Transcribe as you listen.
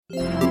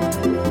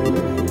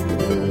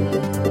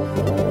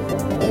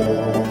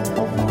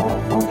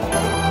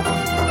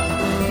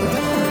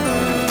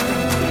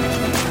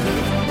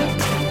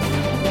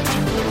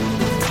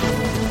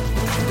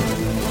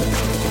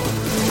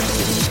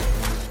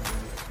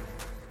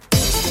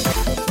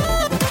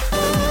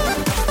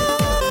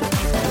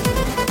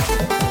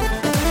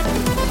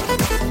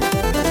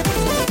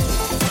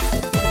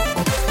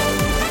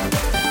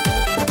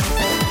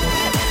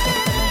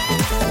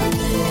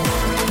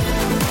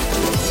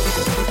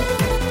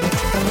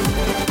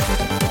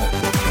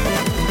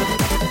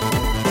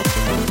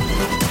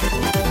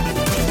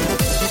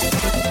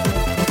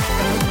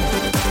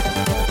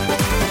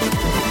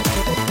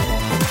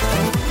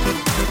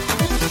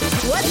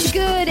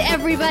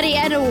Everybody,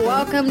 and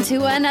welcome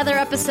to another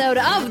episode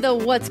of the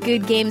What's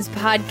Good Games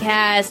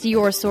podcast,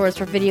 your source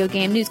for video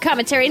game news,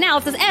 commentary,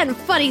 analysis, and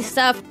funny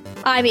stuff.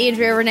 I'm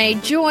Andrea Renee,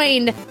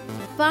 joined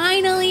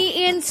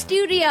finally in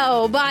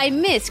studio by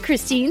Miss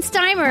Christine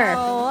Steimer.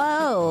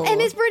 Hello. And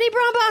Miss Brittany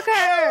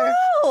Brombacher.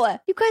 Hello.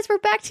 You guys were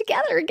back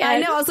together again. I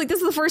know. I was like, this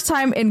is the first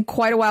time in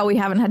quite a while we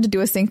haven't had to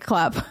do a sync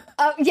clap.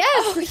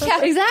 Yes,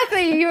 yeah,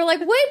 exactly. You were like,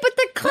 wait, but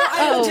the clap.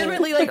 I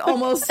legitimately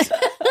almost.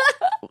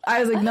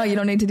 I was like, no, you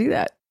don't need to do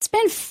that. It's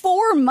been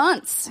 4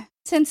 months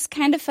since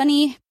Kind of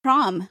Funny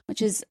prom,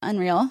 which is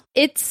unreal.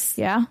 It's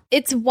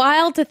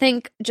wild to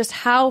think just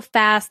how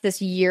fast this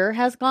year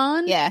has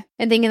gone. Yeah.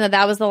 And thinking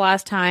that was the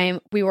last time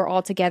we were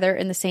all together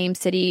in the same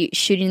city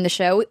shooting the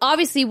show. We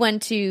obviously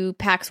went to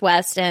PAX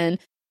West and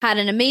had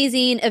an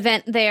amazing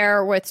event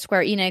there with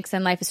Square Enix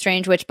and Life is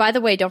Strange, which, by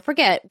the way, don't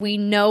forget, we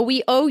know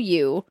we owe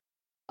you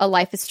a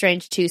Life is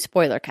Strange 2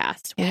 spoiler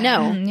cast. We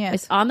know. Yes.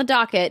 It's on the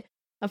docket.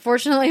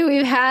 Unfortunately,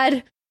 we've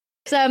had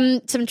some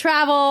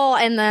travel,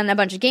 and then a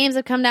bunch of games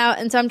have come out.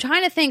 And so I'm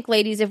trying to think,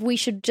 ladies, if we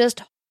should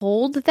just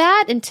hold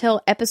that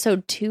until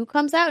episode 2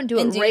 comes out and do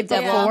it right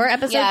before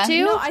episode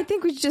 2. No, I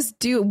think we should just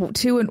do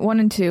 1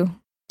 and 2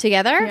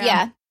 together.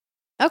 Yeah.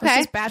 Okay. Let's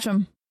just batch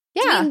them.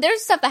 Yeah. I mean,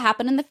 there's stuff that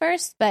happened in the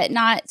first, but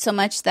not so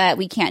much that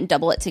we can't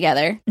double it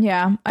together.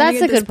 Yeah. That's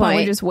think at a this good point.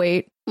 We just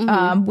wait.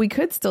 Mm-hmm. We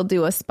could still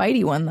do a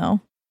Spidey one,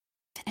 though.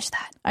 Finish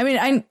that. I mean,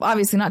 I'm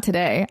obviously not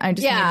today. I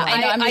just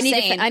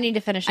I need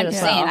to finish it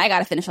as well. I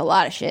gotta finish a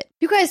lot of shit.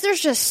 You guys,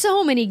 there's just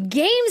so many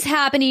games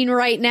happening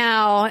right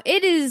now.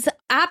 It is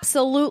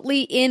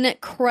absolutely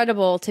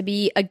incredible to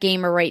be a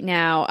gamer right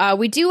now.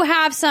 We do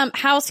have some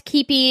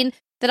housekeeping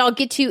that I'll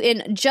get to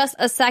in just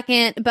a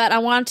second, but I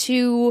want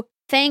to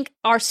thank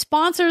our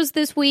sponsors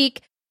this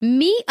week,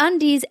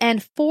 MeUndies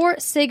and Four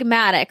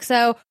Sigmatic.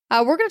 So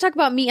we're going to talk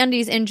about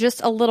MeUndies in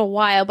just a little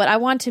while, but I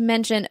want to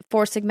mention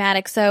Four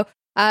Sigmatic. So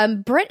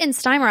Britt and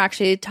Steimer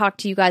actually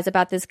talked to you guys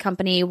about this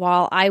company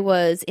while I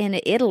was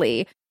in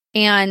Italy,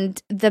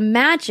 and the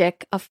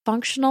magic of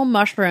functional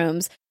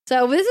mushrooms.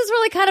 So this is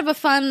really kind of a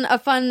fun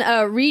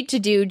read to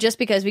do, just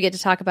because we get to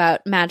talk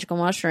about magical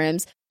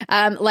mushrooms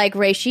like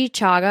reishi,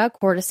 chaga,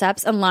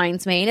 cordyceps, and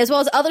lion's mane, as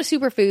well as other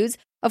superfoods,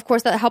 of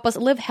course, that help us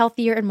live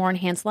healthier and more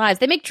enhanced lives.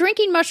 They make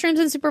drinking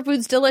mushrooms and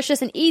superfoods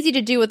delicious and easy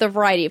to do with a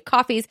variety of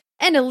coffees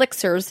and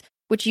elixirs,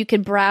 which you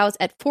can browse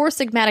at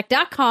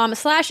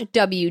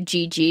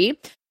foursigmatic.com/WGG.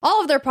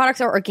 All of their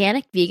products are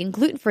organic, vegan,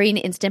 gluten-free, and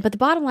instant, but the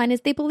bottom line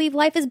is they believe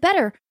life is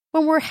better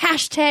when we're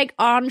hashtag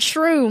on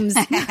shrooms.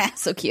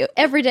 So cute.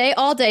 Every day,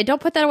 all day.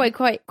 Don't put that away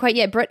quite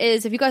yet. Britt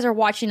is, if you guys are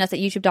watching us at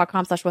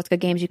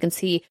youtube.com/whatsgoodgames, you can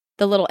see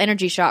the little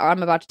energy shot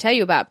I'm about to tell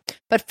you about.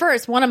 But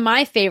first, one of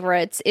my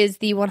favorites is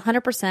the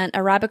 100%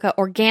 Arabica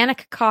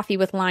organic coffee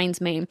with lion's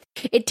mane.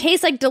 It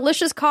tastes like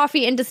delicious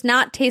coffee and does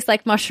not taste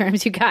like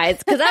mushrooms, you guys.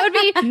 Because that would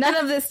be... None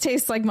of this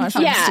tastes like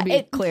mushrooms, to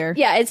be clear.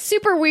 Yeah, it's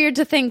super weird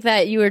to think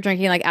that you were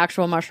drinking like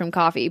actual mushroom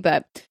coffee.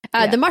 But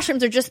the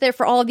mushrooms are just there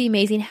for all of the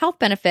amazing health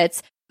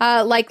benefits.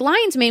 Like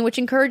lion's mane, which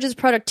encourages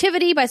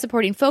productivity by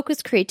supporting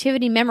focus,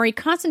 creativity, memory,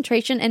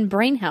 concentration, and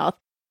brain health.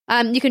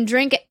 You can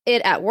drink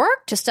it at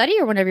work, to study,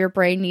 or whenever your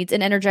brain needs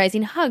an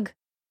energizing hug.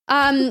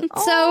 Hug.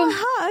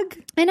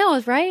 I know,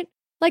 right?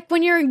 Like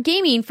when you're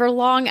gaming for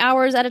long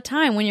hours at a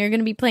time, when you're going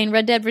to be playing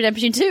Red Dead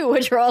Redemption 2,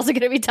 which we're also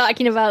going to be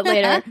talking about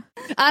later.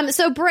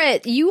 So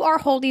Britt, you are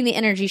holding the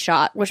energy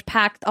shot, which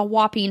packed a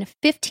whopping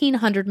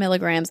 1,500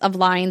 milligrams of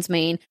lion's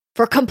mane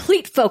for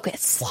complete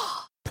focus.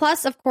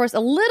 Plus, of course, a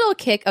little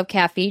kick of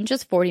caffeine,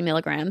 just 40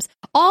 milligrams,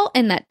 all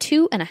in that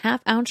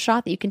 2.5-ounce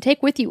shot that you can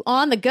take with you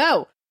on the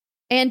go.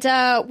 And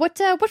what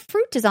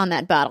fruit is on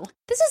that bottle?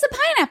 This is a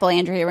pineapple,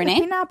 Andrea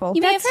Renee. Pineapple.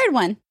 You may have heard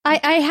one.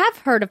 I have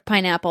heard of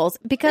pineapples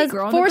because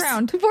Four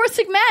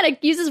Sigmatic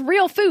uses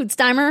real food,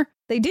 Steimer.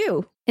 They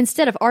do.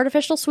 Instead of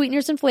artificial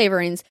sweeteners and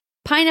flavorings.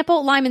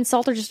 Pineapple, lime, and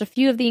salt are just a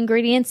few of the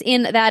ingredients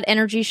in that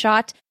energy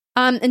shot.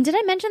 And did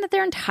I mention that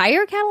their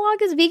entire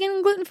catalog is vegan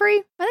and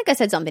gluten-free? I think I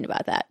said something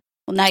about that.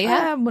 Well, now you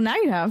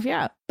have.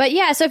 Yeah. But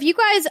yeah, so if you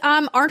guys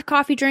aren't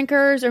coffee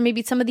drinkers, or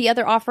maybe some of the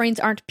other offerings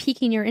aren't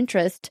piquing your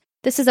interest,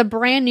 this is a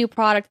brand new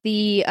product.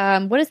 The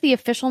what is the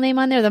official name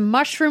on there? The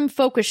Mushroom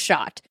Focus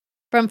Shot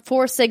from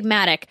Four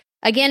Sigmatic.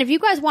 Again, if you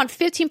guys want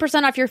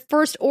 15% off your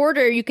first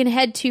order, you can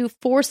head to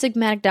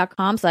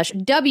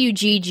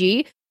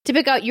foursigmatic.com/WGG. to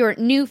pick out your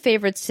new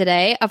favorites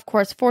today. Of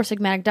course,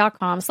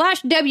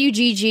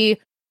 foursigmatic.com/WGG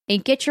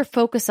and get your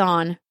focus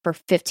on for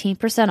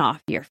 15%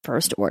 off your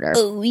first order.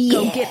 Oh, yeah.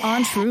 Go get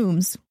on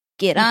shrooms.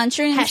 Get on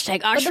shrooms.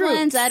 Hashtag on For the ones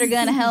shrooms. that are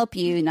going to help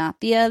you, not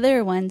the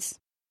other ones.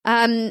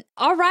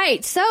 All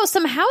right. So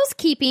some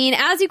housekeeping.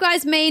 As you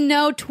guys may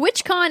know,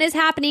 TwitchCon is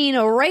happening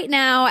right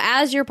now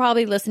as you're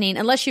probably listening,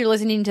 unless you're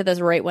listening to this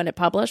right when it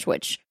published,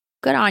 which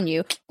good on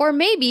you. Or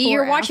maybe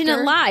you're watching it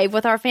live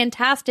with our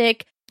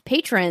fantastic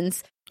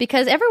patrons,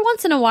 because every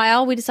once in a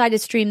while we decide to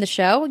stream the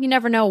show. You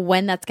never know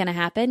when that's going to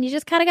happen. You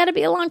just kind of got to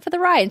be along for the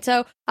ride.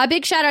 So a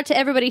big shout out to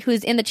everybody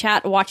who's in the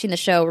chat watching the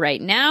show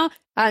right now.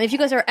 If you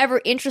guys are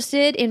ever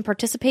interested in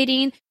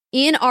participating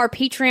in our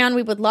Patreon,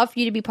 we would love for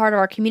you to be part of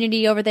our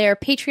community over there.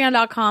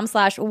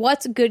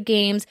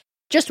 Patreon.com/whatsgoodgames.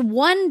 Just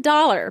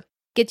 $1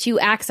 gets you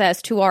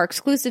access to our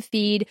exclusive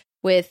feed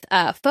with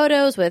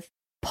photos, with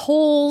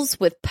polls,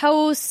 with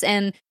posts,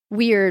 and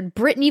weird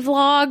Britney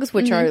vlogs,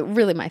 which are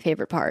really my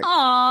favorite part.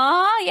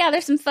 Aw, yeah,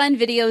 there's some fun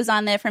videos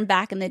on there from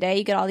back in the day.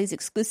 You get all these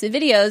exclusive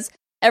videos.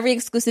 Every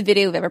exclusive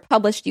video we've ever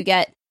published, you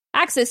get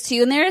access to,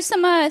 and there are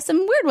some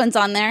weird ones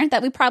on there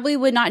that we probably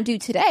would not do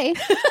today,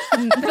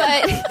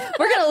 but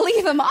we're gonna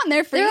leave them on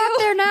there for They're you. up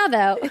there now,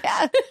 though.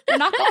 Yeah, they're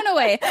not going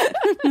away.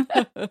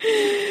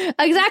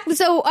 Exactly.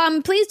 So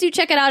please do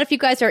check it out if you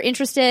guys are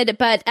interested.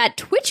 But at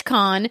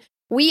TwitchCon,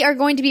 we are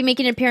going to be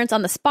making an appearance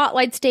on the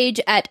Spotlight stage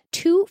at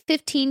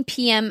 2:15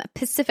 p.m.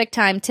 Pacific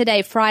time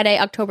today, Friday,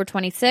 October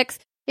 26th.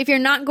 If you're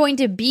not going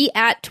to be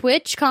at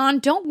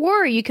TwitchCon, don't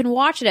worry. You can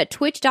watch it at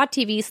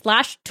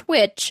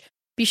twitch.tv/Twitch.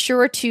 Be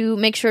sure to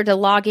make sure to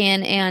log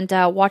in and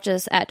watch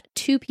us at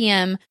 2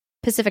 p.m.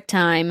 Pacific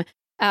time.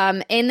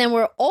 And then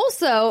we're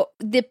also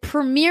the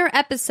premiere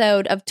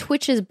episode of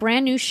Twitch's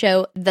brand new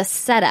show, The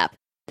Setup.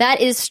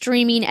 That is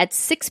streaming at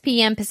 6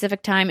 p.m.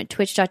 Pacific time at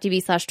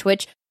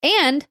twitch.tv/Twitch.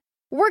 And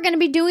we're going to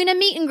be doing a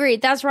meet and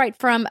greet. That's right,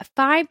 from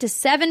 5 to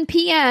 7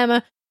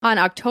 p.m. on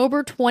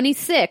October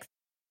 26th.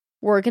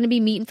 We're going to be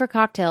meeting for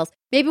cocktails.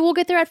 Maybe we'll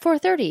get there at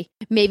 4:30.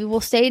 Maybe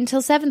we'll stay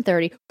until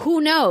 7:30. Who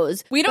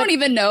knows? We don't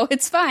even know.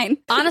 It's fine.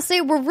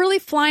 Honestly, we're really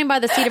flying by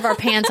the seat of our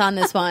pants on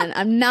this one.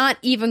 I'm not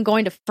even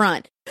going to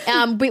front.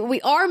 We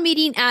are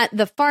meeting at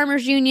the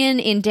Farmers Union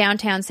in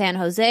downtown San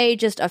Jose,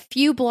 just a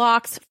few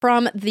blocks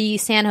from the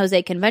San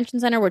Jose Convention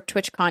Center where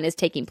TwitchCon is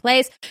taking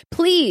place.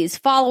 Please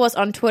follow us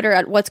on Twitter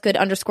at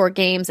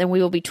whatsgood_games, and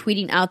we will be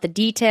tweeting out the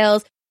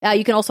details.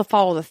 You can also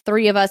follow the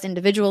three of us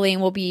individually,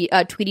 and we'll be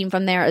tweeting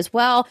from there as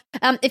well.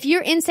 If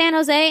you're in San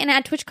Jose and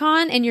at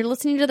TwitchCon and you're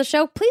listening to the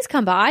show, please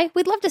come by.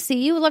 We'd love to see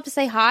you. We'd love to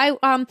say hi.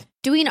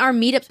 Doing our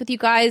meetups with you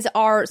guys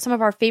are some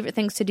of our favorite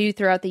things to do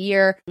throughout the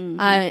year,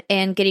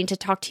 and getting to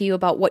talk to you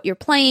about what you're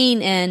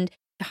playing and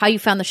how you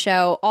found the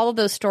show. All of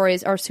those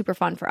stories are super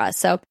fun for us.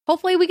 So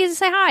hopefully we get to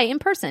say hi in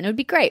person. It would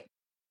be great.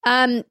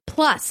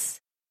 Plus,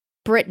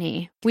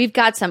 Brittany, we've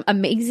got some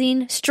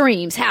amazing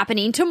streams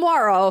happening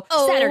tomorrow,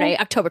 Saturday,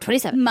 October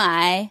 27th.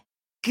 My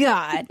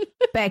God.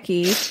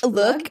 Becky,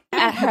 Look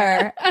at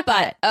her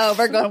butt. Oh,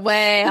 we're going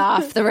way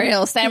off the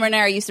rails. Sam and I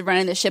are used to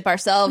running the ship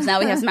ourselves. Now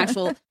we have some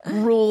actual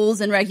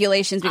rules and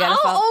regulations we got to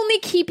follow. I'll only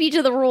keep you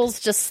to the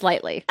rules just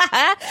slightly.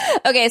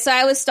 Okay, so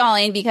I was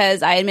stalling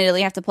because I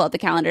admittedly have to pull up the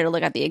calendar to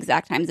look at the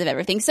exact times of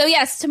everything. So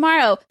yes,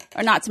 tomorrow,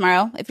 or not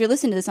tomorrow, if you're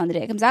listening to this on the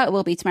day it comes out, it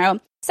will be tomorrow.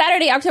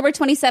 Saturday, October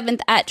 27th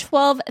at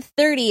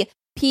 12:30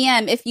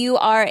 p.m. If you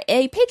are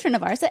a patron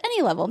of ours at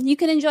any level, you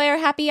can enjoy our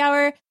happy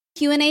hour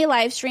Q&A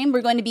live stream.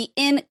 We're going to be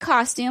in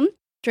costume.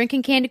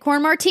 Drinking candy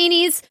corn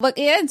martinis. Look,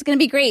 yeah, it's going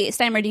to be great.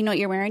 Steimer, do you know what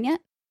you're wearing yet?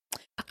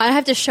 I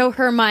have to show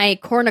her my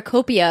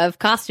cornucopia of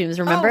costumes,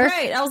 remember? Oh,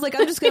 right. I was like,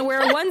 I'm just going to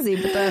wear a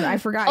onesie, but then I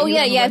forgot. Oh,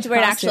 yeah, you have to wear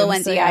an actual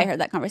costumes, onesie. so yeah. I heard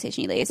that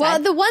conversation you ladies Well,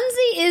 had. the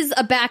onesie is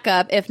a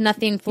backup if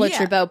nothing floats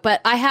your boat, but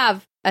I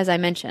have, as I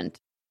mentioned,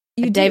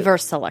 a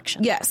diverse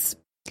selection. Yes.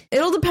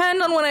 It'll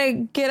depend on when I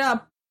get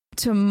up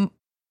to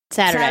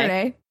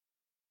Saturday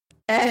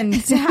and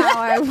how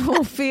I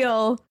will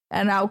feel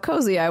and how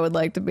cozy I would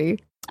like to be.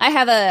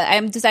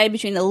 I'm decided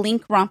between a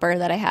Link romper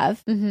that I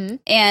have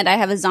and I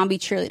have a zombie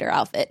cheerleader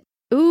outfit.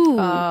 Ooh,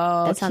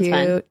 that sounds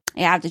fun.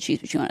 Yeah, I have to choose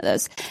between one of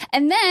those.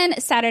 And then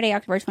Saturday,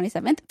 October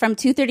 27th, from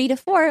 2:30 to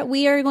 4,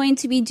 we are going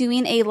to be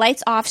doing a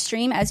Lights Off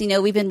stream. As you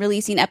know, we've been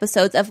releasing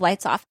episodes of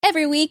Lights Off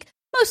every week,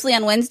 mostly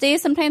on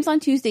Wednesdays, sometimes on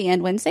Tuesday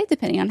and Wednesday,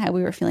 depending on how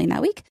we were feeling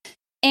that week.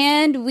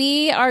 And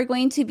we are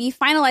going to be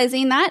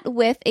finalizing that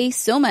with a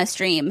Soma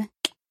stream.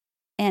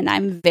 And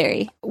I'm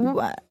very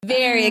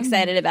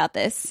excited about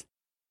this.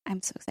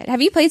 I'm so excited.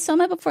 Have you played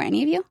Soma before,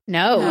 any of you?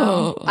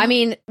 No. I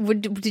mean,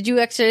 did you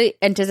actually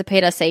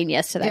anticipate us saying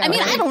yes to that? I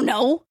mean, I don't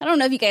know. I don't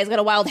know if you guys got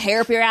a wild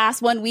hair up your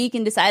ass one week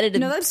and decided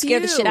to scare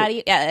the shit out of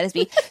you. Yeah, that is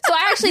me. So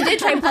I actually did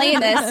try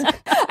playing this.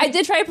 I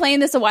did try playing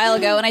this a while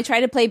ago, and I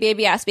tried to play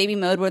Baby Ass Baby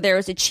Mode where there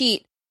was a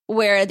cheat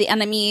where the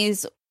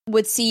enemies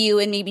would see you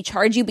and maybe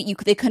charge you, but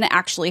they couldn't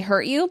actually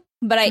hurt you.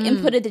 But I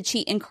inputted the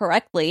cheat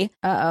incorrectly,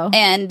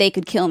 and they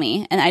could kill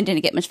me, and I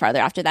didn't get much farther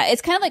after that.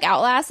 It's kind of like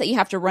Outlast, that you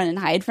have to run and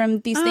hide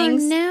from these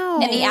things. No.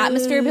 And the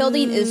atmosphere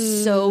building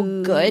is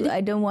so good. I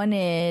don't want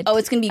it. Oh,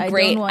 it's going to be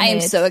great. I am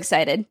so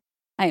excited.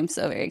 I am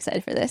so very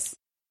excited for this.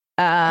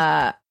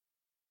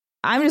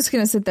 I'm just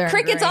going to sit there.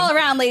 Crickets all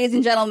around, ladies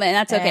and gentlemen.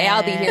 That's okay.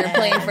 I'll be here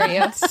playing for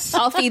you.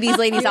 I'll feed these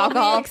ladies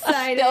alcohol.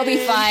 They'll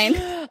be fine.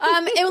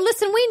 And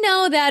listen, we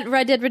know that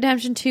Red Dead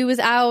Redemption 2 is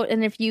out,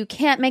 and if you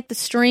can't make the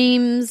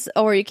streams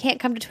or you can't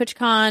come to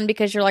TwitchCon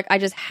because you're like, I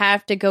just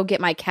have to go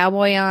get my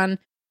cowboy on,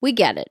 we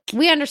get it.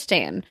 We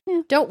understand.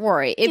 Yeah. Don't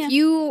worry. If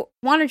you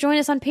want to join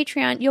us on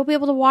Patreon, you'll be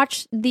able to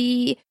watch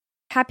the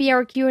Happy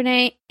Hour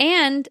Q&A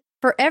and,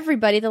 for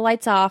everybody, the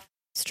Lights Off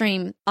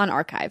stream on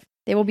Archive.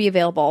 They will be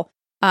available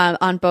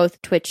on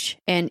both Twitch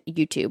and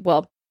YouTube.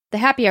 Well, the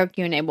Happy Hour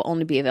Q&A will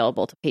only be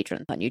available to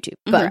patrons on YouTube.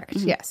 Correct.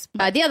 Yes.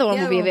 The other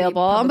one will be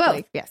available on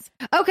both. Yes.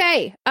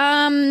 Okay.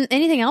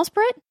 Anything else,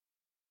 Britt?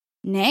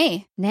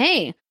 Nay.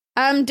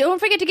 Don't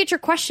forget to get your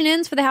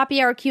question-ins for the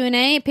Happy Hour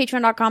Q&A at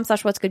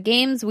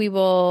patreon.com/whatsgoodgames. We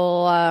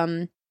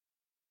will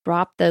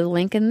drop the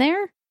link in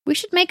there. We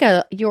should make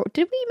did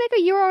we make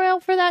a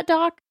URL for that,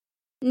 Doc?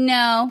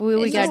 No.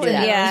 We gotta do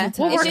that. Yeah.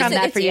 We'll work on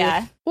that for you.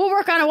 Yeah. We'll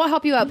work on it. We'll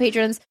help you out,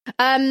 patrons.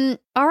 All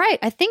right.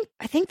 I think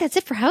that's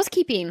it for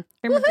housekeeping.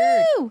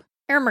 Woohoo!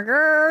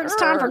 It's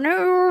time for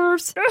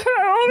news.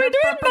 Are we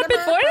doing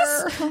Muppet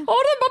voice? All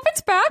the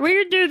Muppets back? We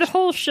can do the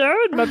whole show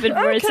in Muppet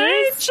voices.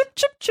 Okay. Chip,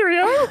 chip,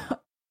 cheerio.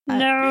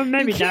 No,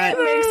 maybe you can't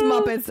mix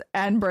Muppets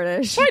and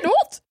British. Why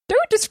not?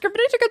 Don't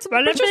discriminate against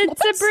British Muppets.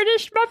 It's a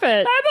British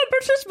Muppet. I'm a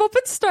British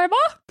Muppet Starmer.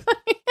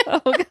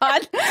 Oh,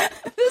 God.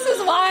 This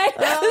is why.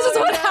 This is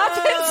what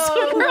happens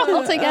when we're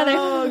all together.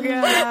 Oh,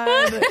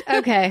 God.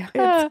 Okay.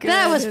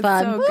 That was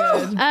fun.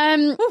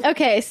 So good.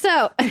 Okay,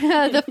 so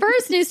the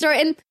first news story,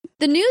 and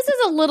the news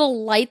is a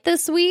little light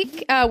this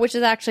week, which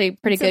is actually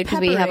pretty good because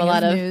we have a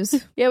lot of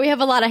news. Yeah, we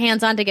have a lot of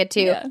hands-on to get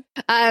to.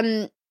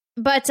 Yeah.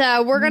 But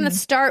we're going to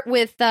start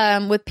with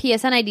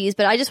PSN IDs,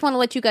 but I just want to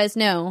let you guys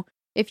know,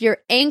 if you're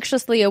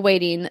anxiously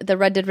awaiting the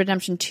Red Dead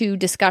Redemption 2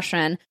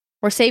 discussion,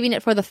 we're saving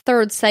it for the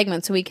third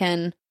segment so we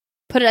can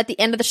put it at the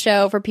end of the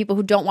show for people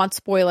who don't want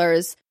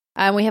spoilers.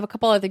 We have a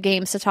couple other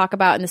games to talk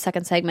about in the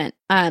second segment,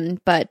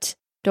 but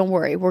don't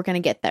worry, we're going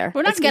to get there.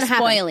 We're not going to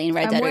spoiling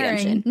Red Dead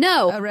Redemption.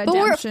 No, but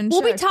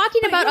we'll be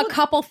talking about a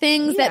couple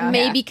things that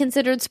may be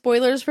considered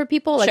spoilers for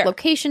people, like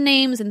location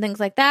names and things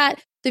like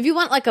that. So if you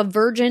want like a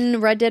virgin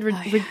Red Dead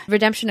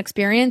Redemption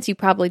experience, you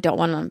probably don't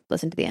want to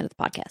listen to the end of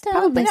the podcast.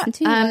 Don't listen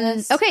to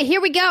us. Okay,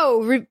 here we go.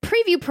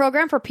 Preview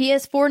program for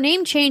PS4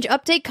 name change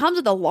update comes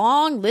with a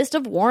long list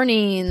of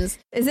warnings.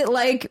 Is it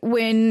like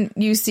when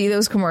you see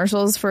those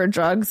commercials for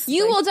drugs?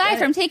 You will die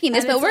from taking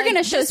this, but we're going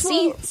to show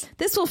scenes.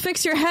 This will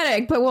fix your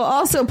headache, but will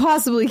also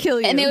possibly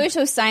kill you. And they will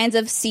show signs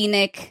of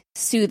scenic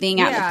soothing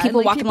out.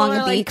 People walking along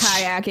the beach.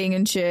 Kayaking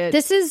and shit.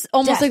 This is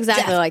almost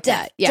exactly like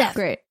that. Yeah.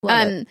 Great.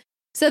 Love it.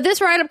 So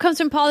this write-up comes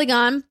from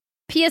Polygon.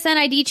 PSN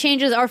ID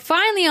changes are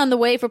finally on the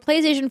way for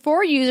PlayStation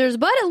 4 users,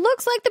 but it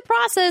looks like the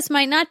process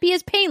might not be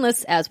as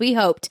painless as we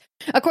hoped.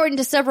 According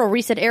to several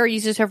recent Era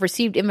users who have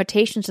received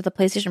invitations to the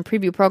PlayStation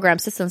Preview Program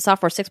System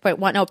Software 6.10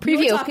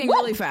 preview. You're talking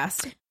really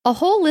fast. A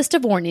whole list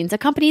of warnings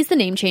accompanies the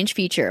name change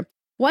feature.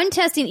 One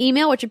testing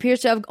email, which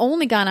appears to have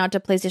only gone out to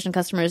PlayStation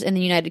customers in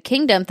the United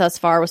Kingdom thus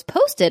far, was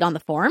posted on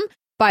the forum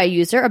by a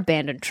user,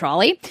 Abandoned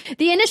Trolley.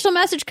 The initial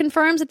message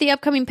confirms that the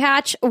upcoming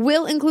patch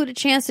will include a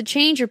chance to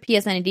change your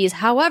PSN IDs.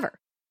 However,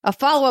 a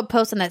follow-up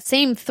post on that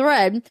same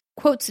thread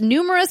quotes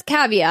numerous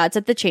caveats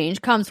that the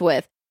change comes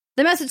with.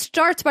 The message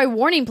starts by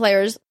warning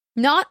players,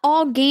 not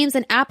all games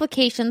and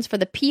applications for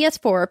the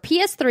PS4,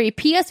 PS3,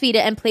 PS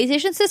Vita, and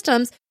PlayStation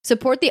systems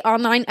support the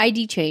online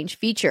ID change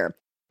feature.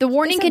 The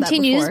warning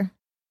continues.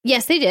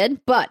 Yes, they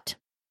did, but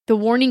the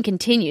warning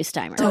continues,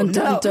 Steimer. Dun,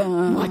 dun,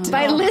 dun.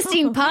 By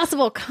listing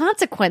possible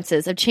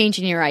consequences of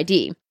changing your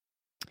ID.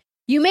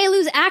 You may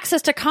lose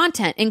access to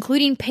content,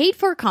 including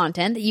paid-for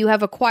content that you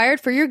have acquired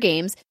for your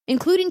games,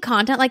 including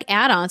content like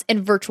add-ons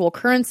and virtual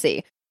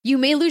currency. You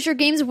may lose your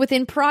games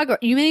within progress.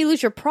 You may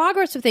lose your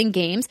progress within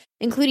games,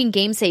 including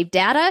game save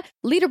data,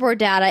 leaderboard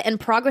data, and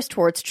progress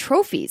towards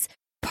trophies.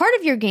 Part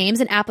of your games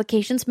and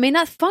applications may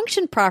not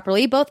function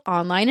properly both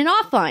online and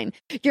offline.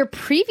 Your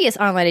previous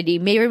online ID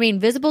may remain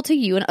visible to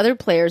you and other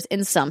players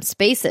in some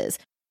spaces.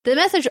 The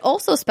message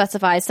also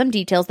specifies some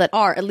details that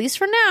are, at least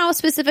for now,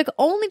 specific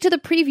only to the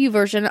preview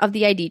version of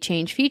the ID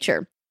change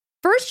feature.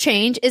 First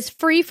change is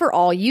free for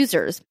all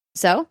users,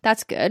 so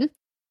that's good.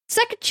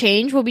 Second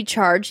change will be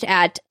charged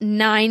at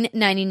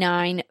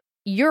 €9.99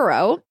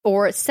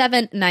 or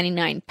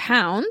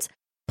 £7.99.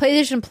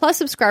 PlayStation Plus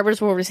subscribers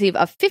will receive a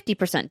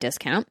 50%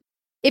 discount.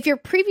 If your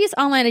previous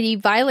online ID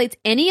violates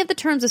any of the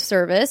terms of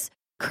service,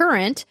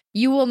 current,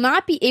 you will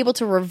not be able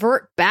to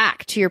revert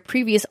back to your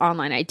previous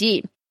online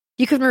ID.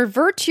 You can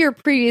revert to your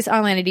previous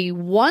online ID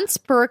once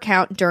per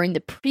account during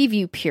the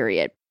preview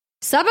period.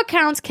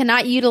 Sub-accounts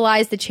cannot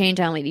utilize the change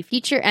online ID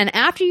feature, and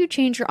after you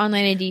change your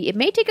online ID, it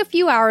may take a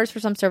few hours for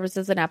some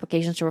services and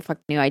applications to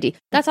reflect the new ID.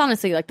 That's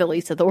honestly like the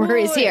least of the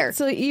worries here.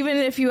 So even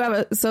if you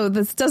have so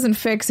this doesn't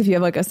fix if you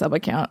have like a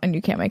sub-account and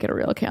you can't make it a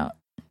real account.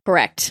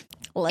 Correct.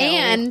 Hello.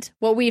 And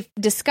what we've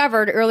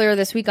discovered earlier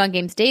this week on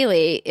Games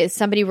Daily is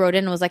somebody wrote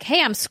in and was like,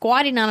 hey, I'm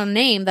squatting on a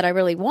name that I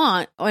really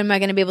want. Am I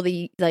going to be able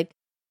to like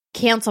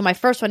cancel my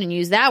first one and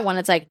use that one?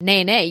 It's like,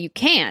 nay, you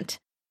can't.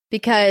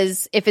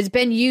 because if it's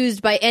been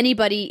used by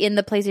anybody in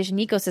the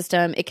PlayStation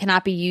ecosystem, it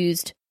cannot be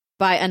used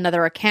by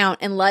another account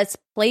unless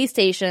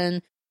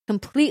PlayStation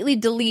completely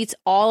deletes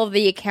all of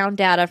the account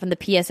data from the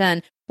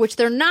PSN, which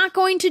they're not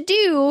going to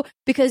do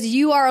because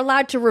you are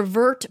allowed to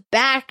revert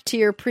back to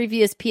your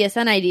previous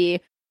PSN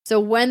ID. So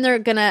when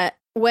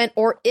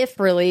or if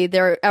really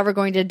they're ever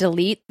going to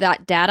delete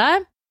that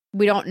data,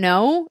 we don't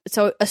know.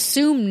 So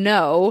assume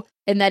no,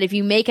 and that if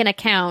you make an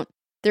account,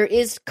 there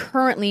is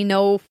currently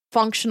no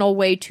functional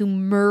way to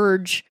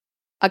merge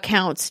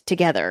accounts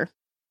together.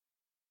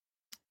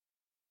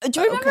 Do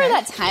you remember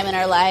that time in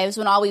our lives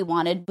when all we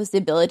wanted was the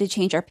ability to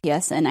change our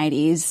PSN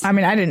IDs? I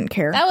mean, I didn't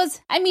care. That was,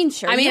 I mean,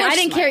 sure. I mean, I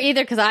didn't care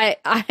either because I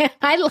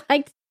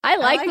liked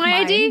my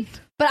mine. ID,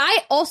 but I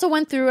also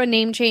went through a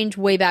name change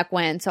way back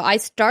when. So I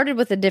started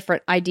with a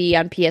different ID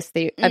on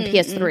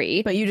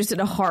PS3. But you just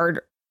did a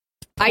hard.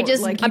 I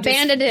just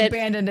abandoned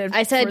it.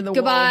 I said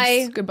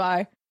goodbye,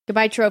 goodbye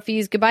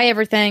trophies, goodbye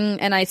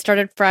everything, and I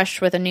started fresh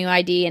with a new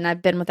ID, and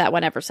I've been with that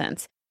one ever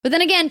since. But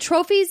then again,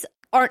 trophies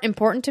aren't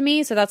important to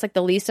me, so that's like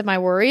the least of my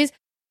worries.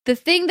 The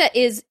thing that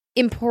is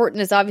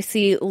important is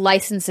obviously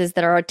licenses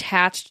that are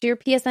attached to your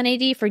PSN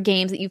ID for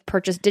games that you've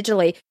purchased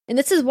digitally. And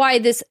this is why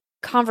this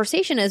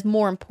conversation is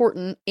more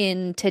important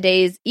in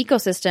today's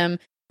ecosystem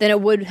than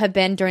it would have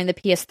been during the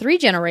PS3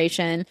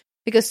 generation,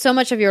 because so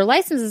much of your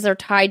licenses are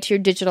tied to your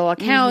digital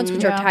accounts,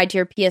 which are tied to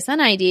your PSN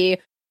ID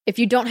if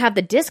you don't have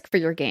the disc for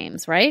your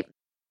games, right?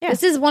 Yeah.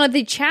 This is one of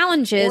the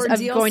challenges of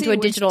DLC, going to a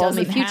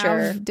digital-only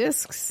future.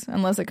 Discs,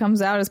 unless it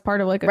comes out as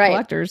part of like a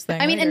collector's thing.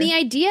 I mean, and the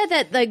idea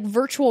that like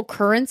virtual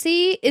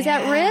currency is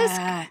at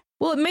risk.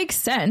 Well, it makes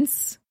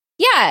sense.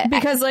 Yeah.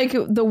 Because like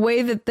the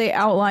way that they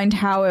outlined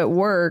how it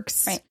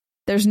works,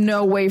 there's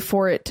no way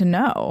for it to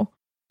know.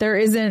 There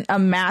isn't a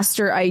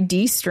master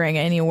ID string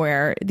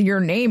anywhere. Your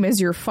name is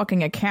your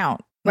fucking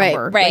account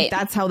number. Right. Like,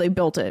 that's how they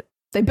built it.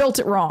 They built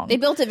it wrong. They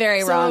built it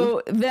very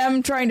wrong. So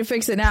them trying to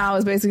fix it now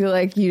is basically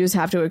like, you just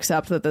have to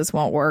accept that this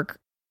won't work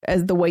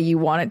as the way you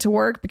want it to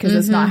work, because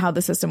it's not how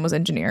the system was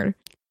engineered.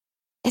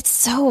 It's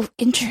so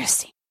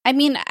interesting. I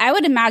mean, I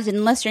would imagine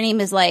unless your name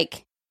is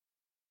like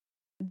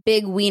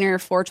Big Wiener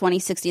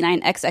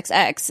 42069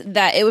 XXX,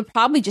 that it would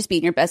probably just be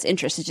in your best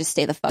interest to just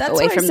stay the fuck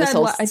away from this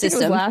whole system. I think it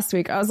was last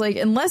week. I was like,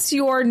 unless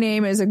your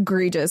name is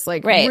egregious,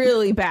 like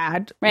really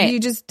bad,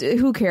 you just,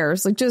 who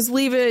cares? Like, just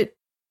leave it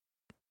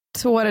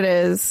to what it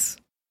is.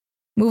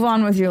 Move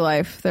on with your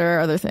life. There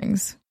are other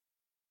things.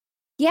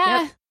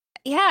 Yeah. Yep.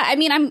 Yeah. I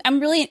mean, I'm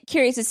really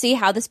curious to see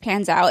how this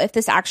pans out, if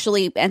this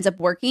actually ends up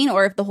working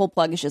or if the whole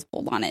plug is just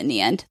pulled on it in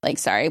the end. Like,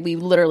 sorry, we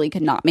literally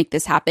could not make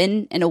this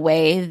happen in a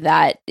way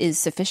that is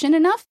sufficient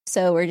enough.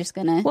 So we're just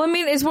gonna. Well, I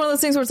mean, it's one of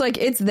those things where it's like,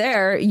 it's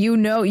there. You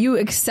know, you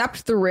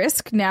accept the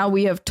risk. Now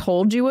we have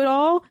told you it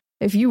all.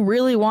 If you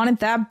really want it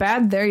that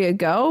bad, there you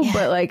go. Yeah.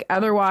 But like,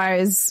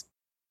 otherwise,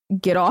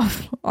 get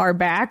off our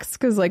backs,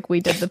 because like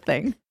we did the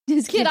thing.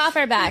 Just get off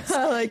our backs.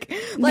 like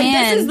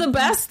this is the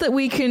best that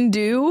we can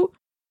do,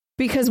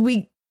 because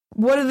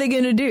what are they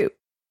going to do?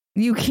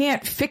 You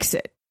can't fix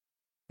it.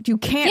 You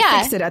can't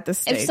fix it at this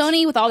stage. If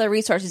Sony with all their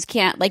resources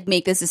can't like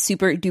make this a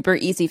super duper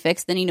easy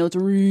fix, then it's a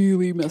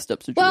really messed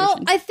up situation. Well,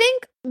 I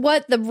think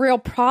what the real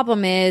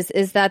problem is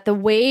that the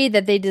way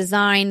that they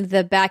designed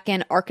the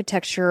back-end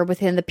architecture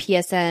within the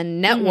PSN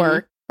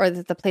network or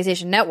the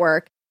PlayStation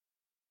network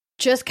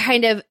just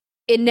kind of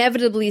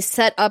inevitably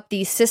set up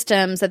these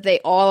systems that they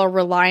all are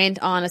reliant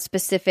on a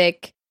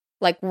specific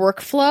like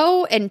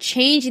workflow, and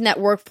changing that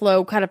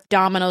workflow kind of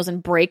dominoes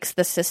and breaks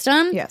the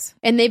system. Yes.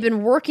 And they've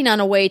been working on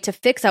a way to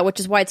fix that, which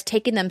is why it's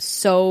taken them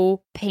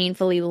so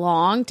painfully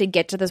long to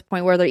get to this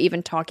point where they're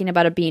even talking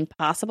about it being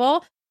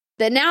possible,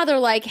 that now they're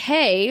like,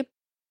 hey,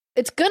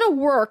 it's going to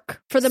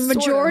work for the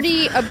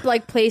majority of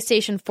like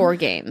PlayStation 4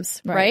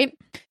 games, right?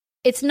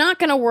 It's not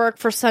going to work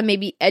for some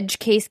maybe edge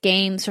case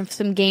games, from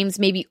some games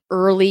maybe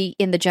early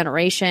in the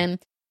generation.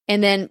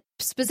 And then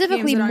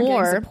specifically games that more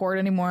aren't getting support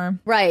anymore.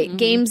 Right.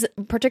 Games,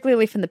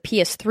 particularly from the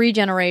PS3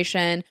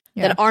 generation,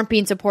 that aren't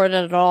being supported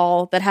at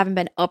all, that haven't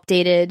been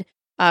updated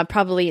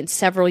probably in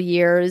several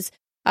years.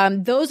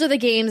 Those are the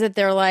games that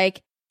they're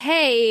like,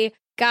 hey,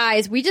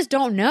 guys, we just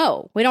don't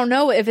know. We don't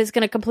know if it's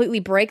going to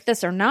completely break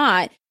this or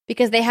not,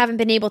 because they haven't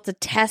been able to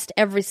test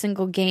every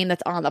single game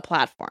that's on the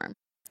platform.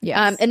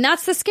 Yes. And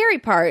that's the scary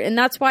part. And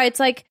that's why it's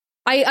like,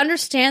 I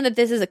understand that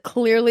this is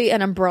clearly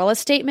an umbrella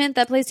statement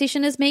that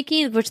PlayStation is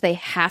making, which they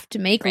have to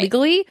make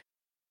legally.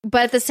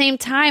 But at the same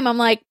time, I'm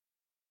like,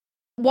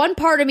 one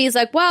part of me is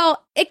like,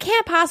 well, it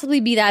can't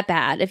possibly be that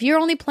bad. If you're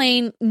only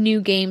playing new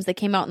games that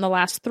came out in the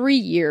last 3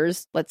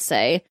 years, let's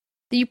say,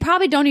 then you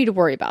probably don't need to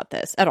worry about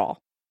this at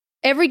all.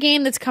 Every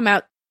game that's come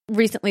out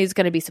recently is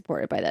going to be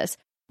supported by this.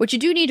 What you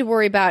do need to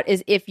worry about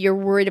is if you're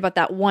worried about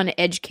that one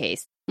edge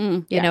case.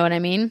 You know what I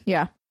mean?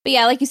 Yeah. But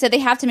yeah, like you said, they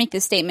have to make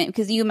this statement,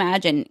 because can you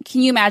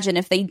imagine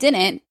if they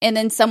didn't, and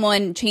then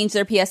someone changed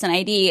their PSN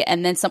ID,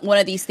 and then one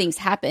of these things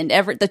happened,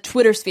 the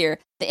Twitter sphere,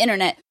 the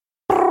internet,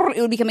 it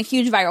would become a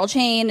huge viral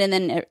chain, and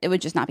then it would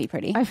just not be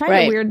pretty. I find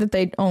it weird that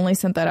they only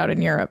sent that out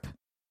in Europe.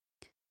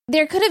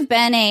 There could have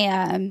been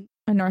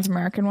a A North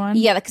American one?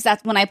 Yeah, because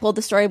that's when I pulled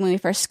the story when we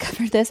first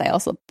covered this. I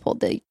also pulled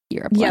the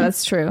Europe one. Yeah,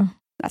 that's true.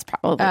 That's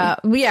probably. But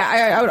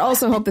yeah, I would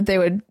also hope that they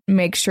would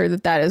make sure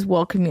that that is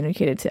well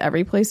communicated to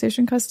every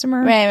PlayStation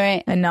customer.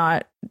 right. And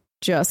not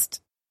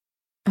just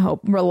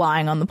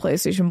relying on the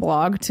PlayStation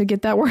blog to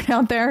get that word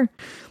out there.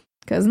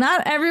 Because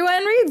not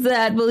everyone reads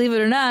that, believe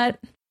it or not.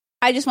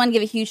 I just want to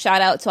give a huge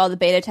shout out to all the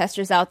beta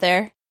testers out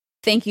there.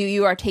 Thank you.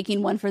 You are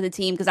taking one for the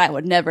team because I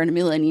would never in a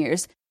million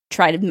years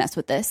try to mess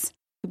with this.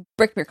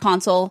 Brick your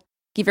console.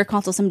 Give your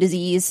console some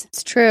disease.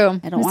 It's true.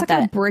 I don't It's want not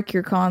gonna that. brick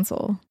your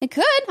console. It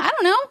could. I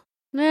don't know.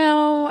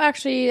 No,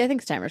 actually, I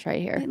think Steimer's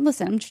right here.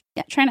 Listen,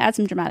 I'm trying to add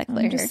some dramatic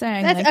flair I'm just here.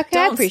 saying. That's- like, okay,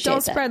 I don't, appreciate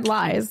don't that. spread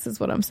lies, is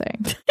what I'm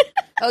saying.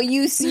 Oh,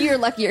 you're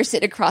lucky you're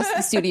sitting across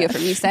the studio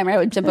from me, Sam. I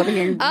would jump over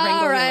here and wrangle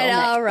All your right, little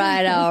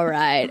neck. all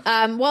right.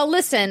 Well,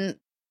 listen,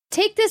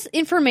 take this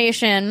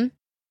information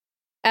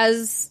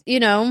as, A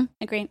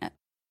grain.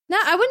 no,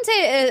 I wouldn't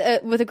say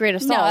with a grain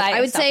of salt. No, I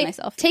would stopped say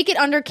myself. take it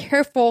under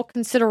careful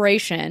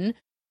consideration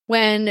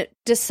when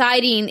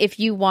deciding if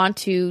you want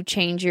to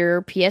change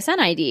your PSN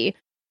ID.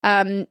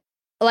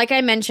 Like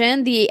I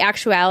mentioned, the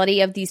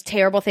actuality of these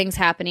terrible things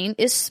happening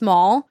is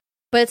small,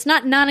 but it's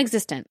not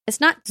non-existent. It's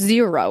not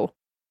zero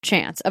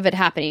chance of it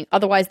happening.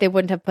 Otherwise, they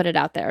wouldn't have put it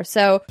out there.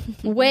 So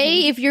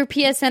weigh if your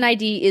PSN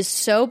ID is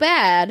so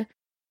bad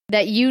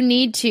that you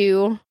need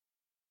to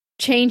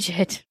change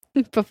it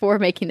before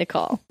making the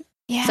call.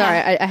 Yeah. Sorry,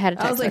 I had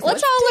a I was text. like, message.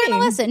 Let's all learn a Dang.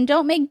 lesson.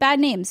 Don't make bad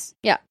names.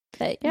 Yeah.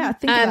 But, Yeah,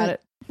 think Um, about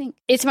it.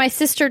 It's my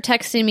sister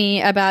texting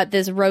me about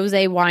this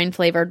rosé wine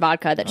flavored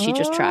vodka that she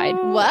just tried.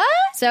 What?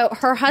 So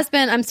her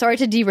husband, I'm sorry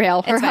to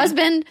derail, her It's fine.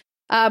 husband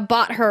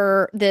bought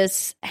her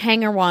this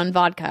Hanger One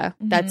vodka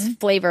that's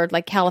flavored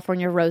like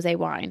California rosé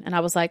wine. And I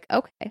was like,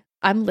 okay,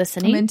 I'm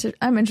listening.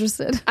 I'm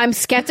interested. I'm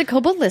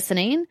skeptical but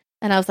listening.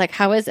 And I was like,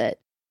 how is it?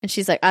 And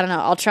she's like, I don't know,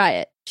 I'll try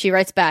it. She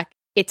writes back,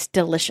 it's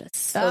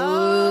delicious.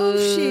 Oh,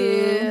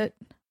 shit.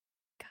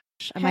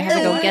 I might have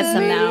to go get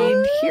some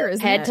now. Here,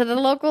 isn't Head it? to the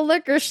local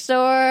liquor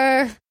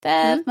store.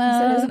 Beth,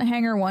 So isn't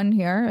Hanger One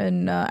here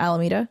in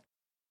Alameda?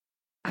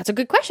 That's a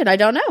good question. I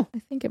don't know.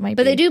 I think it might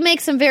But be. they do make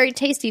some very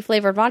tasty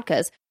flavored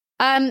vodkas.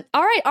 All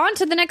right, on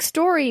to the next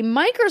story.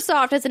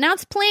 Microsoft has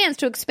announced plans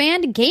to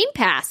expand Game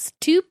Pass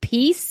to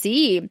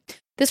PC.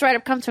 This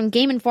write-up comes from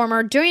Game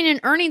Informer. During an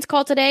earnings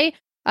call today,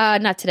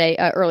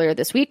 earlier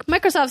this week,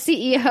 Microsoft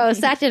CEO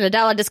Satya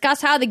Nadella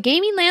discussed how the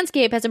gaming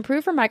landscape has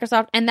improved for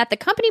Microsoft and that the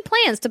company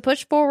plans to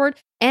push forward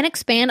and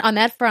expand on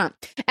that front.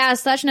 As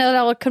such,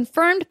 Nadella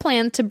confirmed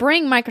plans to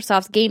bring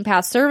Microsoft's Game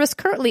Pass service,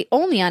 currently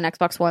only on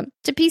Xbox One,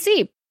 to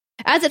PC.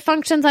 As it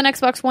functions on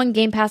Xbox One,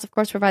 Game Pass, of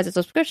course, provides a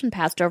subscription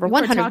pass to over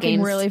We're 100 talking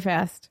games. really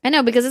fast. I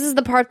know, because this is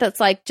the part that's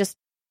like just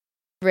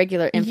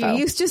regular info.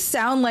 You just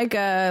sound like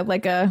a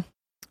what are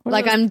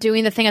Like those- I'm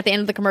doing the thing at the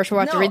end of the commercial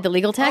where I have to No. read the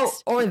legal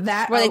text. or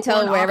that Where they or tell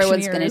an where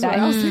everyone's auctioneer gonna is what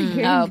I was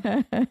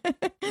die.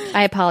 thinking.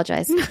 I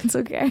apologize. It's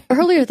okay.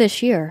 Earlier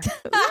this year,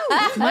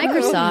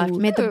 Microsoft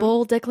made the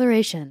bold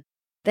declaration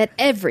that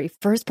every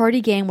first-party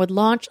game would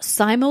launch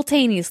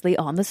simultaneously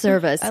on the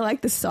service, I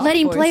like the soft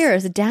letting voice.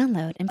 players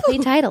download and play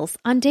titles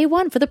on day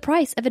one for the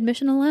price of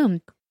admission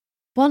alone.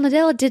 While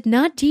Nadella did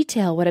not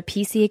detail what a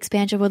PC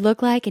expansion would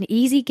look like, an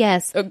easy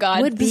guess Oh,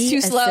 God. would This is be too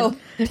a slow.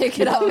 Pick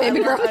it up, baby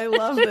girl. I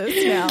love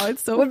this now.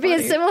 It's so would be a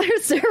funny. similar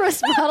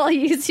service model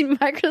using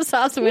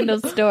Microsoft's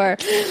Windows Store.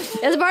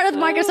 As part of the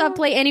Microsoft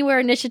Play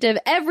Anywhere initiative,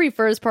 every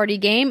first-party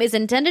game is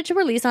intended to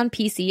release on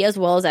PC as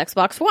well as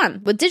Xbox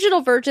One, with digital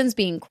versions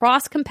being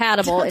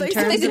cross-compatible in They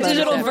terms said of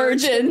digital ownership.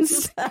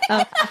 virgins.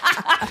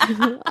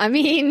 I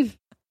mean,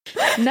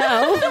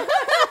 no.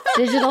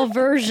 Digital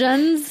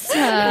versions.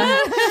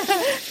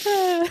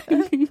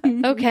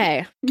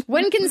 Okay.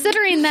 When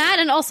considering that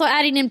and also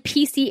adding in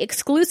PC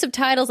exclusive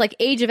titles like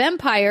Age of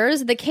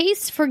Empires, the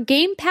case for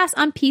Game Pass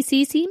on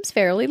PC seems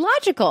fairly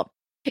logical.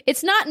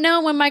 It's not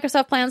known when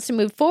Microsoft plans to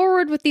move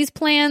forward with these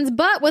plans,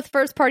 but with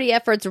first-party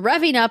efforts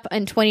revving up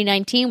in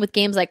 2019 with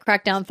games like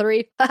Crackdown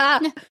 3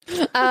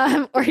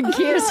 or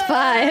Gears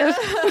 5,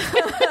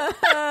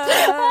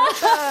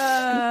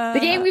 the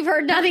game we've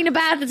heard nothing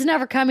about that's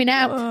never coming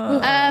out,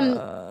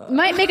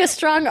 might make a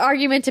strong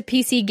argument to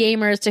PC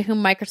gamers to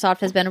whom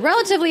Microsoft has been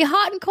relatively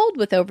hot and cold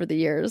with over the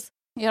years.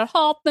 You're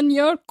hot, then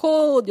you're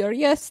cold. You're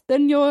yes,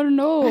 then you're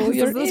no. Is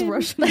You're this in.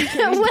 Russian?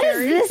 What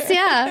is this?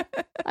 Yeah.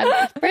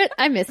 Britt,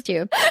 I missed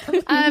you.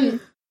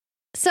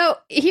 So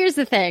here's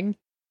the thing.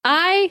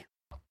 I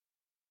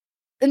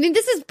mean,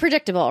 this is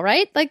predictable,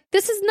 right? Like,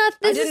 this is not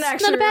I didn't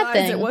actually not a bad realize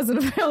thing. it wasn't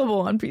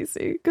available on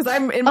PC because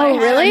I'm in my Oh,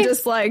 head. really? I'm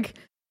just like,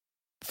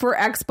 for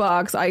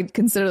Xbox, I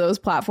consider those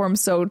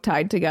platforms so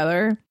tied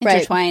together.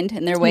 Intertwined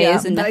in their ways Yeah,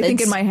 and that methods. I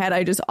think in my head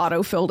I just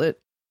auto-filled it.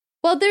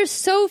 Well, there's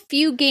so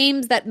few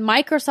games that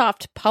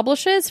Microsoft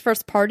publishes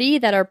first party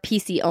that are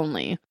PC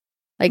only.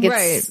 Like, it's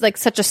Right. like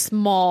such a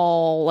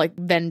small like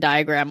Venn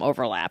diagram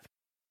overlap.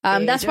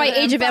 That's Age why of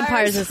Age of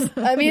Empires. Empires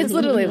is. I mean, it's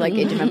literally like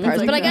Age of Empires.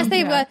 like, But I guess no,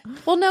 they. yeah.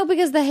 Well, no,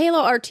 because the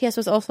Halo RTS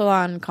was also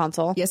on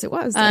console. Yes, it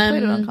was. I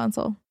played it on Um,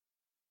 console.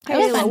 that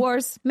was Halo fun.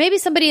 Wars. Maybe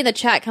somebody in the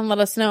chat can let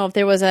us know if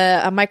there was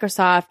a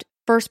Microsoft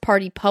first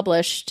party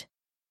published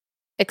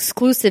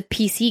exclusive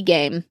PC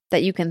game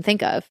that you can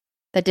think of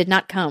that did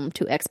not come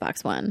to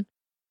Xbox One.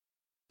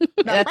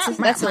 That's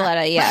a lot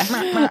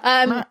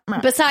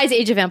of Besides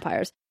Age of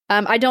Empires.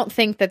 I don't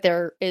think that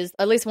there is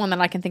at least one that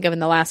I can think of in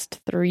the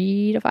last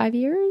 3 to 5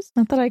 years.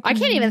 Not that I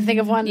can't even think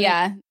of one.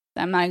 Yeah,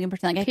 I'm not even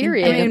pretend like I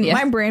Period. can. I mean, Yeah.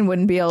 my brain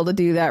wouldn't be able to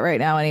do that right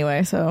now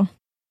anyway, so.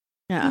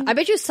 Yeah. I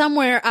bet you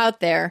somewhere out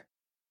there.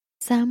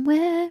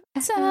 Somewhere.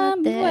 There's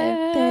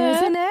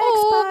an Xbox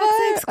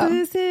Over.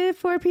 exclusive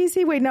for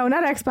PC. Wait, no,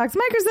 not Xbox.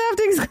 Microsoft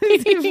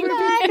exclusive for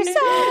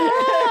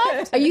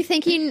PC. Are you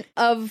thinking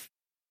of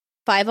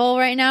Fievel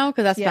right now?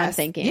 Because that's what I'm Yes.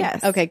 thinking.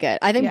 Yes. Okay, good.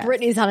 I think Yes.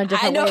 Brittany's on a I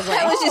different know.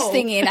 wavelength. I was just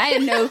thinking. I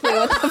had no clue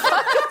what the fuck was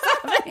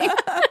happening.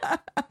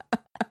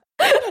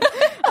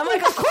 I'm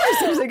like, of course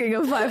I'm thinking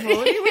of Five.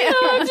 What do you mean?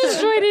 I'm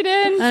just joining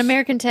in. An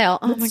American Tale.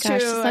 Oh my It's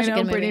gosh, true. it's I such a know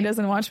good movie. Brittany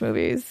doesn't watch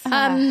movies.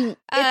 Yeah.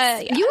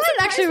 You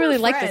would actually really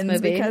like this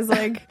movie Because,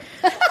 like,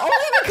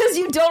 only because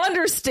you don't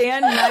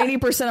understand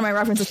 90% of my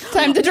references.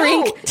 Time to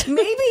drink. No,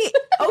 maybe.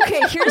 Okay,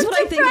 here's what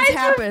I think has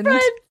happened.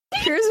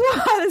 Here's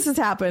why this has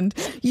happened.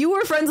 You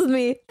were friends with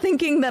me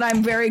thinking that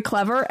I'm very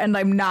clever, and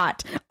I'm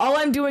not. All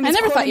I'm doing I is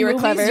never thought quoting you were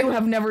movies clever. you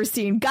have never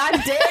seen. God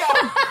damn.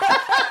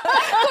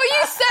 Oh,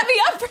 you set me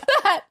up for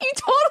that. You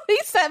totally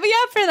set me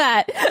up for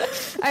that.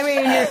 I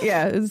mean,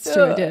 yeah, it's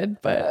true. I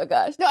did, but Oh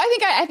gosh. No,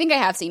 I think I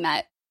have seen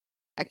that.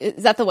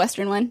 Is that the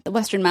Western one? The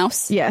Western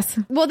Mouse? yes.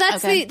 Well,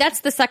 that's Okay.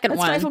 the second That's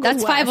one. Fievel Goes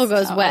That's West. Fievel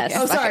Goes Oh, West.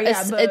 okay. Oh, sorry,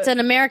 yeah, It's an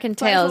American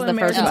Tale is Fievel the and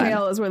first American one.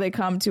 Tale is where they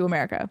come to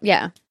America.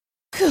 Yeah,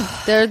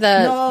 they're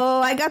the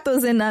No, I got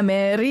those in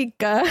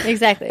America.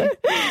 exactly.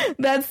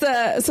 That's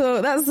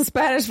the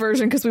Spanish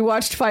version because we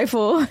watched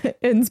Fievel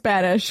in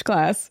Spanish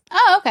class.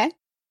 Oh, okay.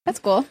 That's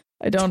cool.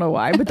 I don't know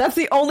why, but that's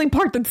the only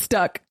part that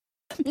stuck.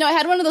 No, I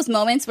had one of those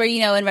moments where,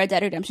 in Red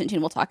Dead Redemption 2,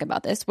 we'll talk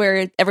about this,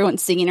 where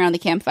everyone's singing around the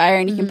campfire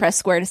and you can press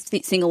square to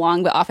sing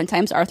along, but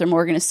oftentimes Arthur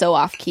Morgan is so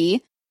off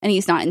key and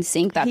he's not in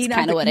sync. That's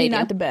kind of what I do.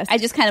 Not the best. I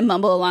just kind of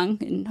mumble along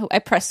and I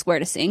press square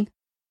to sing.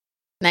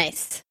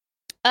 Nice.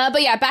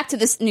 But yeah, back to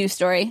this news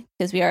story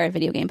because we are a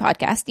video game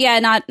podcast. Yeah,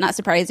 not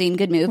surprising.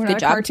 Good move. We're Good not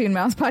a job. cartoon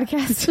mouse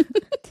podcast.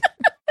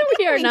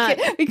 We are not.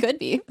 We could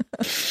be.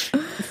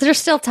 There's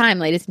still time,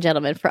 ladies and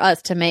gentlemen, for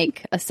us to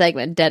make a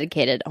segment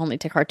dedicated only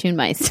to cartoon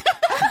mice.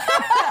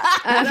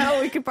 No,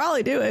 we could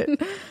probably do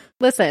it.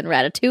 Listen,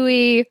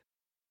 Ratatouille,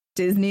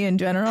 Disney in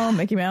general,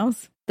 Mickey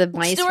Mouse, the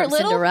mice Stuart from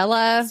Little?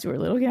 Cinderella. Stuart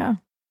Little. Yeah,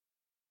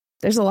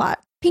 there's a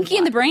lot. Pinky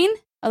and the Brain?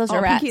 Oh, those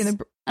are rats. Pinky and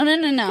the Oh,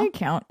 no. They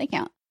count. They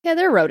count. Yeah,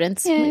 they're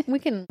rodents. Yeah. We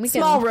can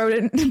Small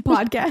rodent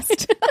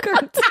podcast.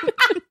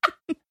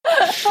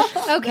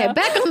 Okay,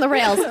 back on the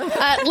rails.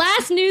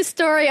 Last news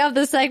story of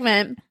the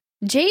segment.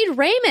 Jade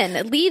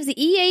Raymond leaves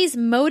EA's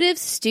Motive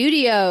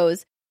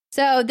Studios.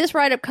 So this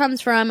write-up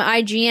comes from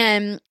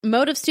IGN.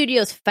 Motive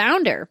Studios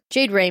founder,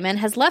 Jade Raymond,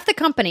 has left the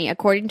company,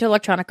 according to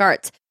Electronic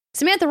Arts.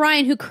 Samantha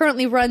Ryan, who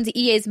currently runs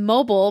EA's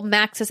Mobile,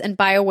 Maxis, and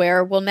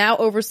BioWare, will now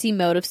oversee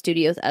Motive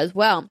Studios as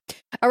well.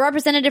 A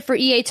representative for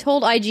EA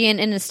told IGN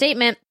in a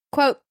statement,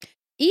 quote,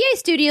 EA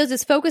Studios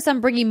is focused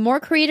on bringing more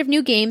creative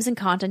new games and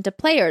content to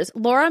players.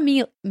 Laura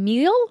Meal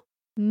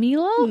and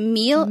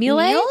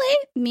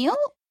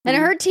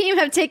her team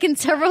have taken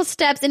several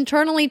steps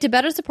internally to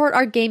better support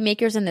our game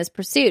makers in this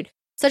pursuit,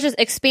 such as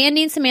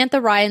expanding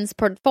Samantha Ryan's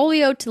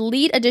portfolio to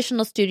lead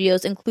additional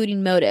studios,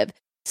 including Motive.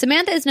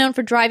 Samantha is known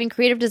for driving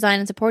creative design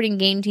and supporting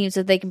game teams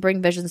so they can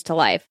bring visions to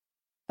life.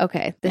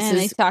 Okay, this And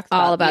he is talks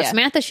all about- about yeah.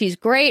 Samantha. She's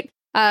great.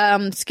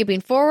 Skipping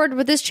forward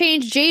with this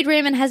change, Jade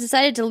Raymond has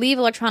decided to leave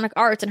Electronic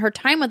Arts. In her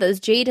time with us,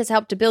 Jade has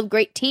helped to build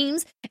great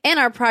teams, and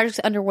our projects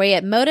underway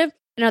at Motive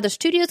and other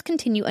studios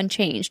continue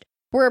unchanged.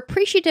 We're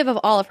appreciative of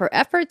all of her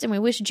efforts, and we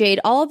wish Jade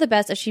all of the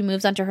best as she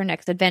moves on to her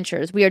next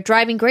adventures. We are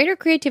driving greater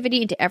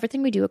creativity into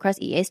everything we do across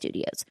EA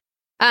Studios.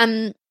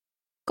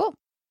 Cool.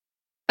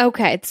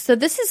 Okay, so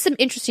this is some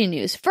interesting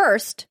news.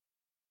 First,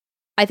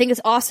 I think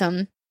it's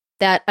awesome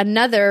that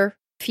another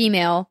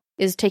female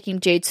is taking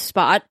Jade's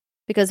spot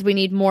because we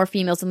need more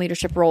females in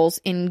leadership roles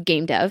in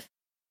game dev.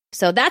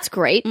 So that's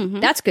great.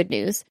 Mhm. That's good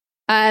news.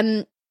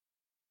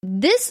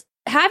 This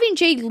having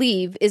Jade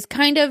leave is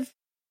kind of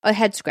a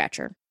head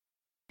scratcher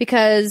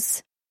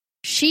because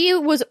she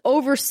was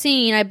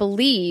overseeing, I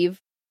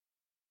believe,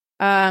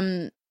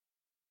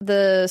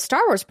 the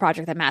Star Wars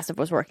project that Massive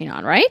was working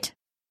on, right?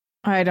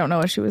 I don't know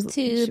what she was To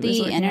she was the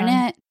working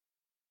internet.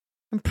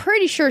 I'm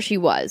pretty sure she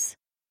was.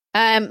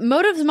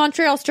 Motives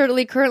Montreal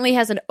Sturdily currently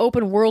has an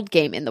open world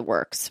game in the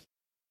works.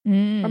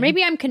 on. Or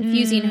maybe I'm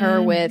confusing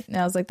her with...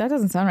 I was like, that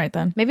doesn't sound right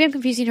then. Maybe I'm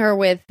confusing her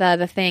with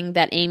the thing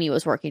that Amy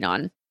was working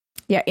on.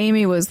 Yeah,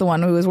 Amy was the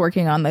one who was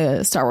working on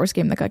the Star Wars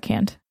game that got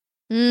canned.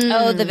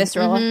 Oh, the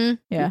Visceral. Mhm.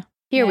 Yeah.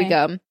 Here we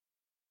Yeah. go.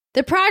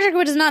 The project,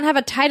 which does not have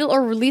a title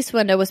or release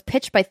window, was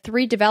pitched by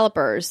 3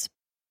 developers.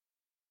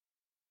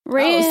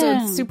 Oh, so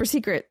it's super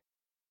secret.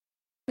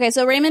 Okay,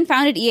 so Raymond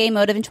founded EA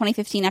Motive in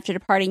 2015 after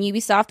departing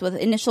Ubisoft with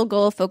initial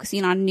goal of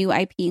focusing on new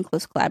IP in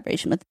close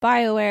collaboration with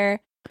BioWare.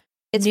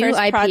 Its New first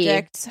IP.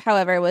 project,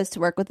 however, was to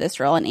work with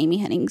Visceral and Amy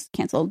Henning's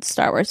canceled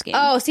Star Wars game.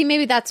 Oh, see,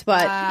 maybe that's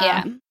what...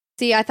 yeah.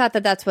 See, I thought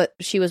that that's what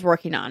she was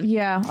working on.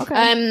 Yeah.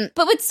 Okay.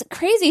 But what's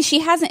crazy, she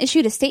hasn't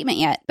issued a statement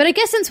yet. But I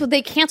guess since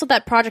they canceled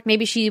that project,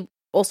 maybe she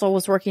also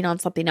was working on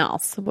something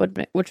else,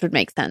 which would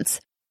make sense.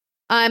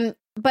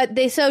 But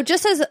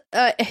just as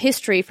a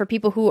history for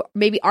people who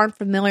maybe aren't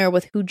familiar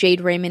with who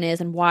Jade Raymond is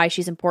and why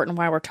she's important,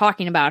 why we're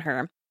talking about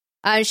her.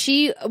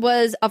 She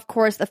was, of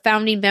course, the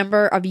founding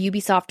member of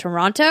Ubisoft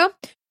Toronto.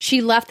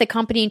 She left the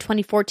company in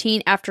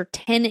 2014 after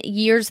 10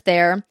 years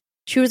there.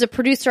 She was a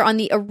producer on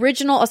the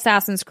original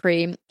Assassin's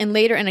Creed and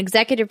later an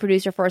executive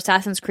producer for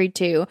Assassin's Creed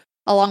 2,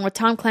 along with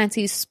Tom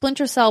Clancy's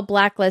Splinter Cell,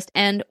 Blacklist,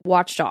 and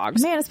Watch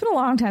Dogs. Man, it's been a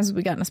long time since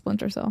we got in a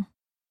Splinter Cell.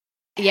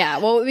 Yeah,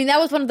 well, I mean, that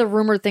was one of the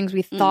rumored things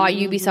we thought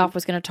Ubisoft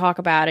was going to talk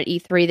about at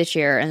E3 this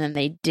year, and then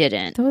they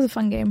didn't. That was a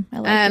fun game. I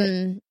liked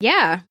it.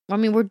 Yeah, I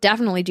mean, we're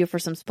definitely due for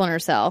some Splinter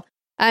Cell.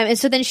 And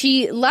so then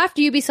she left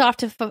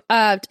Ubisoft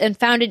and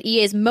founded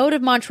EA's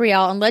Motive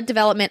Montreal and led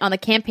development on the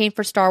campaign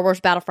for Star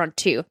Wars Battlefront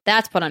 2.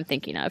 That's what I'm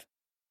thinking of.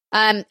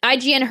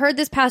 IGN heard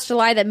this past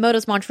July that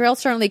Motive Montreal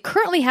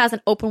currently has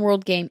an open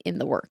world game in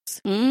the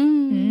works.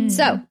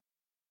 So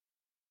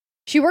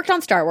she worked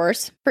on Star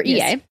Wars for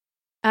EA.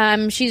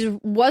 She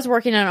was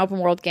working on an open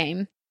world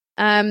game.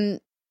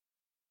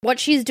 What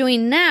she's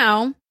doing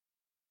now,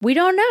 we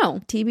don't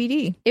know.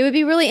 TBD. It would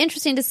be really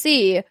interesting to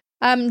see.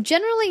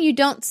 Generally, you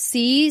don't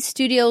see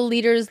studio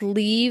leaders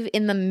leave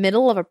in the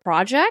middle of a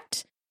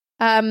project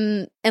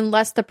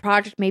unless the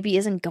project maybe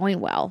isn't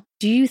going well.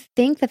 Do you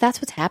think that that's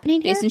what's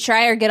happening here? Jason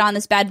Schreier, get on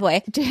this bad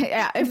boy.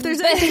 Yeah, if there's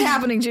anything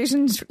happening,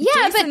 Jason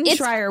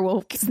Schreier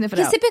will sniff it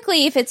out.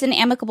 Typically, if it's an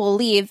amicable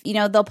leave,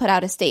 they'll put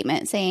out a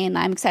statement saying,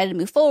 I'm excited to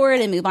move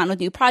forward and move on with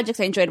new projects.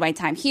 I enjoyed my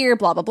time here,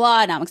 blah, blah,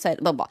 blah. Now I'm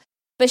excited, blah, blah.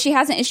 But she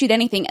hasn't issued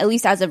anything, at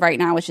least as of right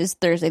now, which is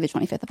Thursday, the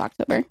 25th of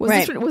October.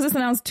 Was this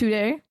announced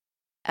today?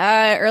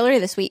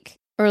 Earlier this week.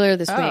 Oh,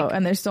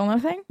 and there's still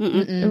nothing?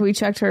 Mm-mm. Have we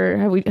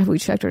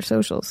checked her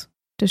socials?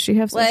 Does she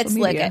have social Let's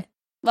media? look at.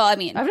 Well, I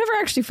mean, I've never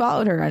actually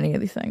followed her on any of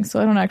these things,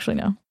 so I don't actually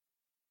know.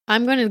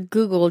 I'm going to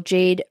Google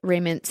Jade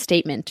Raymond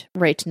statement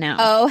right now.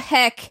 Oh,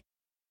 heck.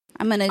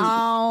 I'm going to.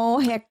 Oh,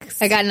 heck.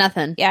 I got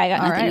nothing. Yeah, I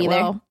got nothing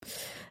either.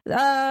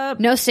 Well,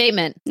 no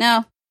statement.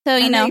 No. So,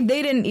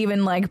 they didn't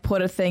even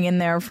put a thing in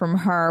there from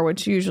her,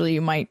 which usually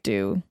you might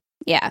do.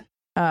 Yeah.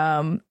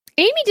 Amy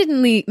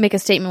didn't make a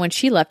statement when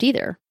she left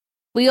either.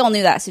 We all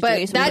knew that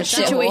situation. But that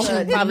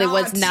situation probably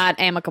was not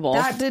amicable.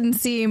 That didn't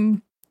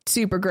seem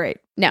super great.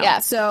 No. Yeah.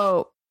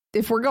 So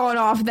if we're going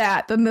off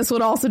that, then this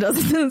one also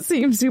doesn't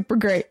seem super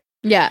great.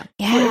 Yeah.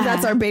 If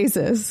that's our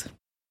basis.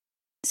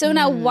 So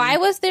now, why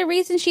was there a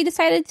reason she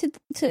decided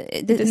to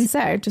It didn't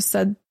say. It just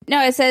said.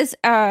 No, it says,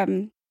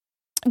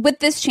 with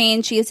this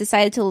change, she has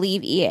decided to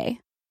leave EA.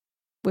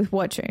 With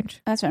what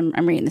change? That's what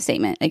I'm reading the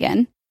statement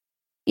again.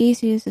 EA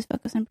Studios is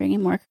focused on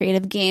bringing more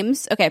creative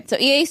games. Okay, so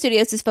EA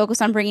Studios is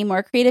focused on bringing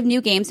more creative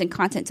new games and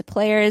content to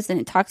players, and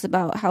it talks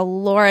about how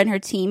Laura and her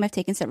team have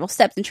taken several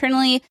steps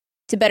internally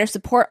to better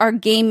support our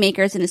game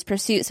makers in this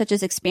pursuit, such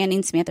as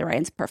expanding Samantha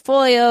Ryan's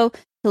portfolio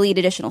to lead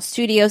additional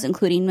studios,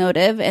 including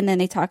Motive. And then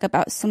they talk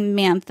about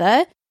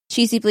Samantha.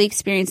 She's deeply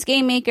experienced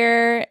game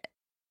maker.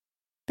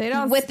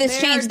 With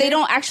this change, they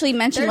don't actually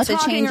mention what the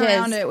change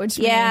around is. It, which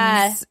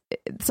means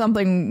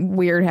something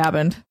weird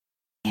happened.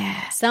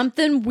 Yeah,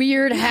 something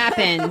weird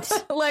happened.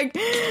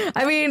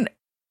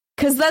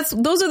 Because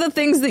those are the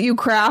things that you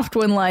craft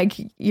when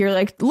you're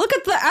look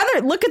at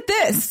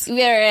this.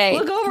 Yeah, right.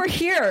 Look over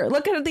here.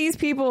 Look at these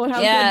people and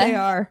how good they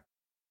are.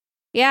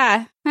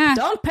 Yeah. Huh.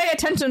 Don't pay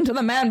attention to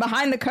the man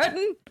behind the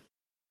curtain.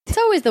 It's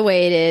always the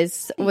way it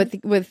is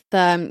with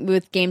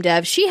game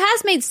dev. She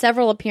has made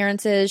several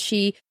appearances.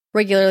 She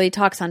regularly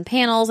talks on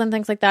panels and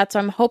things like that. So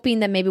I'm hoping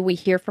that maybe we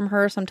hear from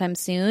her sometime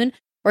soon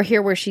or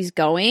hear where she's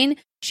going.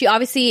 She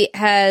obviously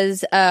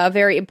has a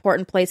very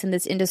important place in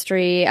this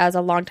industry as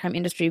a longtime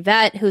industry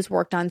vet who's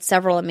worked on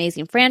several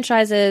amazing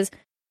franchises.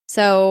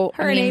 So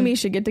her and Amy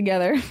should get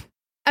together.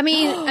 I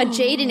mean, a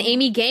Jade and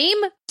Amy game?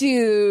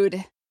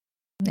 Dude.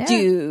 Yeah.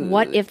 Dude.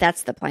 What if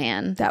that's the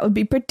plan? That would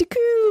be pretty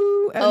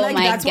cool. And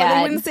my that's God. why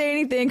they wouldn't say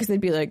anything, because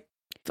they'd be like,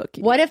 fuck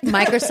you. What if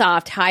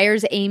Microsoft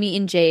hires Amy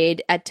and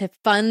Jade to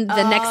fund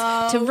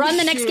the run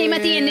the next game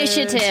at the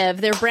Initiative,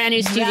 their brand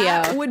new studio?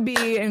 That would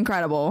be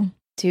incredible.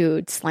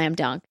 Dude, slam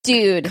dunk.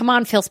 Dude. Come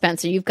on, Phil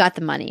Spencer. You've got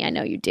the money. I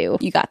know you do.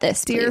 You got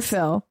this. Dear please.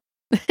 Phil.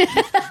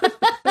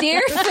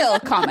 Dear Phil,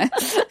 comma.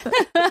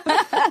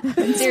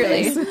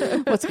 Sincerely.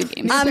 What's good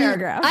games?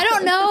 Paragraph. I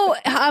don't know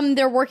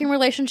their working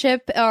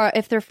relationship, or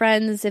if they're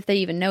friends, if they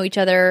even know each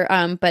other.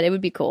 But it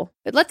would be cool.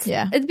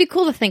 It'd be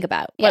cool to think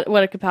about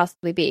what it could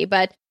possibly be.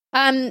 But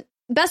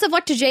best of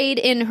luck to Jade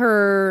in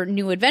her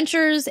new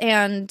adventures.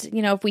 And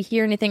if we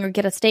hear anything or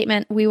get a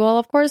statement, we will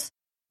of course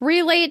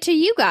relay it to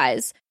you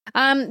guys.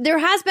 There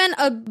has been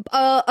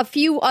a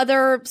few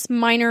other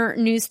minor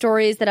news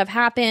stories that have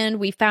happened.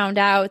 We found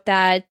out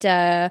that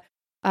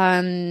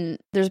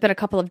there's been a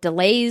couple of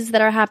delays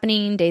that are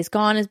happening. Days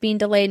Gone is being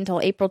delayed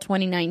until April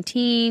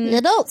 2019.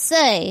 You don't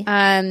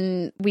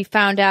say. We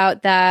found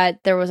out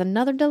that there was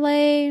another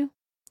delay. What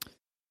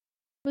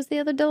was the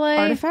other delay?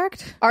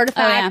 Artifact?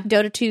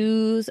 Dota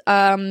 2's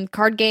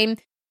card game.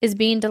 is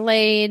being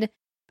delayed.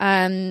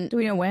 Do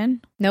we know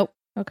when? Nope,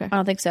 Okay. I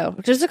don't think so.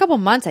 Just a couple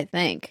months, I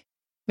think.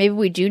 Maybe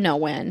we do know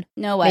when.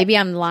 No way. Maybe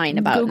I'm lying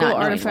about Google not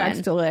knowing artifact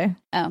when. delay.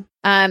 Oh.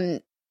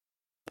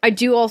 I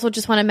do also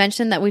just want to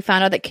mention that we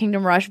found out that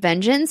Kingdom Rush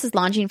Vengeance is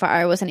launching for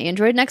iOS and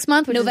Android next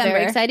month, which is very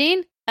November.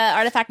 exciting.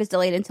 Artifact is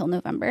delayed until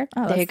November.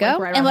 Oh, There you that's,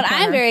 go. right And around what the I'm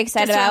corner. very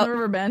excited Just around about-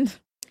 Riverbend.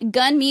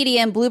 Gun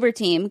Media and Bloober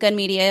Team. Gun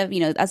Media,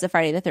 as of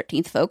Friday the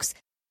 13th, folks.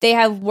 They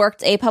have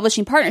worked a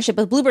publishing partnership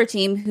with Bloober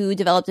Team, who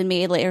developed and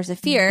made Layers of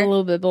Fear.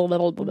 Bloober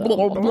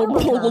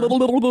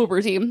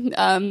Team.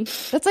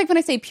 That's like when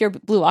I say pure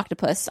blue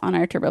octopus on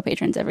our Turbo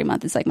patrons every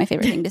month. It's like my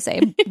favorite thing to say.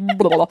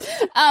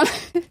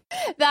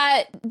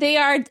 That they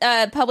are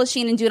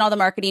publishing and doing all the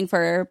marketing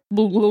for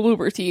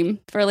Bloober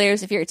Team for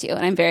Layers of Fear 2.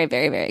 And I'm very,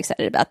 very, very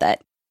excited about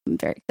that. I'm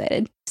very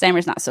excited.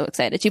 Steimer's not so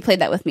excited. She played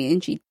that with me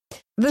and she...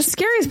 The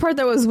scariest part,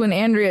 though, was when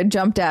Andrea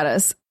jumped at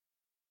us.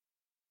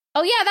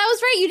 Oh, yeah, that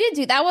was right. You did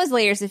do that. Was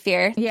Layers of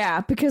Fear.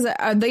 Yeah, because the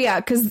timing Was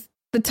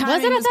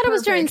it? I thought it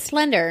was during perfect.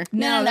 Slender.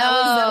 No,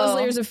 that was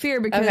Layers of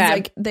Fear because Okay.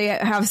 like they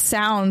have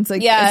sounds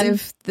like Yeah. as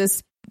if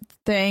this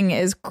thing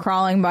is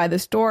crawling by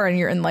this door and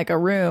you're in like a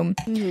room.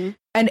 Mm-hmm.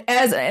 And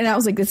I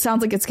was like, this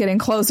sounds like it's getting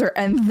closer,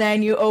 and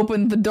then you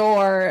opened the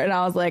door, and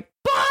I was like,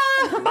 bah!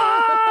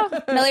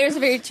 No, Layers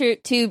of Fear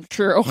 2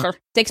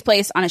 takes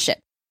place on a ship.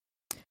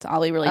 That's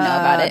all we really know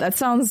about it. That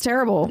sounds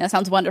terrible. That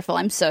sounds wonderful.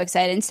 I'm so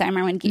excited. And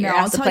Steimer went gear No,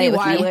 I'll out to tell play you with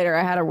why me. later.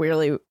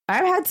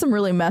 I've had some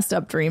really messed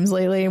up dreams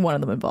lately, and one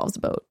of them involves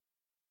a boat.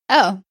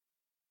 Oh.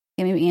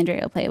 Okay, maybe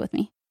Andrea will play it with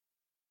me.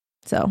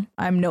 So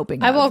I'm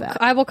noping. I out will. of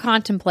that. I will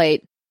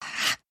contemplate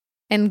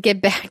and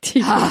get back to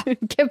you.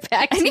 Get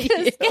back to I need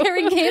you. a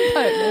scary game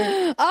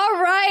partner.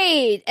 All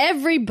right,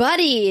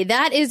 everybody.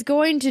 That is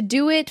going to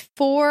do it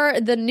for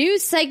the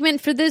news segment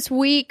for this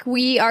week.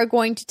 We are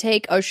going to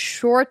take a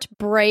short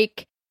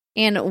break.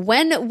 And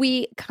when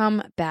we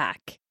come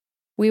back,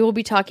 we will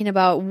be talking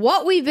about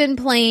what we've been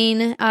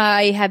playing.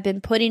 I have been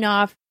putting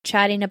off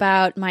chatting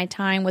about my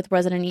time with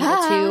Resident Evil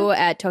 2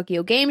 at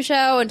Tokyo Game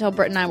Show until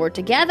Britt and I were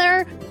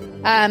together.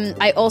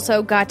 I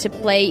also got to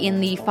play in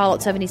the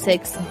Fallout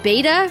 76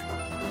 beta.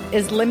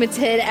 As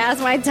limited as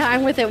my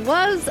time with it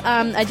was,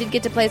 I did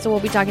get to play, so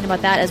we'll be talking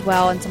about that as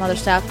well and some other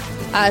stuff.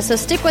 So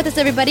stick with us,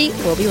 everybody.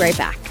 We'll be right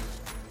back.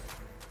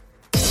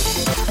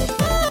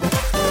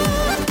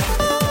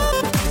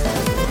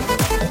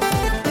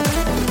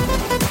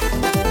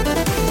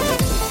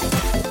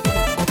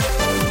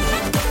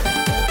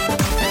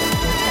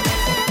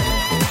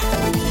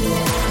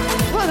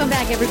 Welcome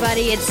back,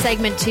 everybody. It's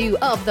segment 2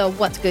 of the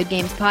What's Good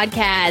Games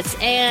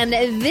podcast. And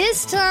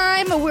this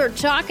time, we're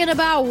talking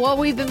about what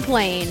we've been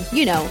playing.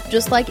 You know,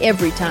 just like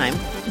every time.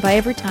 By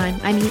every time,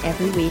 I mean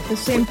every week. The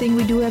same thing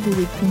we do every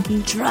week,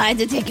 Pinky. Try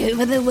to take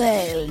over the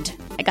world.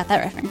 I got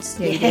that reference.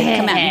 Yeah, you did.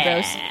 Come at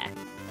me, bros.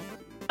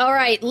 All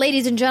right,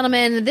 ladies and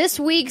gentlemen, this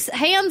week's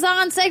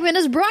hands-on segment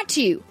is brought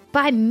to you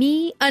by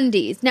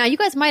MeUndies. Now, you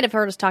guys might have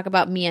heard us talk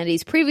about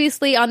MeUndies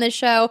previously on this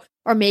show,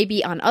 or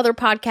maybe on other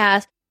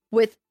podcasts,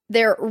 with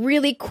their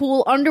really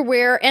cool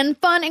underwear and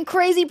fun and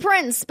crazy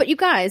prints. But you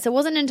guys, it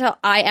wasn't until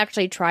I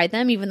actually tried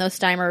them, even though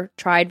Steimer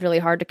tried really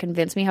hard to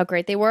convince me how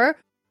great they were,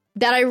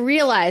 that I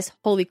realized,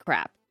 holy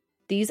crap,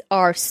 these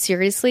are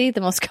seriously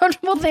the most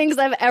comfortable things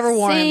I've ever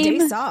worn. Same.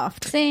 Stay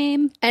soft.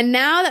 Same. And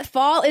now that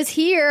fall is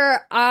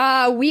here,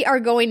 we are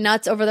going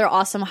nuts over their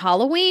awesome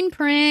Halloween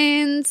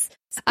prints.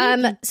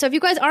 So if you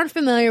guys aren't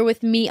familiar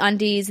with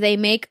MeUndies, they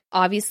make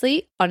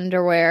obviously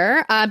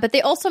underwear, but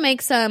they also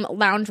make some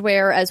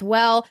loungewear as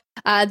well.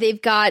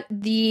 They've got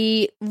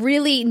the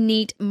really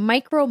neat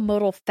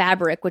micromodal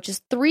fabric, which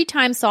is 3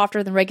 times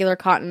softer than regular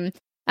cotton.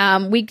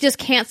 We just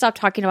can't stop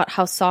talking about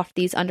how soft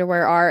these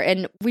underwear are,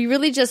 and we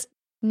really just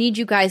need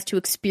you guys to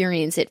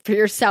experience it for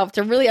yourself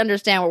to really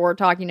understand what we're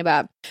talking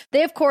about.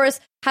 They, of course,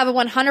 have a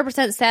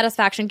 100%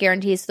 satisfaction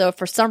guarantee, so if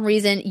for some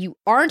reason you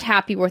aren't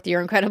happy with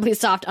your incredibly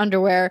soft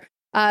underwear,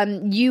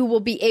 you will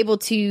be able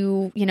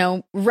to,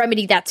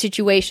 remedy that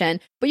situation.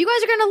 But you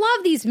guys are going to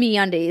love these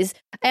MeUndies.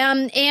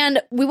 And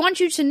we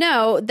want you to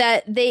know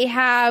that they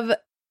have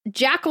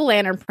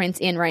jack-o'-lantern prints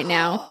in right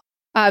now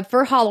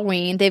for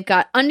Halloween. They've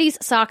got undies,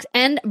 socks,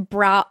 and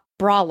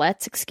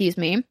bralettes, excuse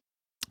me.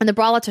 And the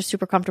bralettes are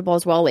super comfortable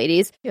as well,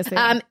 ladies. Yes, they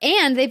are.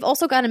 And they've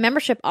also got a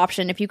membership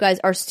option if you guys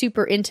are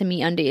super into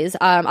MeUndies.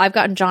 I've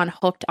gotten John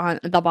hooked on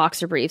the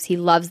boxer briefs. He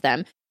loves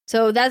them.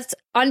 So that's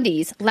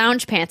undies,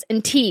 lounge pants,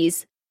 and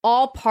tees,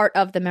 all part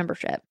of the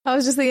membership. I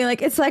was just thinking,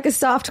 like, it's like a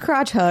soft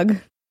crotch hug.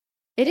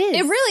 It is.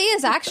 It really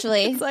is,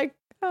 actually. It's like,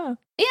 oh.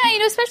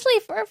 Yeah, especially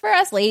for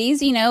us ladies,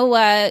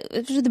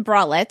 the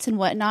bralettes and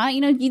whatnot,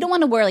 you don't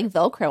want to wear like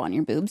Velcro on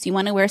your boobs. You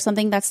want to wear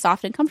something that's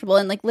soft and comfortable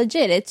and like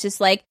legit. It's just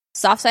like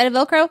soft side of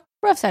Velcro,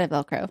 rough side of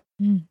Velcro.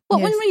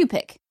 What one will you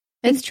pick?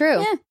 It's true.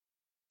 Yeah.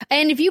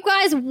 And if you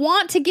guys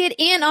want to get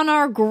in on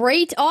our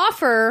great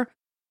offer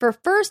for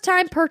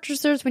first-time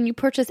purchasers, when you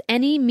purchase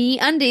any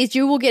MeUndies,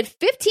 you will get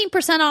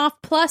 15% off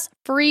plus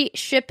free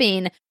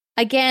shipping.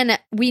 Again,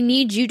 we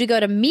need you to go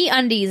to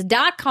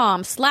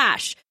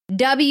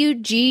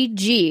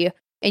MeUndies.com/WGG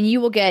and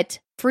you will get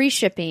free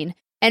shipping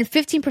and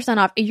 15%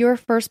 off your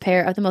first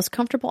pair of the most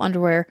comfortable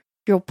underwear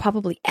you'll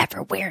probably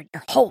ever wear in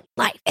your whole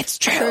life. It's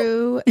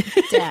true.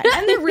 Dad.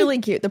 And they're really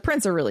cute. The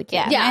prints are really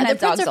cute. Yeah, mine the have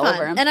prints dogs are all fun.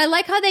 over 'em. And I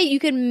like how you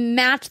can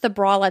match the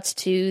bralettes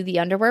to the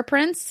underwear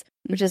prints,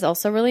 which is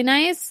also really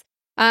nice.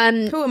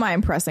 Who am I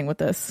impressing with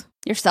this?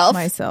 Yourself.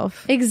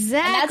 Myself.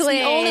 Exactly. And that's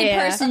the only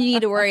person you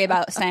need to worry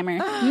about, Steimer.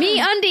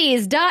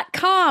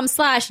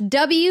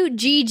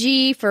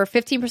 MeUndies.com/WGG for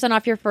 15%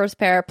 off your first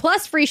pair,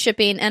 plus free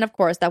shipping, and of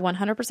course, that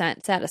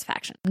 100%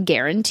 satisfaction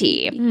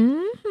guarantee.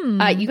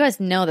 Mm-hmm. You guys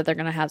know that they're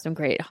going to have some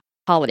great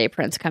holiday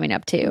prints coming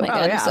up too. Oh my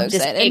God, yeah. I'm so I'm just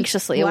excited.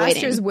 anxiously Last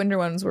awaiting. year's winter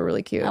ones were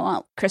really cute. I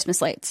want Christmas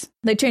lights.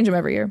 They change them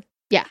every year.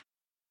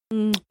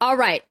 All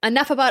right,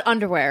 enough about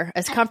underwear.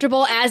 As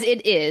comfortable as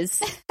it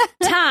is,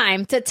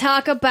 time to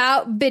talk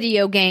about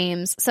video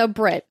games. So,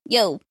 Britt,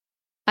 Yo.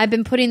 I've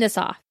been putting this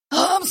off.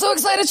 Oh, I'm so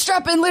excited.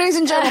 Strap in, ladies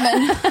and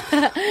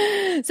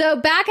gentlemen.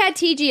 So back at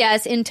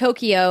TGS in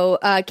Tokyo,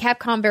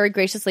 Capcom very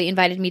graciously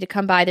invited me to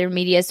come by their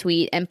media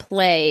suite and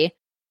play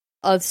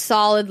a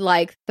solid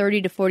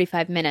 30 to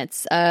 45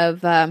 minutes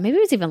of maybe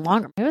it was even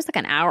longer. Maybe it was like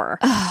an hour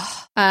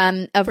of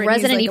Brittany's,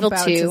 Resident Evil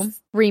about 2 to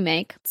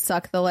remake,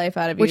 Suck the life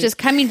out of you. which is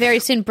coming very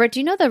soon. Britt, do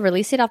you know the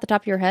release date off the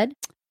top of your head?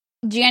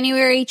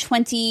 January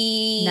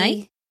 20...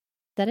 Ninth? Is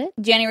that it?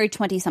 January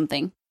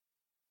 20-something.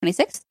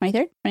 26th?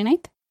 23rd?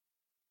 29th?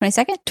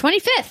 22nd?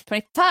 25th.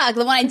 20... Fuck,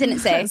 the one I didn't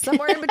say.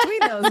 somewhere in between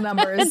those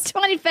numbers.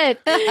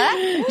 25th.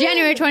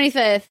 January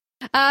 25th.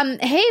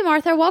 Hey,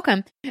 Martha,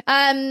 welcome.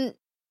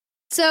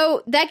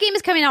 So that game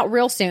is coming out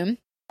real soon.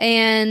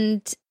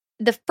 And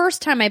the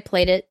first time I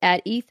played it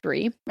at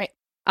E3, Right.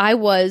 I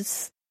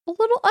was a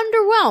little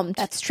underwhelmed.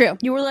 That's true.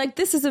 You were like,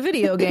 this is a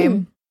video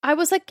game. I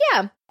was like,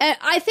 yeah. And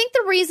I think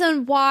the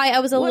reason why I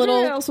was a Everyone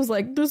little... else was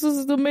like, this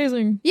is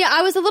amazing. Yeah,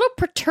 I was a little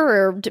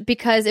perturbed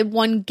because it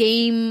won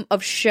Game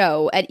of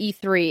Show at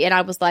E3. And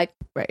I was like,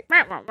 Right.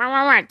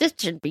 this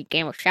should be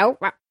Game of Show.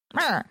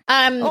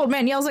 Old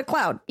man yells at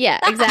Cloud. Yeah,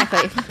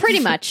 exactly. Pretty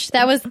much.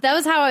 That was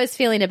how I was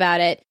feeling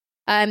about it.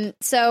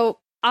 So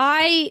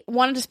I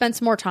wanted to spend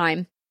some more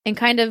time and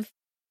kind of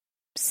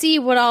see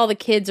what all the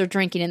kids are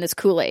drinking in this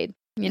Kool-Aid.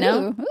 You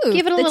know, Ooh,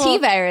 give it a the little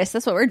T-virus.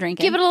 That's what we're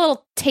drinking. give it a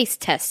little taste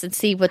test and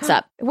see what's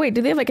up. Wait,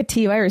 do they have like a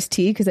T-virus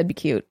tea? Because that'd be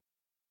cute.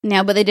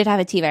 No, but they did have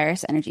a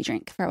T-virus energy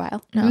drink for a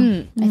while.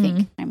 No. I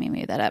think I may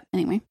made that up.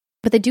 Anyway.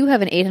 But they do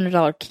have an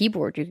 $800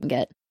 keyboard you can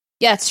get.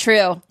 Yeah, it's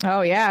true.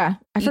 Oh, yeah.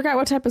 I forgot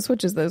what type of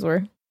switches those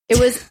were. It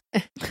was.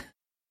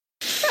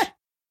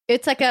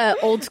 It's like a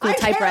old school I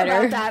care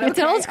typewriter. about that, It's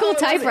an okay. old school It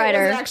was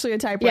typewriter. actually a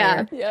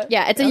typewriter.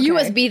 Yeah, it's a Okay.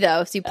 USB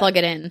though, so you plug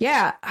it in.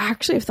 Yeah, I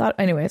actually have thought.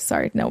 Anyway,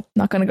 sorry. No,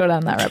 not going to go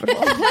down that rabbit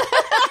hole.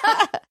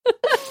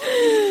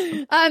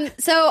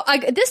 So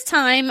this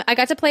time I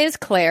got to play as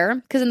Claire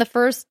because in the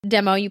first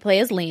demo you play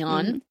as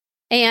Leon.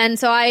 And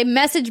so I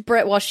messaged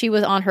Britt while she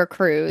was on her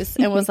cruise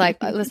and was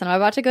like, listen, I'm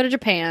about to go to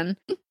Japan.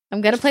 I'm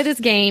going to play this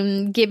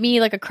game. Give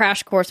me like a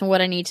crash course on what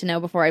I need to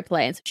know before I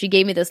play. And so she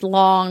gave me this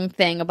long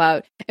thing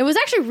about, it was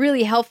actually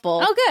really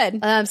helpful. Oh,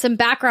 good. Some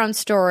background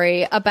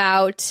story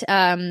about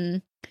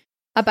where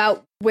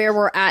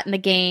we're at in the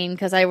game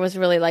because I was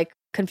really like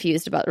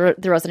confused about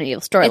the Resident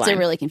Evil storyline. It's a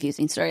really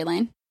confusing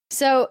storyline.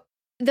 So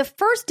the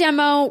first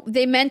demo,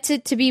 they meant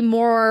it to be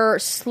more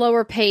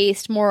slower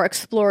paced, more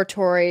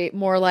exploratory,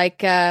 more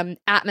like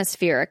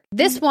atmospheric.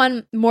 This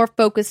one more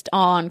focused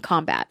on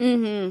combat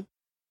Mm-hmm.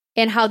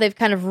 and how they've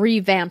kind of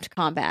revamped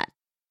combat.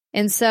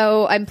 And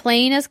so I'm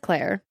playing as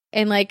Claire.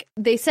 And like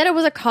they said it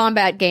was a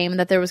combat game and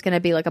that there was going to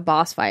be like a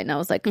boss fight. And I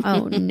was like,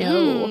 oh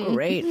no.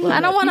 Great.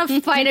 I don't want to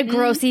fight a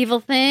gross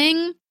evil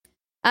thing.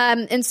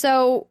 And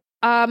so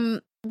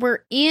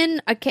we're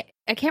in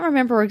I can't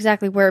remember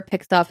exactly where it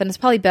picks up, and it's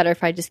probably better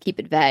if I just keep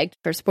it vague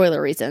for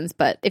spoiler reasons,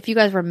 but if you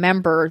guys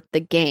remember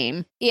the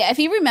game. Yeah, if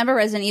you remember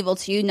Resident Evil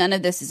 2, none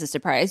of this is a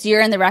surprise.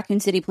 You're in the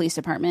Raccoon City Police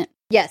Department.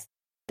 Yes,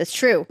 that's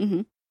true.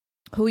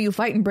 Who you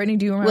fighting, Brittany?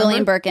 Do you remember?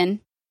 William Birkin,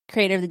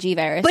 creator of the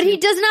G-Virus. But he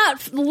does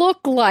not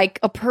look like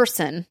a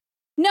person.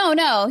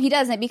 No, he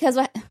doesn't, because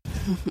what...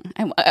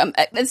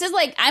 this is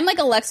like, I'm like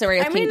Alexa Ray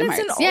of Kingdom it's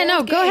an Hearts. Yeah, no,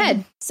 old go game.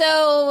 ahead.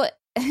 So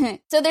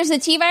there's a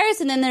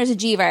T-Virus and then there's a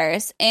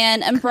G-Virus,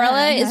 and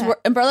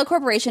Umbrella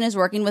Corporation is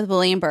working with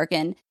William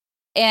Birkin,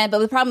 but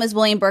the problem is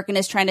William Birkin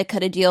is trying to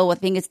cut a deal with,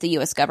 I think it's the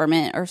U.S.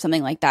 government or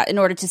something like that, in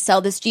order to sell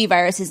this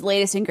G-Virus, his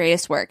latest and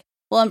greatest work.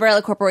 Well,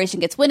 Umbrella Corporation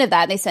gets wind of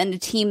that, and they send a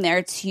team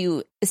there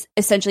to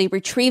essentially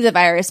retrieve the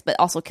virus, but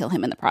also kill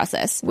him in the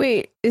process.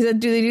 Wait, do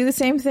they do the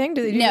same thing?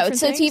 Do they do No, different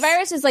so things?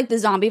 T-Virus is like the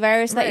zombie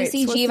virus that you Right,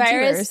 see. so what's the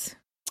G-Virus.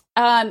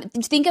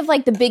 T-virus? Think of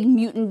like the big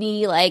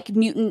mutant-y, like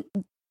mutant,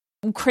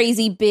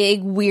 crazy,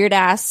 big,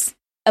 weird-ass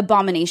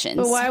abominations.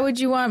 But why would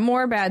you want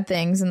more bad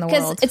things in the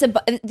Because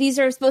world? these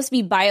are supposed to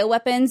be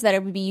bioweapons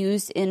that would be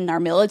used in our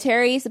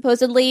military,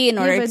 supposedly, in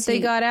order but to... they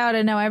got out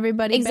and now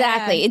everybody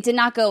Exactly. bad. It did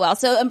not go well.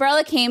 So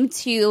Umbrella came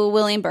to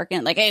William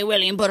Birkin, like, hey,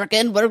 William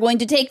Birkin, we're going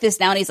to take this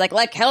now. And he's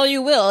like hell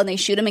you will. And they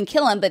shoot him and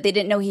kill him, but they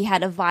didn't know he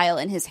had a vial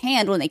in his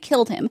hand when they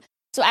killed him.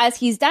 So as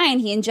he's dying,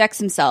 he injects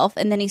himself,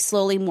 and then he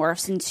slowly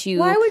morphs into...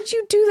 Why would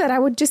you do that? I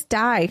would just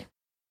die.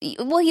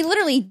 well, he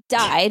literally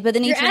died, but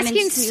then he You're turned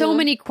asking into... so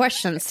many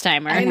questions,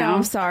 Steimer. I know.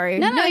 I'm sorry.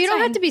 No, you it's don't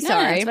fine. have to be No,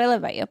 sorry. that's what I love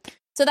about you.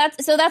 So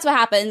that's what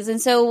happens. And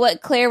so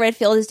what Claire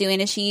Redfield is doing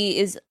is she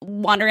is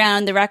wandering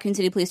around the Raccoon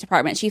City Police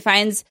Department. She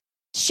finds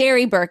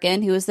Sherry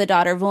Birkin, who is the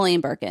daughter of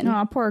William Birkin.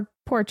 Oh,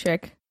 poor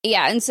chick.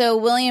 Yeah, and so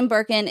William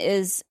Birkin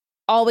is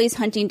always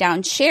hunting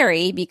down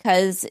Sherry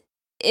because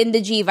in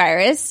the G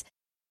virus,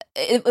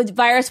 the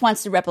virus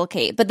wants to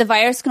replicate, but the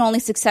virus can only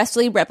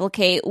successfully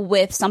replicate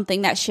with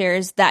something that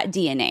shares that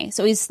DNA.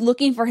 So he's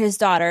looking for his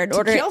daughter in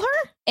order To kill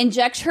her?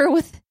 inject her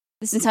with.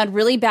 This can sound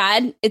really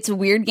bad. It's a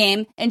weird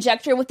game.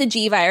 Inject her with the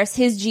G virus,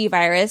 his G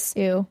virus,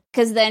 Ew.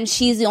 because then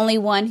she's the only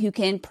one who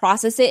can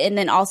process it and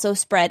then also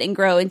spread and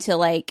grow into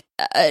like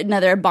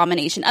another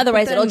abomination.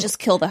 Otherwise, then- it'll just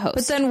kill the host.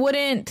 But then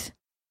wouldn't...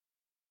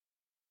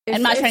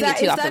 I'm not trying to get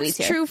too off the weeds If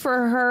that's here. true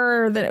for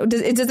her, then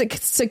does it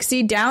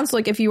succeed down? So,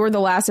 like, if you were the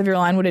last of your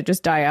line, would it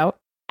just die out?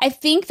 I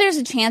think there's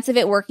a chance of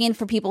it working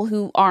for people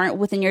who aren't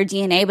within your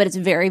DNA, but it's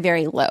very,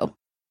 very low.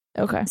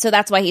 Okay. So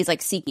that's why he's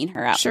like seeking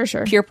her out. Sure.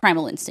 Pure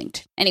primal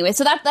instinct. Anyway,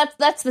 so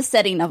that's the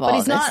setting of all But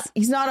of this.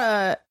 he's not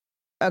a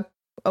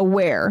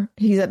aware.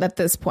 He's at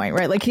this point,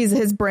 right? Like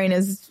his brain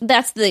is...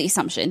 That's the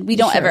assumption. We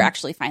don't Sure. ever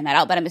actually find that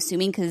out, but I'm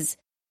assuming because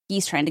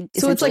he's trying to.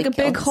 So it's like a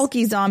essentially big kill us.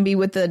 hulky zombie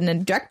with an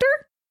injector?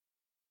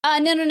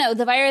 No.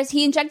 The virus,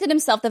 he injected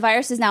himself. The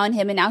virus is now in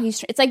him, and now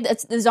it's like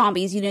it's the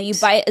zombies. You know,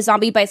 a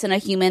zombie bites on a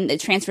human, it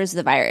transfers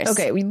the virus.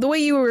 Okay, the way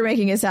you were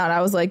making it sound,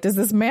 I was like, does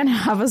this man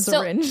have a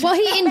syringe? Well,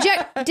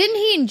 didn't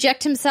he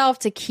inject himself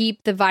to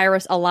keep the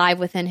virus alive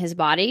within his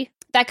body?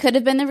 That could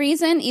have been the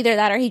reason. Either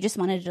that or he just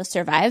wanted to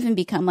survive and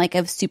become like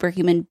a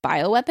superhuman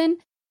bioweapon.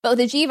 But with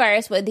the G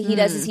virus, what he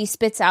does is he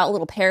spits out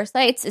little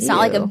parasites. It's not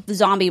like Ew. a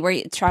zombie where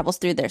it travels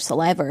through their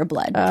saliva or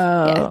blood.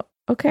 Oh, Yeah.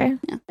 okay.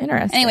 Yeah.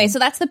 Interesting. Anyway, so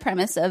that's the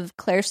premise of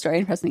Claire's story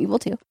in Resident Evil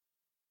 2.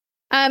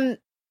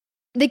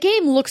 The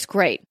game looks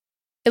great.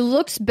 It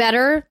looks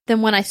better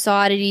than when I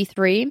saw it at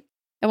E3.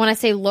 And when I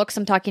say looks,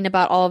 I'm talking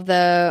about all of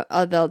the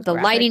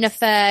lighting Graphics.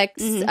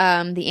 effects,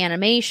 Mhm. the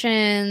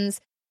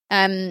animations.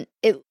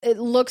 It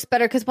looks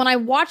better because when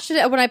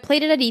I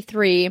played it at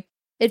E3,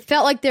 it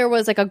felt like there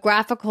was like a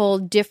graphical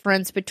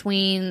difference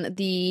between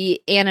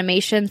the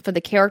animations for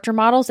the character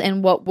models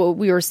and what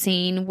we were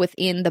seeing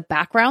within the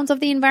backgrounds of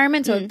the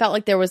environment. So it felt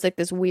like there was like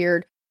this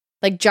weird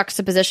like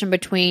juxtaposition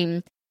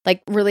between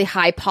like really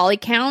high poly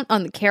count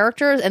on the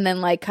characters and then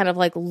like kind of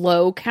like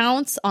low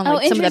counts on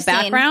like some of the interesting.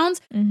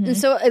 backgrounds. Mhm. And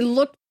so it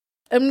looked,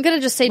 I'm going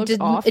to just say Looks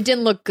off. it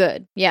didn't look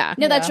good. Yeah.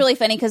 No, that's Yeah. really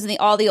funny because in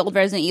all the old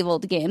Resident Evil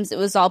games, it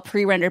was all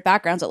pre-rendered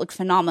backgrounds that looked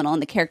phenomenal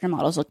and the character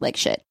models looked like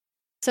shit.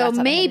 So That's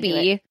how they had to do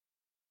maybe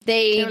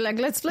They they, were like,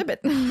 let's flip it.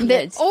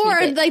 Let's or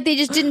flip it. like they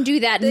just didn't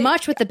do that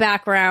much with the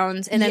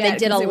backgrounds and then Yeah, they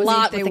did a 'cause it was like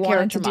lot they with the wanted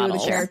character to do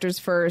models. the characters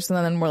first, and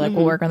then we're like, Mhm.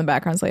 we'll work on the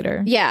backgrounds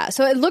later. Yeah,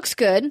 so it looks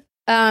good.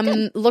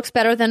 Looks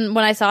better than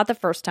when I saw it the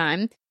first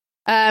time.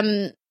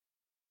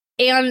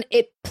 And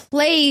it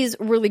plays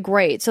really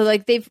great. So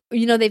like they've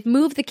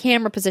moved the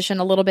camera position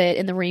a little bit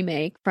in the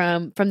remake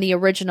from the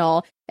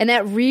original, and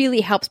that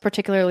really helps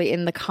particularly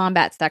in the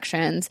combat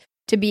sections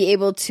to be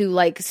able to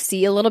like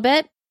see a little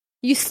bit.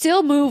 You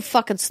still move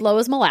fucking slow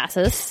as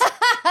molasses.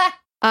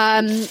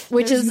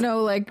 Which There's is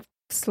no like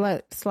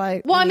slight.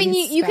 well, I mean,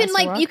 you can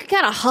like you can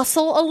kind of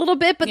hustle a little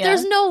bit, but Yeah.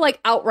 there's no like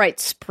outright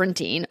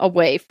sprinting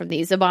away from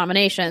these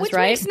abominations, which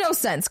right? makes no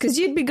sense because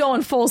you'd be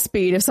going full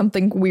speed if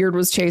something weird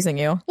was chasing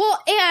you. Well,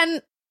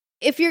 and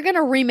if you're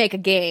gonna remake a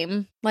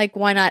game, like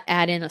why not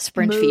add in a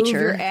sprint Move feature?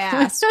 your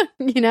ass.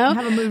 You know?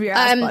 Have a move your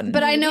ass button.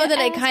 But I know Move that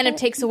your it kind of ass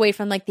takes away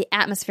from like the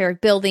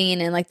atmospheric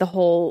building and like the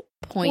whole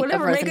point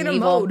whatever, of make it Resident a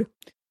Evil. mode.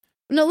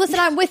 No, listen,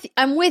 I'm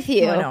with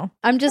you. I know.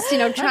 I'm just,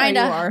 trying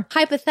you to are.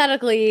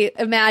 hypothetically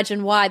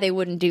imagine why they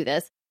wouldn't do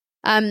this.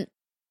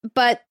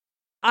 But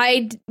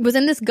I was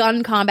in this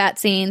gun combat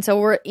scene, so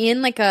we're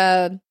in like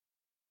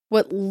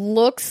what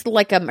looks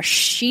like a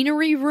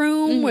machinery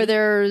room where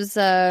there's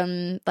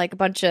like a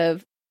bunch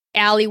of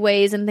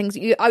alleyways and things.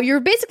 You're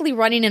basically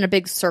running in a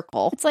big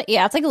circle. It's like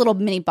a little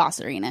mini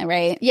boss arena,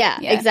 right? Yeah,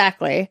 Yeah.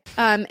 exactly.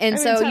 And Every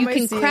so time you I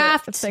can see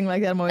craft a thing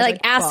like that. I'm always like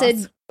acid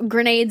boss.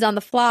 grenades on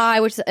the fly,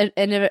 which is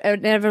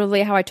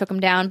inevitably how I took them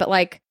down. But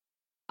like,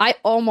 I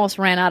almost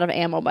ran out of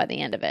ammo by the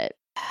end of it,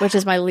 which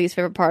is my least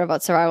favorite part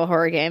about survival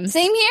horror games.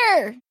 Same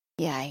here.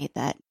 Yeah, I hate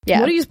that. Yeah,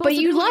 What are you supposed but to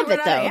do you when love run it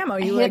out of though. Ammo? I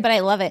You hate like it, but I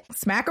love it.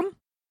 smack them?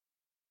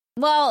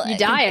 Well, You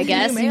die, I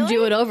guess. melee? You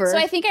do it over. So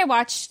I think I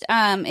watched.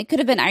 It could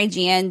have been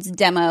IGN's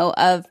demo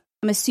of.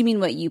 I'm assuming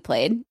what you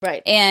played,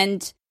 right.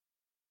 and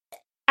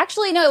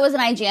actually, no, it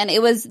wasn't IGN.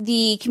 It was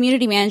the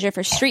community manager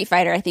for Street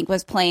Fighter. I think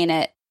was playing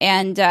it,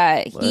 and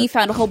he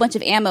found a whole bunch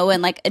of ammo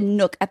in like a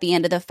nook at the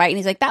end of the fight, and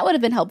he's like, "That would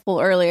have been helpful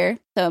earlier."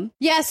 So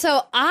Yeah,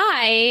 so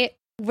I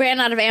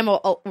ran out of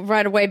ammo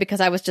right away because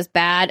I was just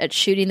bad at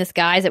shooting this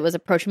guy as it was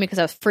approaching me because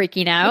I was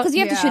freaking out. because you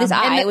have to Yeah. shoot his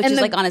eye, And which is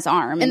the- like on his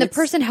arm, And the it's-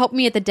 person helped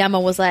me at the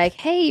demo was like,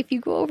 "Hey, if you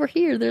go over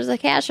here, there's a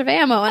cache of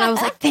ammo." And I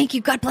was like, "Thank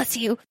you, God bless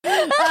you."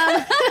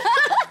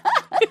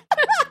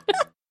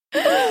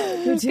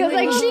 Because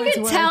like she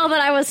could tell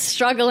that I was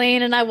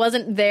struggling and I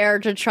wasn't there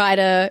to try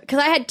to, because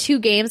I had 2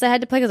 games I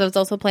had to play because I was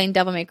also playing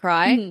Devil May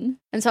Cry. Mhm.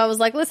 And so I was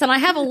like, listen, I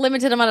have a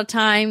limited amount of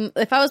time.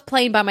 If I was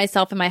playing by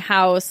myself in my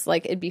house,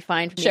 like it'd be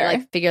fine for me Sure. to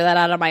like figure that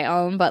out on my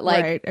own. But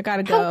like, right, I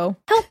gotta go.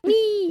 help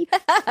me.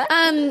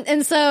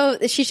 And so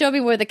she showed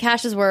me where the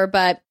caches were,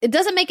 but it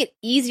doesn't make it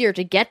easier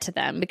to get to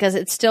them because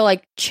it's still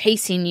like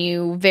chasing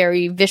you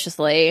very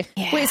viciously.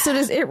 Wait, so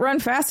does it run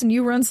fast and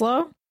you run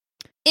slow?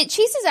 It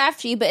chases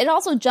after you, but it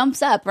also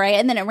jumps up, right?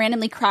 And then it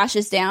randomly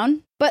crashes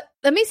down. But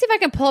let me see if I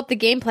can pull up the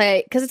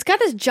gameplay because it's got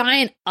this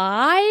giant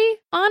eye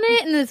on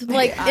it, and it's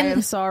like I am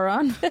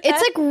Sauron. it's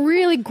like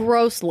really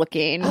gross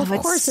looking. Of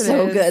it's course it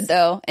so is. good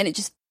though, and it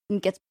just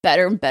gets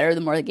better and better the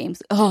more the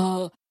games.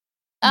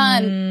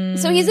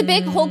 So he's a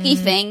big hulky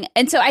thing,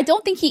 and so I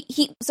don't think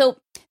he. So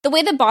the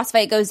way the boss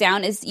fight goes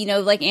down is, you know,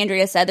 like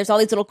Andrea said, there's all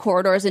these little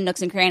corridors and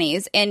nooks and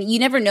crannies, and you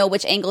never know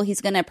which angle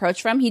he's going to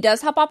approach from. He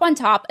does hop up on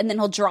top, and then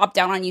he'll drop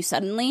down on you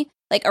suddenly,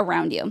 like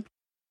around you.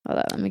 Hold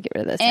on, let me get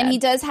rid of this. And ad. he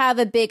does have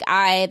a big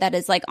eye that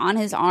is like on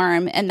his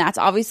arm, and that's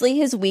obviously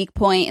his weak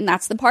point, and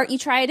that's the part you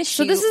try to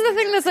shoot. So this is the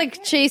thing that's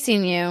like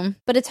chasing you.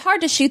 But it's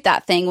hard to shoot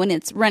that thing when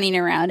it's running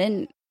around.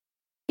 And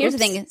here's the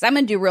thing: is I'm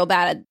going to do real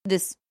bad at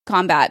this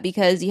combat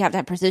because you have to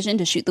have precision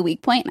to shoot the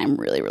weak point, and I'm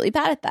really, really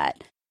bad at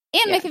that.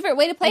 And my favorite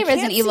way to play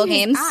Resident Evil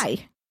games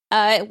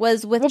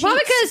was with probably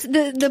cheats.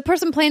 because the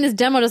person playing this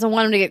demo doesn't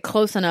want him to get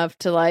close enough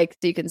to like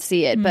so you can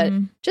see it. But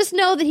just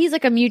know that he's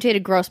like a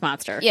mutated gross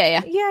monster. Yeah.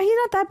 Yeah, he's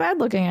not that bad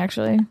looking,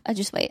 actually.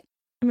 Just wait.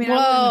 I mean,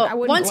 Well, I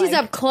wouldn't once he's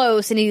like- up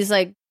close and he's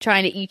like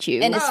trying to eat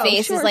you, And his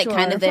face is like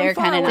kind of there,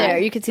 kind of there.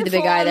 not. You can see the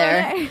big eye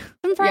there.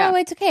 From far Yeah.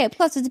 away, it's okay.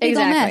 Plus, it's a big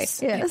old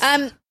mess.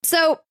 Yes.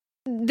 So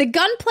the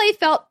gunplay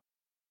felt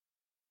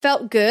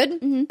good.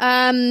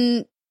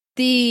 Mhm.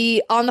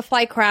 The on the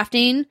fly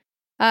crafting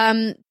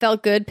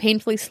felt good,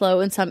 painfully slow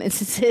in some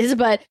instances,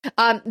 but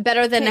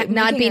better than Hey,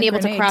 not making being a able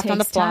to grenade craft on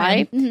the takes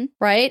fly, time. Mhm.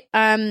 right?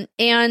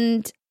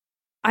 And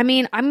I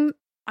mean,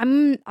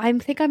 I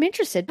think I'm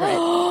interested,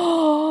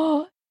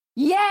 but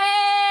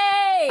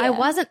Yay!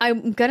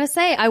 I'm gonna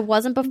say I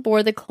wasn't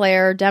before the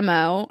Claire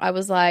demo. I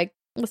was like,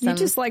 listen, You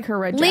just like her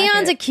red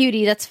Leon's a jacket.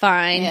 cutie, that's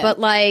fine. Yeah. But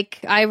like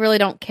I really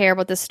don't care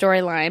about this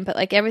storyline. But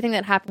like everything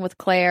that happened with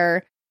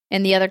Claire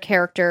and the other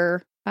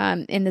character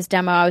in this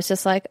demo, I was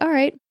just like, all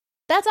right.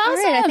 That's All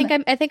awesome. right,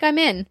 I think I'm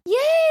in. Yay!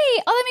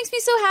 Oh, that makes me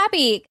so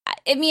happy.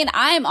 I mean,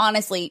 I'm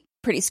honestly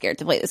pretty scared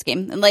to play this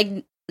game. And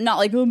like, not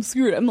like, oh, I'm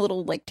scared. I'm a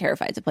little like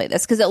terrified to play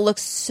this because it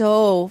looks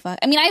so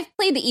I mean, I've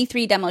played the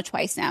E3 demo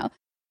twice now.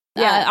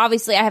 Yeah.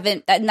 Obviously, I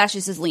haven't, and that's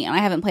just as Leon. I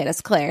haven't played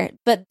as Claire.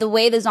 But the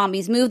way the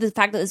zombies move, the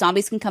fact that the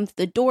zombies can come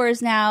through the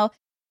doors now.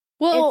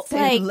 Well, It's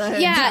like,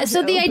 yeah.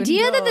 So the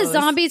idea that the doors.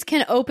 zombies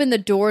can open the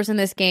doors in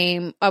this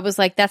game, I was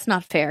like, that's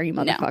not fair, you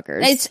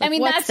motherfuckers. It's- I Like,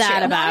 mean, what's that's that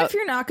true. about? What if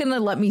you're not going to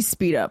let me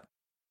speed up?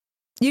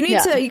 You need Yeah.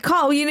 to you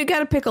got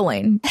to pick a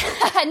lane.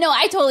 No,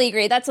 I totally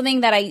agree. That's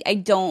something that I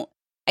don't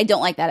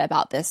like that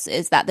about this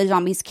is that the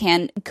zombies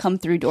can come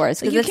through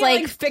doors because You it's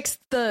can't like fix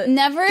the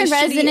never the shitty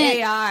Resident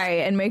AI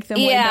and make them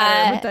way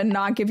Yeah. better, but then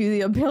not give you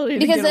the ability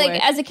because to get like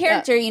away. as a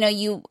character, you know,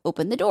 you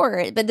open the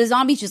door, but the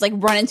zombies just like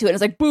run into it.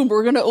 It's like boom,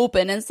 we're gonna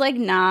open. And it's like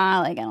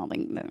nah, like I don't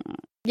think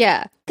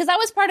Yeah. because that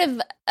was part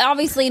of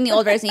obviously in the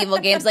old Resident Evil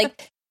games,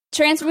 like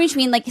transferring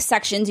between like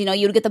sections. You know,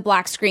 you would get the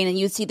black screen and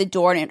you'd see the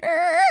door and it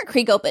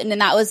creak open,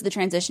 and that was the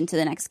transition to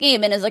the next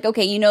game. And it's like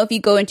okay, you know, if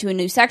you go into a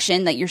new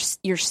section, that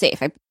you're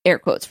safe. I air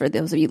quotes for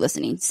those of you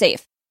listening,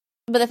 safe.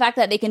 But the fact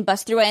that they can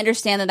bust through, I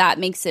understand that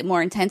makes it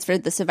more intense for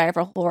the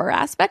survival horror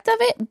aspect of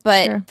it.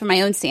 But Sure. for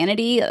my own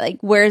sanity, like,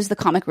 where's the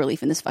comic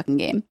relief in this fucking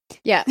game?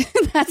 Yeah.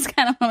 That's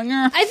kind of like,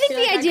 I think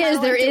the idea is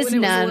there is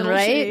none,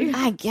 right?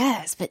 I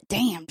guess, but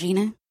damn,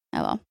 Gina.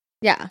 Oh well.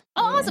 Yeah.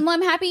 Oh, awesome. Well,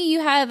 I'm happy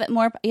you had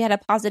a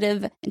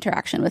positive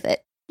interaction with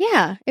it.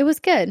 Yeah. It was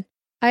good.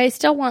 I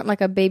still want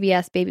like a baby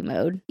ass baby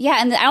mode. Yeah,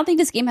 and I don't think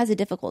this game has a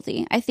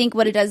difficulty. I think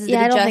what it does is Yeah,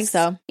 it I adjusts. don't think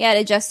so. Yeah,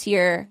 it adjusts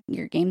your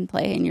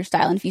gameplay and your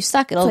style. And if you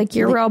suck, it'll It's like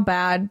you're real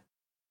bad.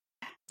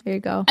 There you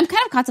go. I'm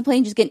kind of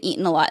contemplating just getting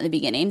eaten a lot in the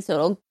beginning, so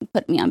it'll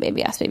put me on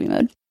baby ass baby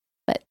mode.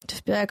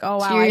 Just be like, oh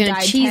So wow, you're I gonna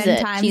died cheese 10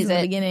 it. times Cheese in the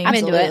it. beginning. I'm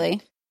into it.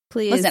 Absolutely.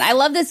 Please. Listen, I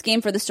love this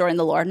game for the story and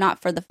the lore,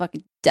 not for the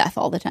fucking death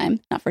all the time,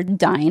 not for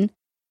dying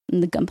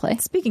and the gunplay.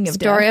 Speaking of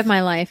Story death, of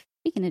my life.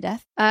 Speaking of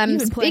death, you've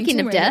been playing Speaking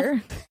Tomb of death.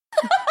 Raider.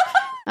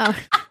 Oh.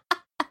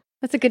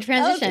 That's a good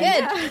transition.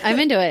 good. I'm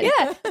into it.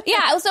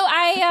 yeah. So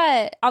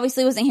I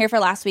obviously wasn't here for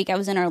last week. I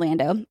was in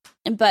Orlando,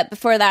 but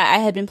before that, I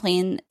had been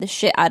playing the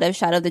shit out of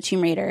Shadow of the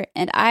Tomb Raider,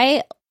 and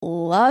I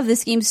love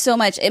this game so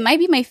much. It might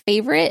be my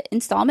favorite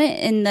installment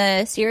in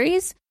the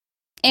series.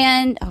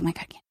 And oh my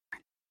god,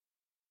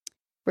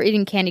 We're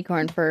eating candy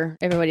corn for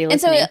everybody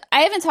and so listening.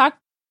 I haven't talked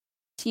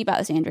to you about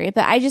this, Andrea,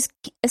 but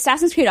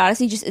Assassin's Creed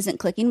Odyssey just isn't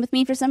clicking with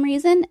me for some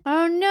reason.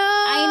 Oh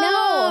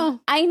no.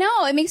 I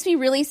know. It makes me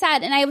really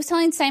sad. And I was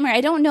telling Steimer,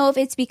 I don't know if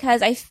it's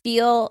because I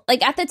feel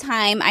like at the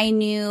time I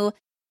knew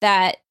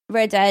that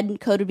Red Dead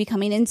Code would be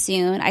coming in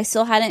soon. I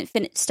still hadn't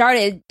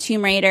started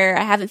Tomb Raider.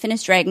 I haven't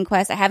finished Dragon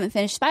Quest. I haven't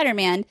finished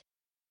Spider-Man.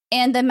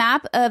 And the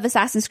map of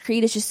Assassin's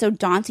Creed is just so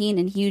daunting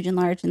and huge and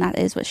large, and that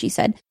is what she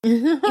said.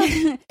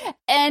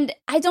 And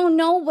I don't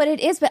know what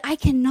it is, but I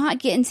cannot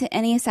get into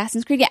any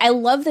Assassin's Creed yet. I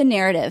love the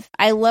narrative.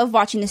 I love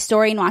watching the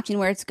story and watching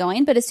where it's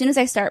going, but as soon as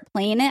I start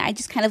playing it, I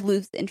just kind of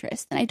lose the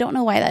interest, and I don't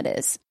know why that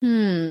is.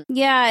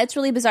 Yeah, it's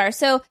really bizarre.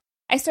 So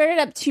I started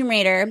up Tomb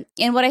Raider,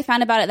 and what I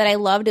found about it that I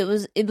loved, it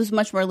was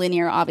much more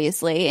linear,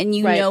 obviously, and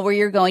you know where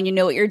you're going, you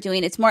know what you're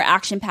doing. It's more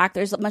action-packed.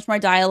 There's much more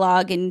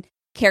dialogue and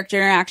character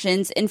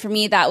interactions, and for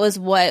me that was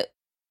what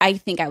I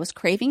think I was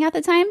craving at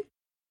the time.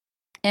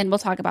 And we'll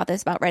talk about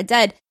this about Red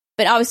Dead,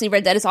 but obviously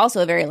Red Dead is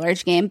also a very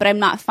large game, but I'm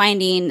not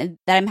finding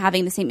that I'm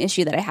having the same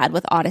issue that I had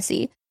with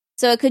Odyssey.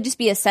 So it could just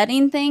be a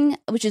setting thing,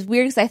 which is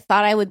weird because I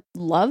thought I would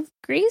love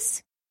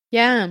Greece.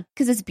 Yeah,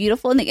 because it's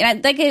beautiful.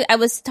 And I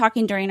was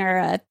talking during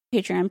our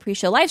Patreon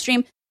pre-show live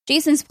stream,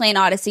 Jason's playing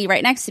Odyssey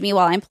right next to me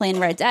while I'm playing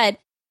Red Dead.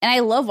 And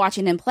I love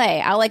watching him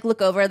play. I'll like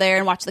look over there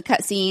and watch the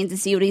cutscenes and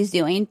see what he's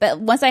doing. But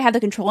once I have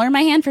the controller in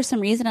my hand, for some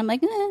reason, I'm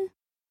like, I don't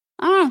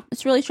know.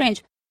 It's really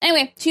strange.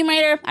 Anyway, Tomb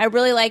Raider, I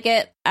really like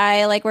it.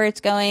 I like where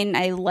it's going.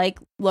 I like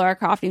Lara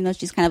Croft, even though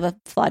she's kind of a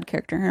flawed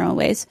character in her own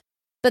ways.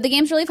 But the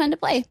game's really fun to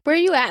play. Where are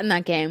you at in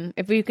that game?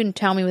 If you can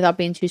tell me without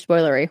being too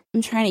spoilery.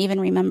 I'm trying to even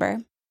remember.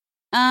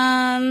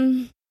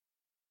 I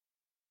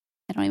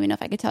don't even know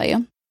if I could tell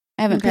you.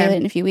 I haven't played it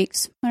in a few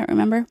weeks. I don't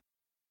remember.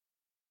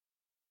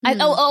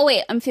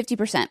 Wait, I'm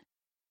 50%.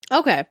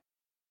 Okay.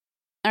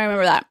 I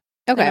remember that.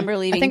 Okay. I remember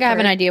leaving. I think I have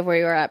an idea of where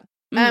you're at.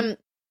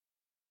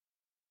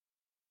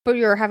 But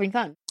you're having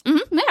fun.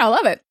 Mm-hmm. Yeah, I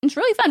love it. It's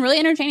really fun, really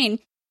entertaining.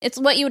 It's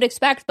what you would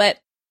expect, but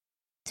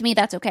to me,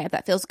 that's okay.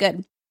 That feels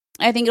good.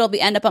 I think it'll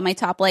end up on my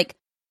top,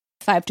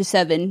 5 to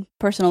 7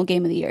 personal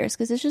game of the years,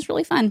 because it's just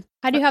really fun.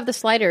 How do you have the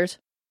sliders?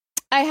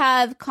 I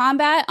have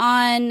combat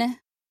on, I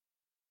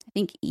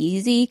think,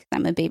 easy, because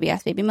I'm a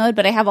baby-ass baby mode,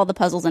 but I have all the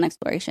puzzles and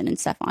exploration and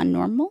stuff on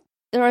normal.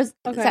 Does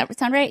that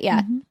sound right?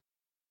 Yeah. Mm-hmm.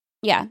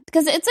 Yeah,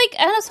 because it's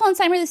I was telling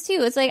Simon this too.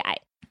 It's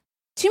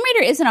Tomb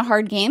Raider isn't a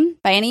hard game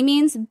by any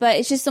means, but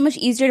it's just so much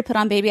easier to put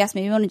on baby-ass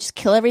baby mode and just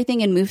kill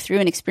everything and move through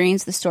and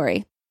experience the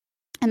story.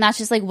 And that's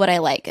just what I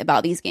like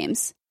about these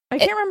games. I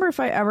can't remember if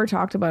I ever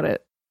talked about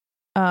it.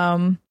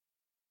 But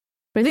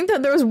I think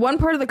that there was one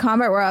part of the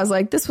combat where I was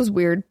like, this was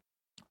weird.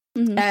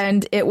 Mm-hmm.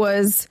 And it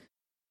was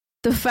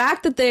the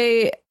fact that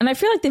and I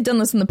feel like they've done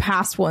this in the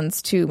past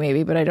ones too,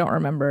 maybe, but I don't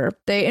remember.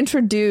 They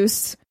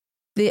introduce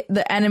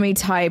the enemy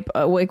type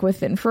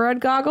with infrared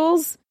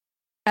goggles.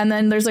 And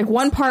then there's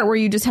one part where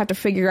you just have to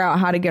figure out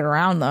how to get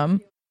around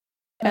them.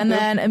 And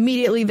then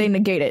immediately they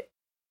negate it.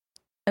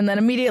 And then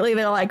immediately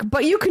they're like,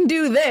 but you can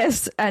do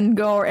this and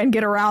go and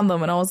get around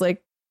them. And I was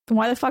like,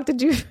 why the fuck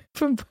did you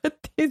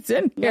put these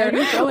in here?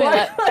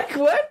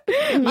 What?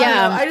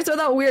 Yeah. I just thought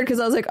that weird because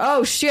I was like,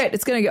 oh shit,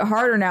 it's gonna get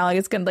harder now.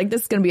 This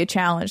is gonna be a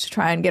challenge to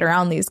try and get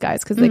around these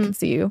guys because they can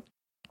see you.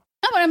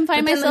 Oh, but I'm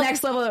finding myself. The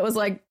next level, it was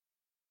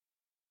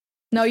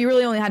no, you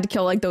really only had to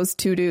kill those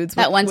 2 dudes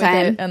at one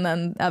time, and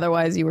then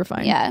otherwise you were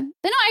fine. Yeah,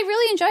 but no, I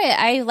really enjoy it.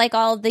 I like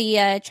all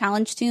the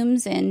challenge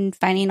tombs and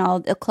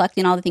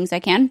collecting all the things I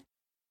can.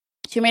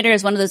 Tomb Raider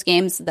is one of those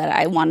games that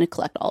I want to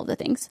collect all of the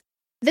things.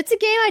 That's a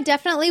game I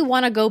definitely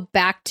want to go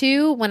back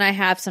to when I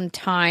have some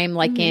time,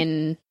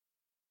 in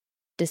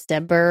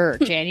December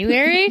or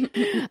January.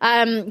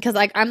 Because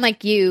I'm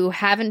like you,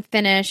 haven't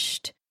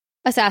finished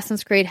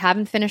Assassin's Creed,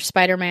 haven't finished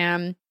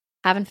Spider-Man,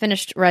 haven't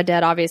finished Red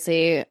Dead,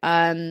 obviously.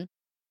 I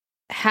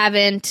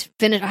haven't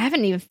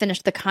even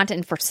finished the content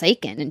in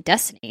Forsaken and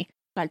Destiny.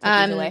 I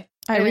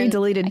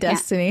re-deleted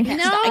Destiny.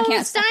 I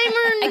can't stop.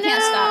 I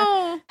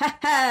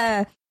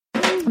can't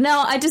stop.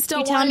 No, I just don't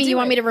want to. You telling me you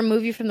want me to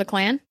remove you from the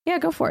clan? Yeah,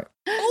 go for it.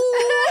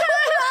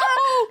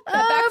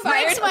 That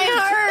breaks my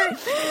heart.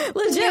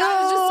 Legit,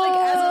 I was just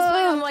as I was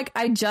playing, I'm like,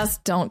 I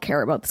just don't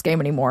care about this game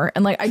anymore.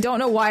 And I don't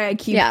know why I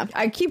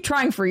keep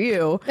trying for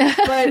you,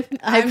 but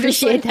I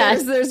appreciate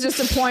that. There's just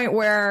a point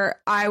where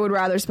I would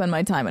rather spend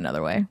my time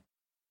another way.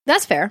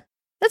 That's fair.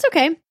 That's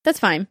okay. That's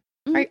fine.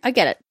 Mm-hmm. I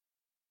get it.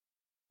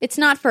 It's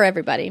not for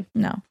everybody.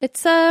 No.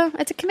 It's a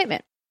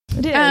commitment.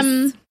 It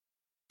is.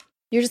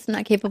 You're just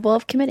not capable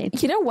of committing.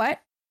 You know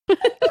what? There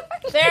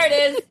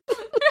it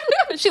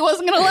is. She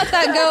wasn't going to let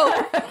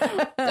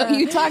that go.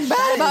 You talk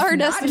bad about her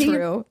Destiny.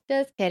 True.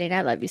 Just kidding.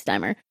 I love you,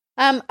 Steimer.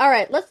 All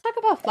right, let's talk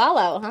about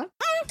Fallout, huh?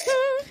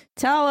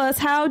 Tell us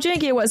how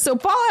janky it was. So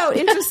Fallout,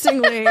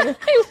 interestingly, it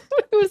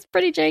was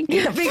pretty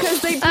janky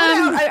because they put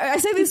out. I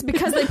say this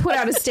because they put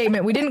out a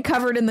statement. We didn't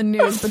cover it in the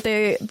news, but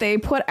they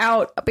put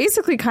out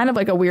basically kind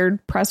of a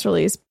weird press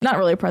release, not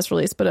really a press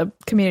release, but a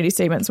community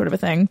statement sort of a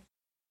thing.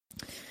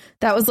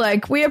 That was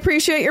we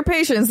appreciate your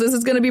patience. This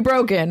is going to be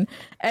broken.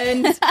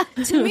 And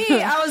to me,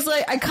 I was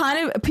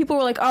people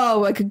were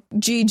oh,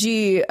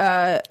 GG,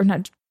 or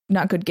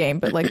not good game,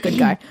 but good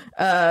guy.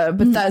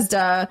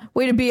 Bethesda,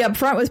 way to be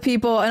upfront with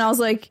people. And I was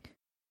like,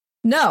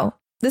 no,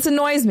 this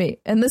annoys me.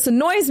 And this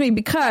annoys me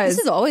because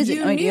this is always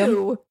you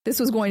knew this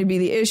was going to be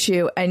the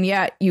issue. And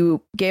yet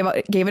you gave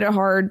it a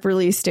hard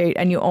release date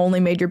and you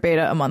only made your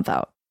beta a month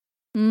out,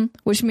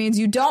 which means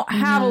you don't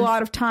have a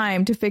lot of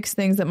time to fix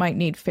things that might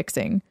need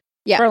fixing.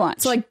 Yeah, for launch.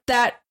 So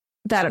that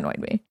that annoyed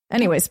me.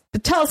 Anyways,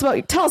 but tell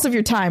us of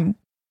your time.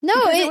 No,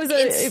 it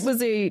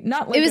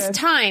was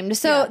timed.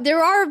 So Yeah.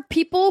 there are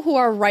people who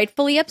are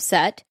rightfully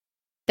upset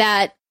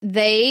that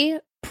they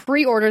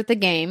pre-ordered the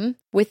game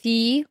with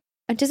the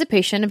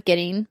anticipation of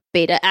getting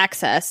beta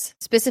access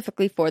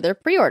specifically for their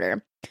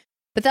pre-order.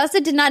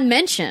 Bethesda did not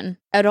mention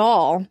at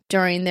all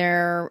during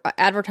their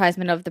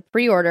advertisement of the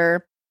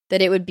pre-order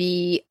that it would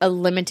be a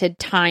limited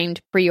timed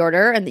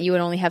pre-order and that you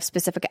would only have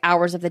specific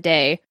hours of the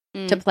day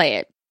to play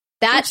it.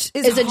 That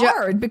Which is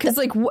hard because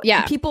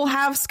yeah. people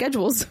have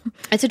schedules.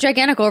 It's a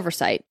gigantic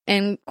oversight.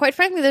 And quite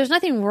frankly, there's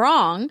nothing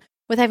wrong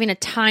with having a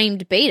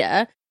timed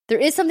beta. There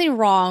is something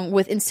wrong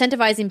with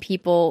incentivizing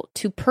people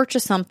to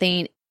purchase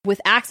something with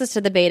access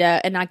to the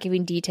beta and not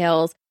giving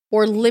details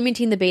or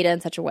limiting the beta in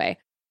such a way.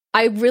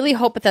 I really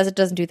hope Bethesda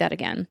doesn't do that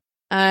again.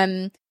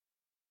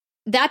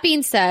 That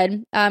being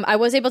said, I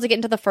was able to get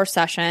into the first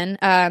session.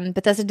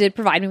 Bethesda did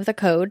provide me with a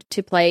code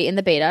to play in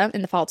the beta,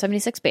 in the Fallout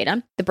 76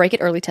 beta, the Break It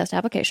Early test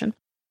application.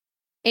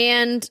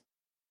 And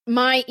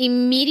my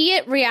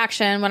immediate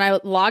reaction when I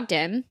logged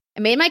in,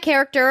 I made my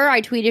character,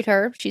 I tweeted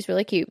her, she's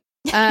really cute,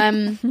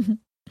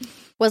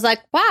 was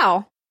like,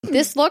 wow,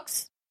 this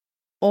looks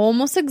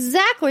almost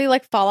exactly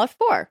like Fallout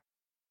 4.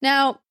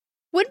 Now,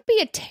 wouldn't be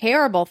a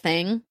terrible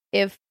thing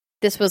if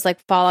this was like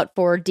Fallout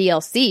 4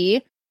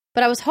 DLC,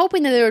 but I was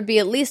hoping that there would be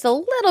at least a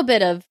little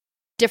bit of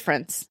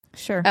difference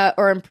Sure.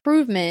 or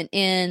improvement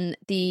in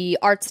the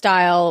art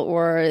style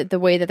or the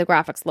way that the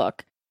graphics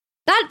look.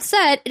 That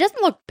said, it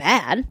doesn't look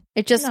bad.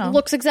 It just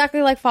looks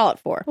exactly like Fallout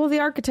 4. Well, the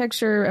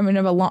architecture, of an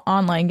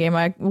online game,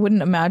 I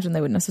wouldn't imagine they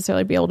would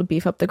necessarily be able to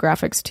beef up the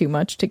graphics too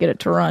much to get it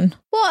to run.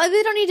 Well,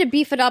 they don't need to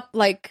beef it up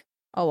like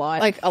a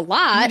lot.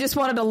 You just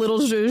wanted a little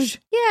zhuzh.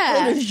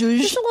 Yeah,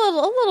 just a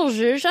little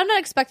zhuzh. I'm not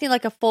expecting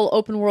like a full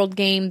open world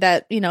game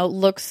that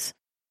looks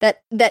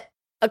that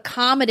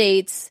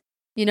accommodates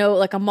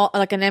like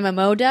an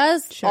MMO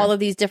does. Sure. All of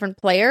these different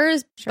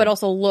players, Sure. but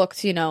also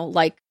looks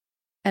like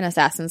an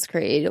Assassin's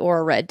Creed or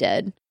a Red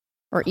Dead,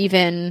 or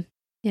even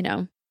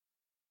what's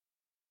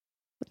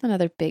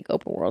another big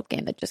open world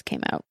game that just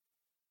came out?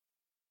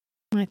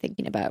 What am I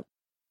thinking about?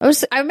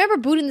 I remember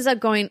booting this up,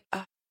 going,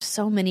 oh,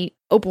 so many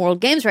open world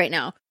games right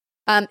now.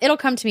 It'll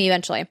come to me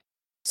eventually.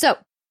 So,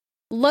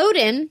 load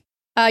in.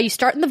 You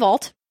start in the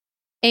vault,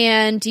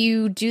 and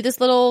you do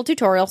this little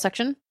tutorial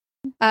section.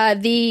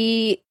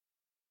 The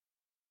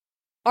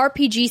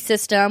RPG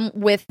system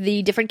with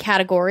the different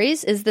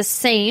categories is the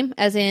same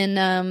as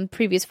in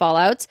previous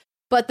Fallouts,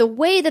 but the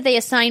way that they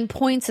assign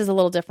points is a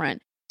little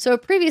different. So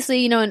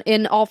previously,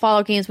 in all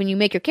Fallout games, when you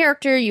make your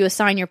character, you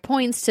assign your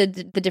points to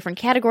the different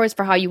categories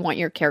for how you want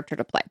your character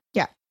to play.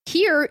 Yeah.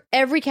 Here,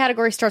 every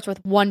category starts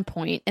with 1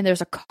 point, and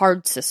there's a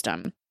card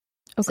system.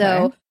 Okay.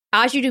 So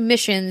as you do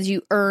missions,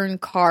 you earn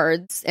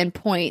cards and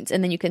points,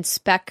 and then you can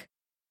spec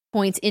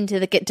points into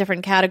the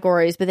different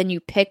categories, but then you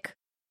pick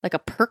like a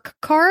perk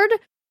card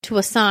to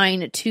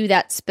assign to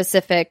that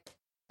specific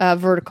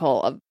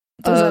vertical of.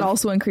 Does that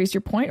also increase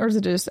your point, or is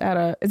it just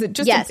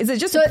Yes. Is it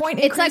just so a point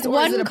increase? It's like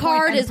one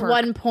card is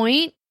 1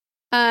 point,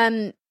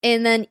 and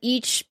then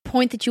each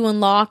point that you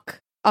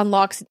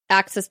unlocks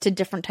access to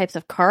different types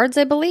of cards,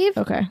 I believe.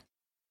 Okay.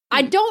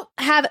 I don't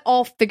have it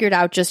all figured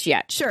out just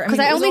yet. Sure, because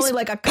it was only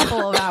like a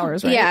couple of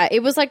hours, right? Yeah,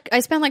 it was like I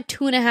spent like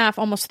 2.5,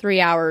 almost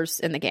 3 hours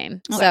in the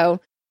game. Okay. So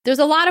there's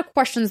a lot of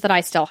questions that I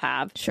still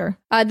have. Sure.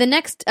 The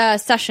next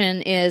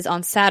session is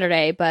on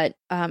Saturday, but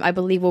I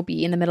believe we'll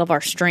be in the middle of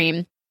our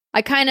stream.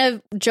 I kind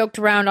of joked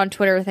around on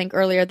Twitter, I think,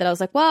 earlier that I was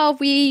like, well,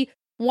 if we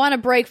want a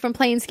break from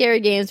playing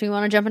scary games, we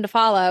want to jump into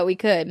Fallout, we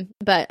could.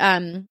 But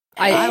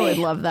I would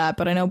love that,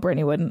 but I know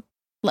Brittany wouldn't.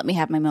 Let me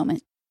have my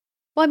moment.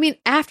 well, I mean,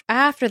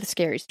 after the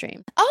scary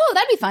stream. Oh,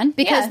 that'd be fun.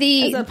 Because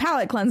As a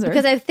palate cleanser.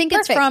 because I think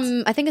Perfect.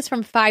 it's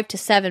from 5 to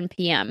 7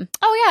 p.m.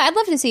 Oh yeah, I'd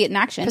love to see it in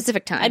action.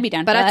 Pacific time. I'd be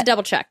down but for I have that. to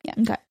double check. Yeah.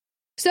 Okay.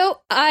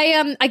 So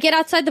I get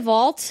outside the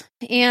vault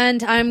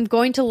and I'm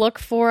going to look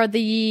for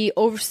the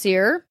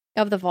overseer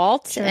of the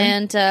vault. Sure.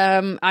 And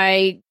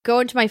I go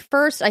into my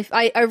first.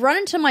 I run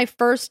into my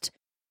first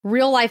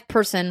real life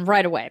person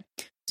right away.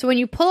 So when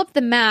you pull up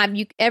the map,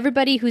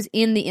 everybody who's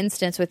in the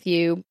instance with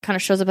you kind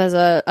of shows up as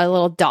a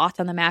little dot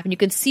on the map, and you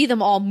can see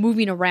them all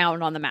moving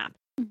around on the map,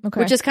 Okay.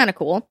 which is kind of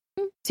cool.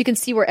 So you can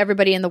see where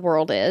everybody in the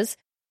world is.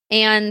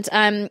 And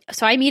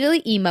so I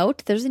immediately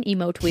emote. There's an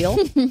emote wheel.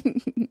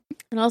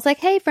 And I was like,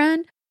 hey,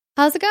 friend,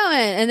 how's it going?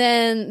 And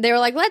then they were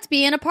like, let's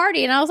be in a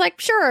party. And I was like,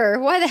 sure,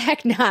 why the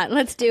heck not?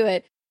 Let's do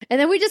it. And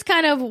then we just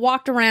kind of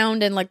walked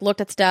around and like looked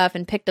at stuff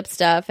and picked up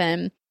stuff.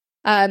 And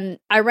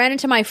I ran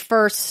into my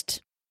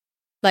first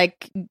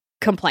like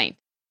complaint.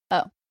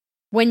 Oh.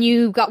 When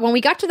we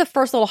got to the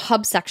first little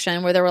hub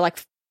section where there were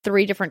like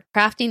 3 different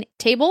crafting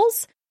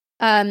tables,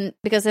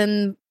 because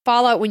in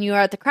Fallout, when you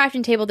are at the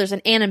crafting table, there's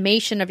an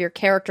animation of your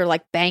character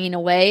like banging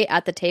away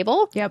at the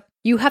table. Yep.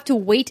 You have to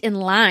wait in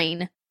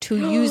line to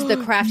use the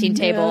crafting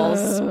tables.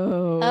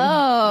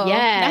 Oh,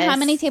 Yes. Now, how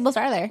many tables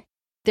are there?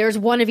 There's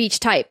one of each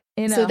type.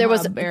 In So a there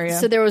was hub area.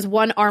 so there was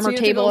one armor you have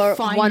to table, go or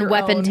find one your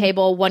weapon own.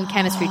 table, one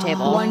chemistry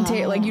table.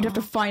 Like you'd have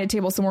to find a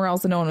table somewhere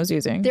else that no one was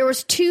using. There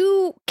was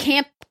 2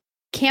 camp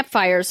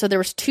campfires, so there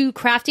was 2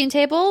 crafting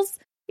tables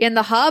in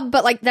the hub,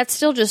 but like that's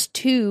still just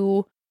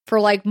 2 for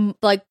like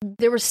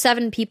there were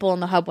 7 people in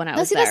the hub when I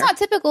was there. That's not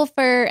typical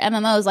for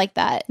MMOs like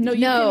that. No,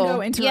 you can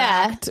go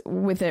interact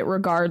with it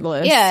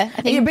regardless. Yeah,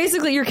 I think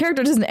basically your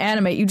character doesn't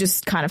animate; you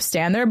just kind of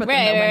stand there. But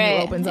then the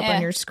menu opens up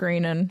on your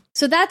screen, and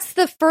so that's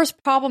the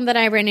first problem that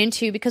I ran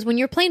into, because when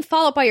you're playing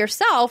Fallout by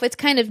yourself, it's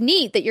kind of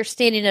neat that you're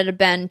standing at a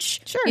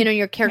bench. Sure. You know,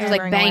 your character's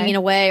like banging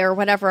away or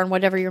whatever on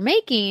whatever you're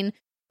making.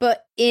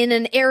 But in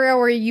an area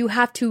where you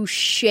have to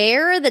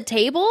share the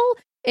table,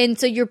 and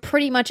so you're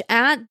pretty much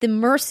at the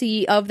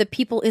mercy of the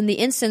people in the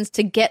instance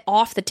to get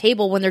off the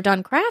table when they're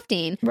done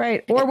crafting.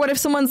 Right. Or what if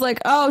someone's like,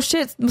 oh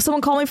shit,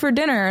 someone called me for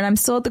dinner and I'm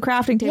still at the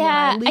crafting table.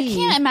 Yeah, and I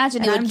can't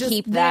imagine they would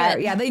keep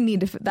that. Yeah, they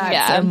need to.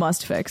 That's a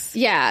must fix.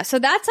 Yeah, so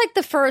that's like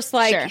the first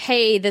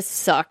hey, this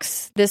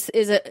sucks. This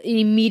is an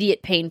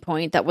immediate pain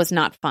point that was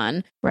not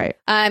fun. Right.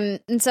 And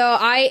so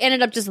I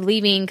ended up just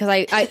leaving because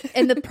I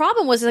and the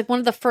problem was like one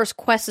of the first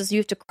quests is you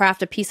have to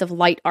craft a piece of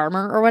light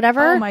armor or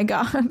whatever. Oh my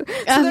god! So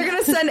they're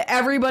gonna send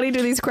everybody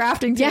to these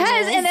crafting tables.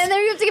 Yes, and then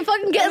you have to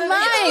fucking get in line.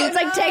 It's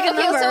like take a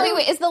number. So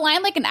wait, is the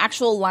line like an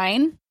actual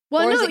line?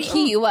 Well, or no, is it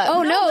queue you up?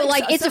 Oh no,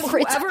 like it's a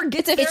free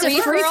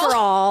for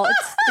all.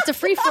 It's a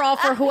free for all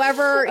for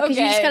whoever, because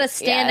you just gotta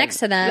stand next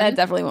to them. That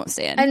definitely won't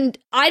stand. And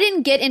I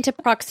didn't get into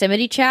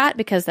proximity chat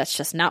because that's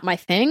just not my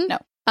thing. No.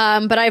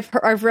 But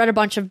I've read a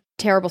bunch of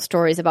terrible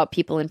stories about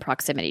people in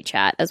proximity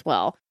chat as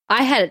well.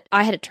 I had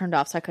it turned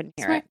off so I couldn't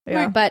hear it.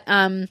 Yeah. But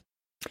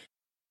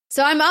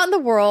so I'm out in the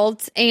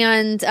world,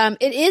 and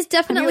it is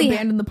definitely Have you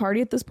abandoned the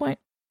party at this point?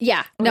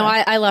 Yeah, no,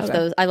 I left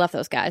those. I left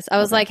those guys. I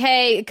was like,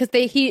 hey, because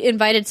he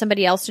invited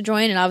somebody else to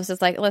join, and I was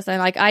just like, listen,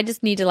 like I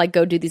just need to like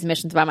go do these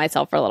missions by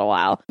myself for a little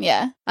while.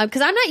 Yeah,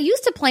 because I'm not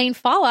used to playing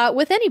Fallout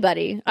with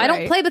anybody. Right. I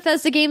don't play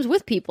Bethesda games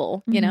with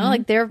people. You know,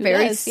 like they're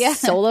very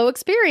solo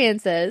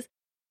experiences.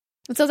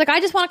 And so I was like, I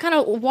just want to kind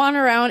of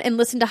wander around and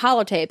listen to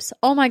holotapes.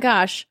 Oh my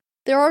gosh.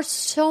 There are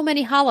so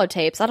many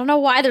holotapes. I don't know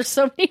why there's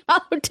so many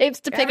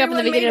holotapes to pick up in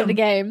the beginning of the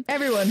game.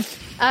 Everyone.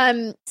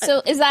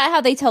 So is that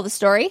how they tell the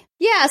story?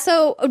 Yeah.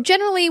 So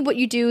generally what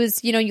you do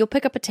is, you know, you'll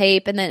pick up a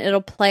tape and then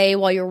it'll play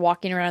while you're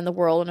walking around the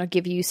world, and it'll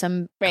give you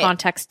some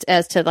context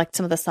as to like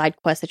some of the side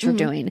quests that you're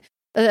doing.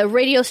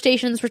 Radio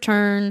stations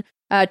return,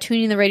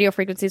 tuning the radio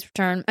frequencies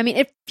return. I mean,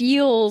 it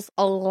feels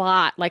a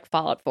lot like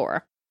Fallout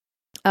 4.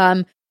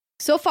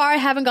 So far, I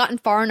haven't gotten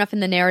far enough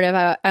in the narrative.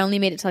 I only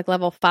made it to like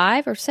level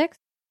 5 or 6.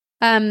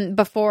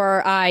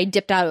 Before I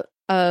dipped out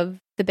of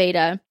the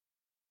beta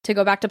to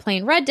go back to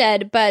playing Red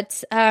Dead,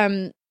 but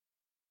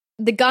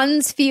the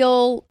guns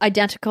feel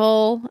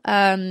identical.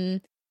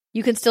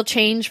 You can still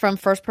change from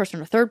first person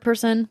to third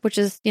person, which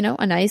is, you know,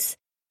 a nice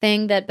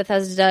thing that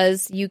Bethesda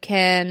does. You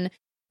can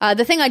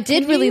the thing I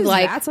did really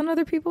like VATS on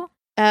other people.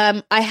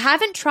 I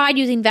haven't tried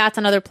using VATS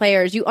on other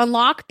players. You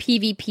unlock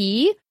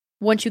PvP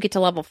once you get to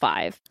level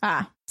 5.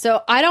 So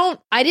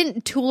I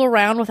didn't tool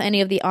around with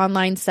any of the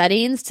online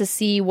settings to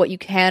see what you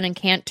can and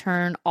can't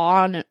turn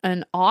on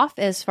and off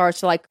as far as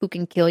to like who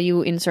can kill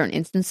you in certain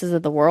instances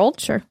of the world.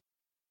 Sure.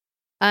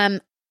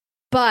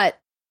 But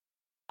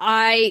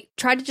I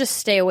tried to just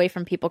stay away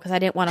from people because I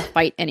didn't want to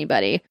fight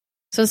anybody.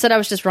 So instead I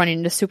was just running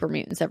into super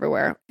mutants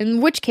everywhere.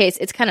 In which case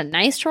it's kind of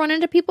nice to run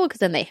into people because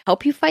then they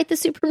help you fight the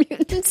super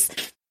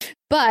mutants.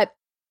 But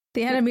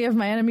the enemy of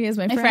my enemy is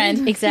my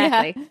friend.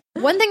 Exactly.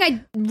 Yeah. One thing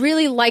I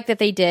really like that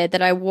they did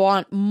that I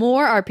want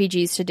more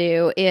RPGs to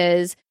do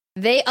is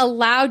they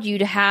allowed you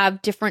to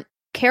have different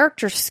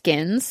character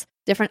skins,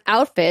 different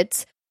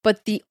outfits,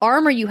 but the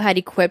armor you had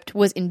equipped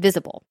was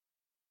invisible.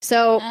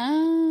 So,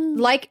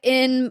 like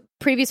in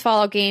previous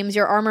Fallout games,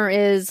 your armor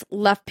is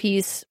left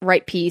piece,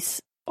 right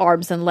piece,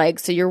 arms and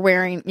legs. So you're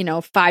wearing, you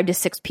know, 5 to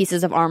 6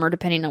 pieces of armor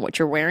depending on what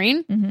you're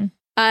wearing. Mm-hmm.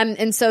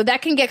 And so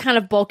that can get kind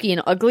of bulky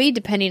and ugly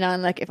depending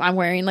on like if I'm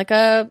wearing like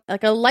a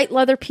light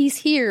leather piece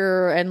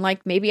here and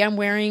like maybe I'm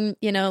wearing,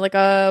 you know, like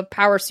a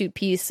power suit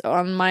piece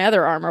on my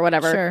other arm or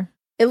whatever. Sure.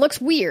 It looks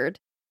weird.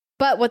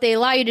 But what they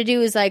allow you to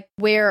do is like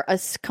wear a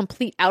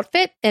complete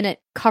outfit and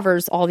it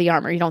covers all the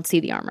armor. You don't see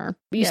the armor.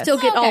 But you still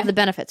get all of the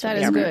benefits from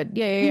the armor. That is good.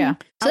 Yeah.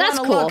 So that's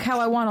cool. Look how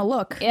I want to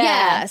look.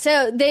 Yeah.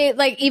 So they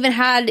like even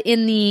had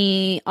in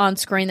the on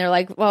screen, they're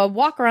like, well,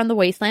 walk around the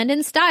wasteland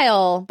in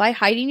style by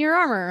hiding your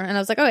armor. And I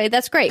was like, okay,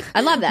 that's great.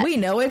 I love that. We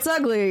know it's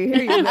ugly.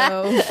 Here you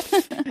go.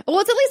 Well,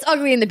 it's at least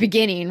ugly in the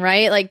beginning,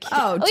 right? Like,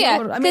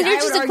 yeah. I mean, you're I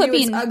just would argue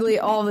equipping... it's ugly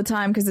all the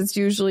time because it's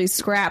usually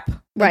scrap.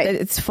 Right.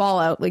 It's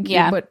Fallout. Like,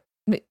 but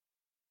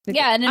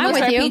Yeah, and in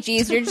most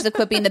RPGs, you're just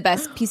equipping the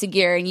best piece of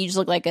gear, and you just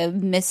look like a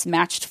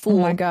mismatched fool.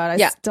 Oh my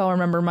god, I still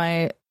remember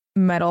my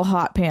metal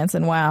hot pants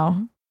in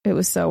WoW. It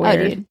was so weird.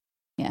 Oh, dude.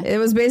 Yeah. It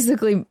was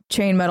basically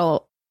chain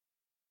metal,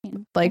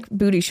 like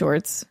booty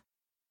shorts.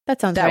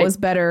 That sounds that right. was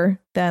better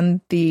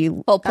than the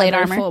full plate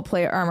armor. Full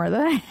plate armor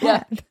that I had.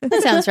 Yeah,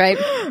 that sounds right.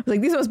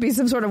 Like these must be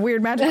some sort of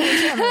weird magic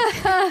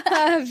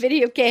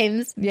video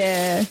games.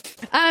 Yeah.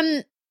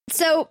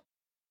 So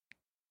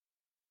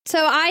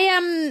I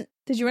am.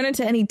 Did you run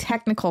into any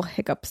technical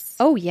hiccups?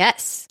 Oh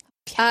yes.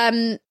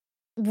 Right.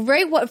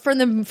 What from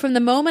the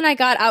moment I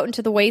got out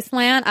into the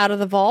wasteland, out of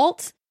the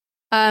vault,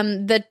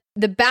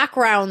 the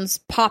backgrounds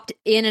popped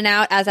in and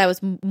out as I was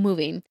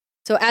moving.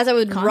 So as I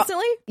would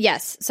Constantly?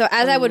 yes. So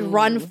as I would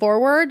run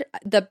forward,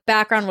 the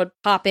background would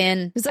pop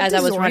in Is that as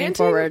I was running disorienting?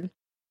 forward.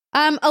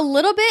 A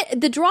little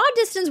bit. The draw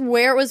distance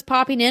where it was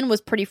popping in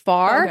was pretty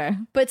far, Okay.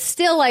 but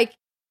still, like,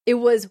 it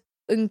was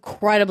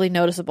incredibly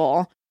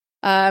noticeable.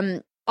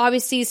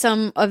 Obviously,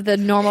 some of the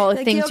normal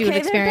Like, things you would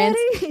experience.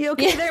 There, you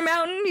okay there,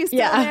 Mountain? You still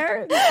Yeah.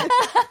 there?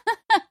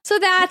 So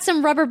that's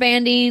some rubber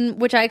banding,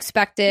 which I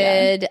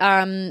expected.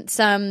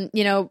 Some,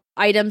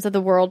 items of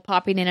the world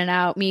popping in and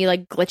out, me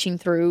like glitching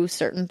through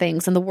certain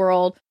things in the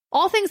world.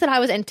 All things that I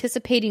was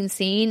anticipating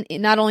seeing,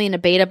 not only in a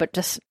beta, but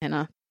just in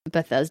a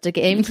Bethesda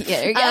game.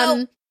 There you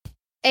go.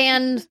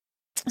 And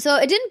so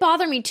it didn't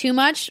bother me too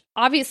much.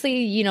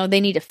 Obviously, they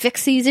need to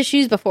fix these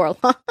issues before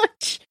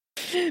launch.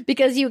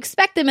 Because you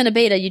expect them in a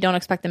beta, you don't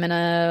expect them in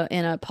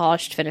a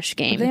polished, finished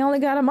game. They only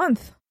got a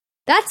month.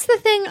 That's the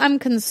thing I'm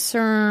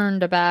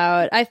concerned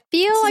about. I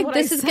feel This is like what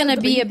I this is said going at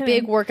to the be a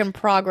beginning. big work in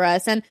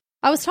progress. And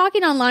I was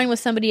talking online with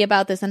somebody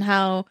about this and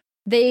how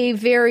they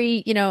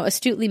very,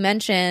 astutely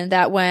mentioned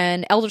that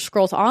when Elder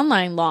Scrolls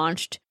Online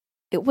launched,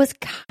 it was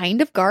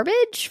kind of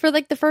garbage for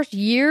like the first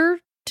year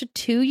to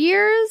 2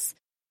 years.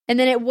 And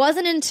then it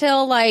wasn't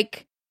until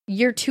like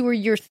year 2 or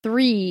year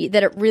 3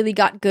 that it really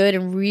got good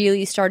and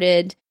really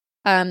started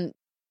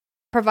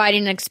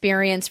providing an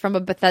experience from a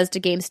Bethesda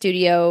game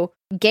studio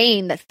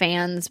game that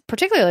fans,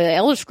 particularly the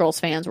Elder Scrolls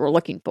fans, were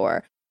looking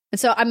for. And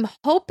so I'm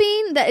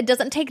hoping that it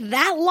doesn't take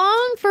that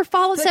long for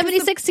Fallout Because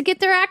 76 to get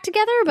their act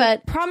together,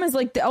 but Problem is,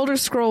 like, the Elder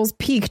Scrolls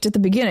peaked at the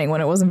beginning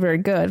when it wasn't very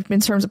good in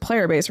terms of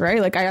player base, right?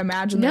 Like, I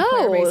imagine their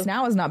player No. base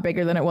now is not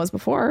bigger than it was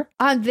before.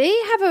 they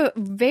have a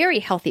very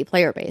healthy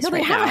player base. No, they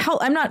right have now. a hell.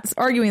 I'm not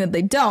arguing that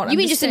they don't. You I'm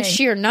mean just in saying-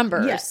 sheer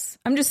numbers? Yes.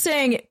 I'm just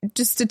saying,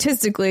 just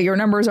statistically, your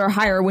numbers are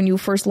higher when you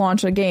first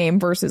launch a game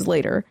versus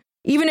later.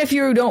 Even if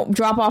you don't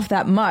drop off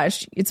that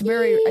much, it's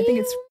very, I think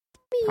it's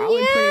probably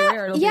pretty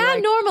rare. It'll be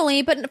like-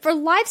 Normally, but for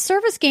live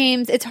service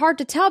games, it's hard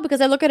to tell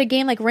because I look at a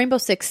game like Rainbow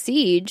Six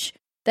Siege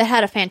that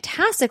had a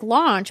fantastic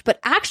launch, but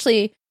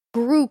actually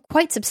grew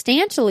quite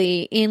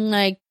substantially in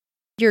like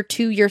year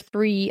 2, year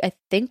 3. I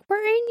think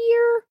we're in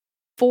year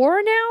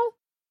 4 now.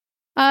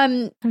 I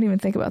don't even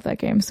think about that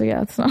game, so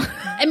yeah, it's not.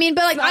 I mean,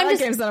 but like It's not I'm that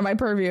just game's not on my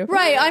purview.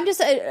 right.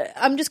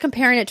 I'm just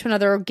comparing it to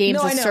another games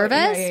No, I of know.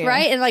 service, Yeah.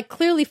 right? And like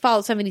clearly,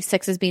 Fallout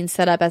 76 is being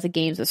set up as a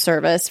games of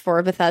service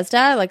for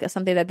Bethesda, like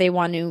something that they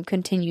want to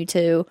continue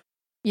to,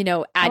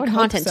 add would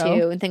hope content so.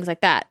 to and things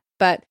like that.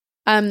 But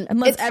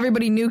Unless it's-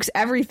 everybody nukes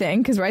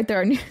everything, because right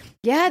there,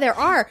 yeah, there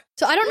are.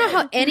 So I don't know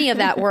how any of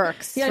that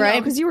works, yeah,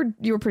 right? because you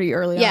were pretty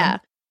early. Yeah. on.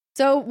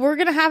 So we're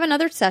gonna have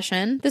another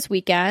session this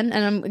weekend,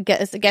 and I'm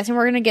guessing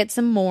we're gonna get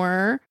some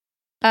more.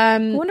 I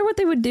wonder what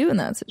they would do in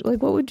that situation.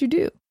 Like, what would you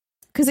do?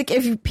 Because like,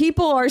 if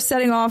people are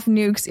setting off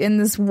nukes in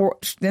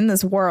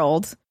this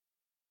world,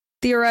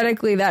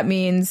 theoretically, that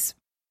means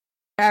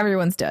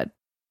everyone's dead,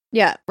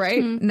 Yeah.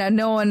 right? Mhm. Now,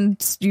 no one,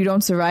 you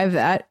don't survive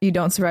that. You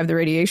don't survive the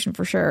radiation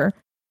for sure.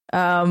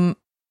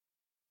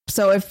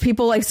 So if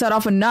people like set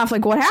off enough,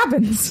 like what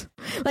happens?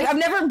 Like I've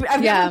never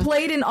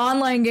played an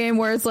online game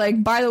where it's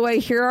like, by the way,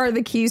 here are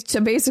the keys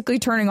to basically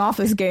turning off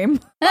this game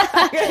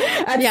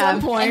at Yeah,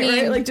 some point, I mean,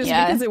 right? Like just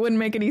yeah. because it wouldn't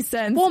make any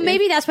sense. Well, if-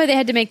 maybe that's why they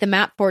had to make the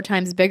map 4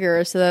 times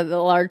bigger, so that the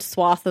large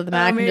swath of the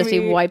map can just be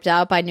maybe. wiped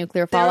out by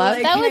nuclear They were fallout.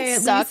 like, That would hey,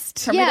 at suck. least-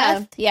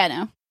 Permadeath? Yeah. Yeah,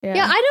 no.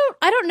 Yeah,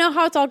 I don't know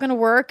how it's all going to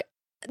work.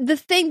 The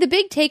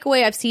big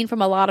takeaway I've seen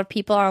from a lot of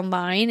people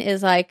online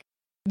is like,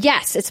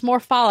 yes, it's more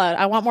Fallout.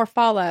 I want more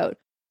Fallout,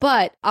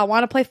 but I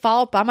want to play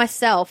Fallout by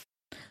myself.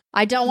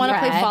 I don't want to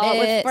play Fallout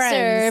with Private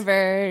friends.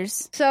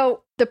 servers.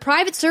 So the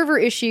private server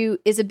issue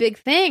is a big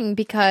thing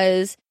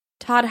because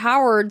Todd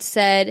Howard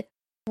said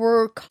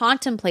we're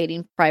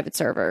contemplating private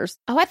servers.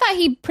 Oh, I thought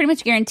he pretty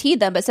much guaranteed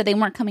them, but said they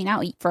weren't coming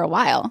out for a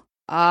while.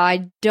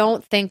 I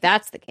don't think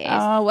that's the case.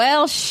 Oh,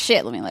 well,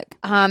 shit. Let me look.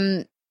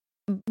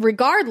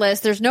 Regardless,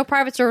 there's no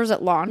private servers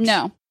at launch.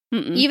 No.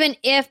 Mm-mm. Even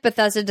if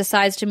Bethesda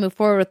decides to move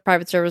forward with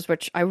private servers,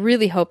 which I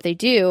really hope they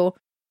do,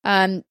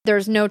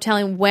 there's no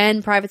telling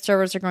when private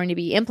servers are going to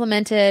be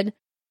implemented.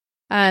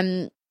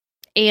 And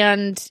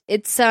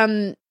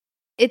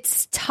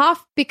it's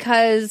tough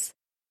because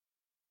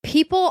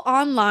people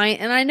online,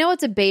 and I know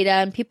it's a beta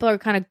and people are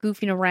kind of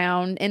goofing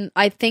around, and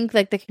I think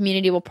like the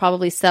community will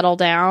probably settle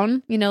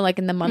down, like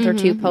in the month or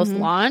two Mhm, post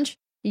launch.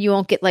 You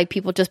won't get like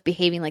people just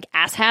behaving like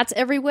asshats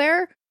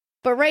everywhere.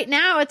 But right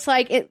now it's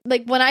like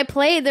when I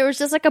played, there was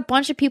just like a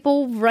bunch of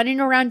people running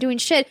around doing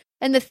shit.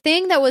 And the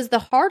thing that was the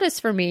hardest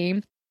for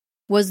me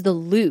was the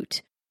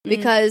loot,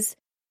 because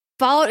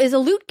Fallout is a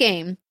loot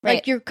game. Right.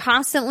 Like you're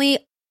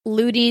constantly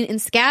looting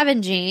and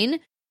scavenging.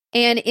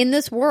 And in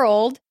this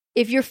world,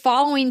 if you're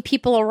following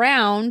people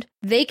around,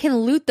 they can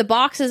loot the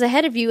boxes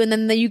ahead of you, and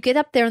then you get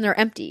up there and they're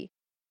empty.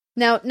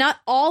 Now, not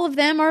all of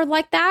them are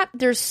like that.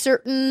 There's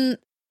certain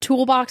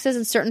toolboxes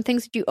and certain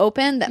things that you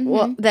open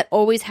that that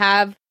always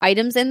have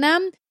items in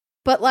them.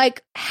 But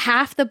like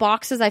half the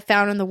boxes I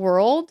found in the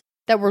world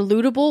that were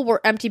lootable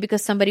were empty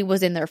because somebody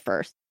was in there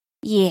first.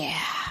 Yeah.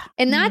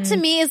 And that to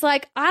me is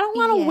like, I don't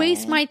want to Yeah.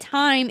 waste my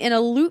time in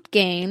a loot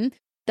game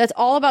that's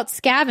all about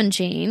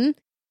scavenging,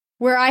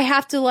 where I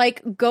have to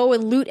like go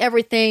and loot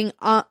everything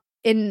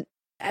and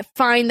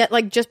find that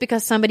like just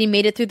because somebody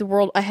made it through the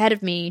world ahead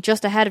of me,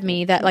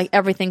 that like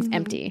everything's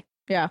empty.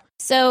 Yeah.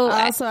 So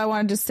Also, I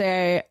wanted to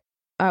say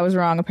I was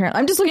wrong, apparently.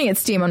 I'm just looking at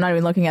Steam. I'm not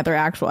even looking at their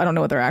actual... I don't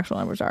know what their actual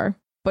numbers are.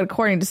 But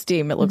according to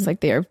Steam, it looks like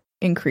they are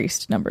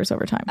increased numbers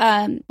over time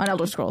on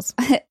Elder Scrolls.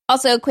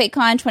 Also,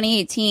 QuakeCon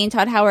 2018,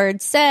 Todd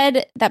Howard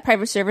said that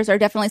private servers are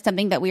definitely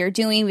something that we are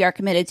doing. We are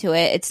committed to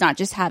it. It's not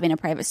just having a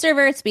private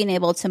server. It's being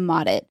able to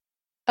mod it.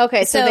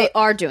 Okay, so they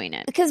are doing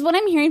it. Because what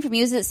I'm hearing from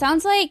you is it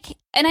sounds like...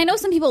 And I know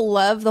some people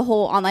love the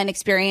whole online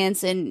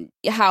experience and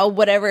how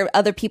whatever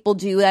other people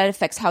do, that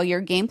affects how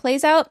your game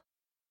plays out.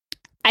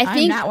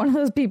 I'm not one of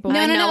those people. No,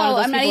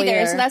 I'm not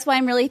either. So that's why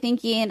I'm really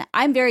thinking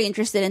I'm very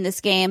interested in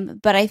this game,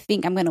 but I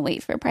think I'm going to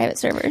wait for private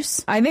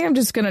servers. I think I'm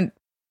just going to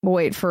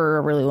wait for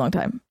a really long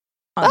time.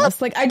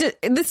 Honest. Like,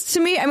 this to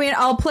me, I mean,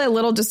 I'll play a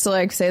little just to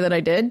like say that I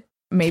did.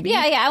 Maybe. Yeah.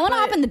 I want to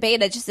hop in the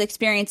beta just to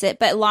experience it,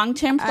 but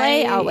long-term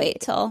play, I'll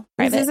wait till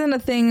private. This isn't a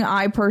thing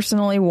I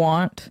personally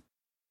want,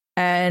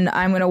 and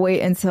I'm going to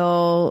wait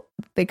until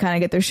they kind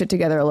of get their shit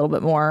together a little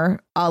bit more,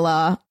 a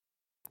la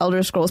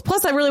Elder Scrolls.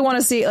 Plus, I really want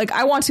to see, like,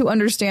 I want to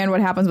understand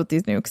what happens with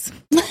these nukes.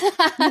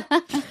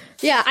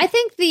 Yeah, I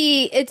think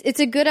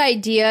it's a good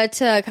idea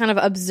to kind of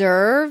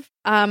observe.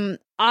 I'm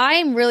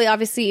really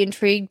obviously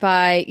intrigued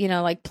by,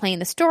 like playing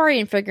the story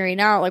and figuring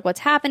out like what's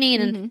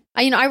happening. And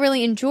I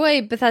really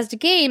enjoy Bethesda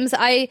games.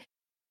 I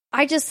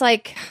just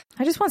want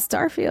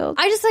Starfield.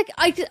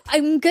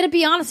 I'm going to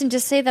be honest and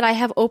just say that I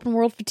have open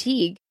world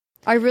fatigue.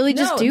 I really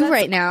just do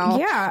right now.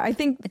 Yeah, I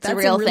think it's that's a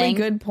real really thing.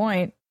 Good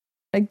point.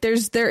 Like there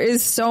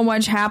is so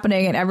much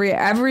happening, and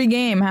every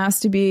game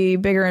has to be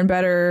bigger and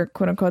better,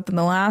 quote unquote, than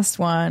the last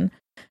one.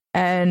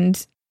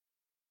 And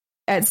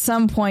at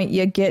some point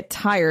you get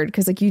tired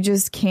because like you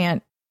just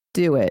can't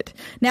do it.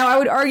 Now I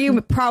would argue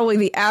probably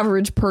the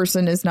average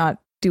person is not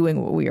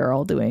doing what we are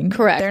all doing.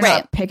 Correct. They're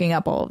not picking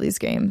up all of these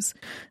games.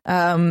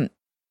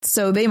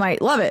 So they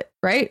might love it,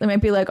 right? They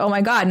might be like, oh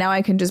my God, now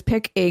I can just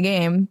pick a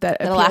game that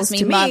appeals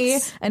to me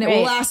and it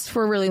will last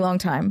for a really long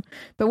time.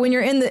 But when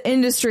you're in the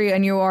industry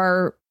and you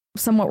are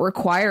somewhat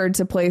required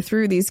to play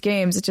through these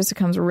games, it just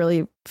becomes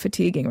really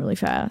fatiguing really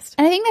fast.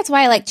 And I think that's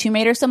why I like Tomb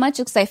Raider so much,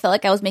 because I felt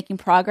like I was making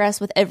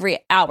progress with every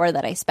hour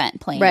that I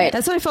spent playing it.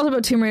 That's what I felt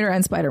about Tomb Raider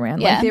and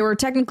Spider-Man. Yeah. Like they were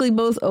technically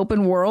both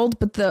open world,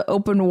 but the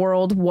open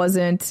world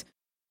wasn't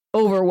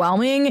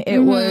overwhelming. It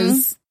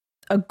was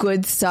a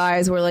good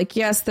size where like,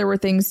 yes, there were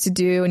things to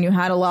do and you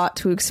had a lot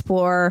to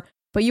explore,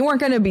 but you weren't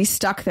going to be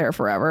stuck there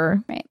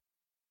forever. Right.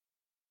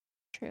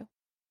 True.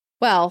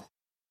 Well,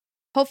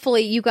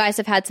 hopefully you guys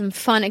have had some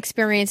fun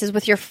experiences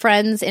with your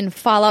friends in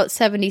Fallout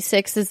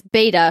 76's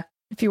beta.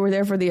 If you were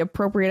there for the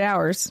appropriate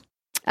hours.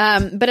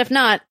 But if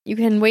not, you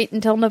can wait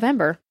until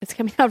November. It's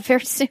coming out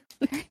very soon.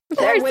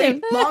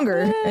 Wait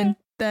longer and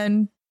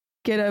then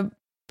get a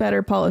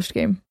better polished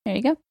game. There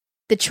you go.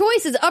 The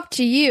choice is up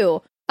to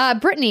you.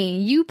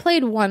 Brittany, you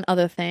played one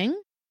other thing.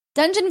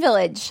 Dungeon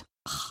Village.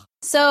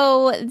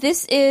 So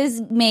this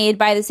is made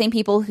by the same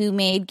people who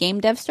made Game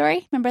Dev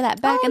Story. Remember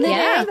that back in the day?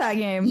 I love that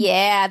game.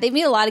 Yeah, they've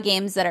made a lot of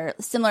games that are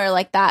similar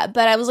like that.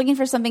 But I was looking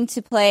for something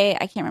to play.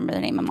 I can't remember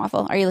the name. I'm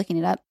awful. Are you looking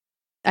it up?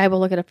 I will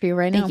look it up for you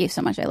right now. Thank you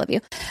so much. I love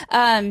you.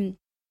 And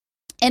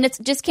it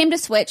just came to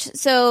Switch.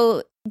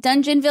 So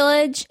Dungeon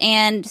Village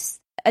and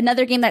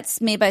another game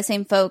that's made by the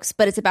same folks,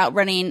 but it's about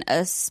running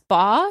a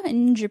spa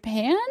in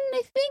Japan,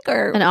 I think,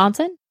 or an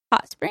onsen?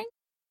 Hot spring?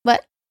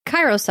 What?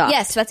 Kairosoft.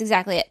 Yes, that's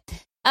exactly it.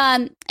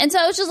 And so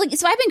I was just like,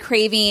 so I've been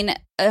craving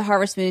a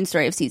Harvest Moon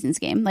Story of Seasons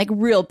game, like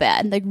real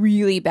bad, like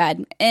really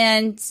bad.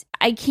 And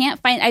I can't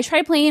find, I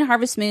tried playing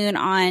Harvest Moon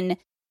on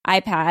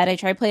iPad. I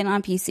tried playing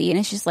on PC and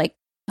it's just like,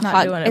 it's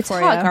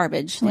hot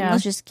garbage. Like,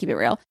 let's just keep it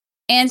real.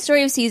 And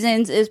Story of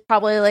Seasons is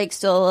probably like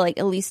still like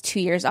at least 2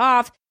 years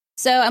off.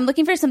 So I'm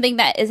looking for something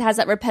that has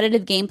that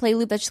repetitive gameplay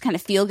loop that just kind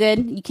of feel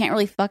good. You can't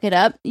really fuck it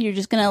up. You're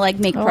just going to like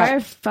make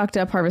I've fucked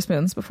up Harvest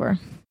Moons before.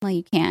 Well,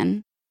 you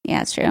can.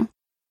 Yeah, it's true.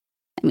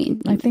 I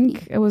mean, I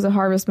think it was a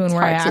Harvest Moon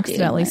where I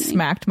accidentally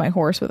smacked my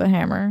horse with a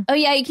hammer. Oh,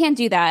 yeah, you can't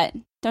do that.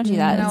 Don't do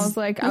that. And I was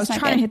like, I was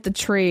trying to hit the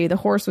tree. The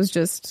horse was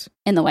just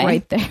in the way.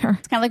 Right there.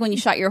 It's kind of like when you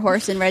shot your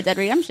horse in Red Dead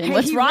Redemption.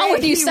 What's wrong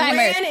with you, Simon?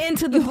 He ran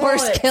into the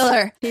horse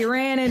killer. He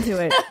ran into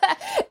it.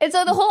 And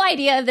so the whole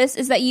idea of this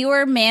is that you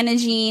are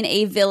managing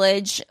a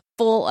village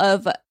full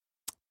of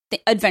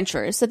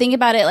adventurers. So think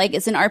about it like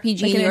it's an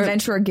RPG. Like an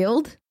adventurer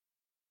guild?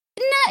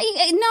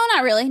 No,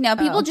 not really. No,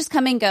 people just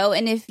come and go,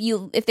 and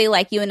if they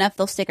like you enough,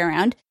 they'll stick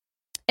around.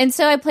 And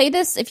so I played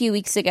this a few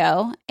weeks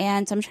ago,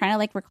 and so I'm trying to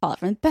like recall it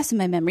from the best of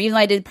my memory, even though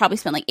I did probably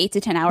spend like 8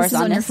 to 10 hours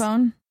on this. Your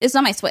phone? It's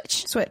on my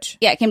Switch.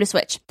 Yeah, it came to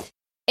Switch.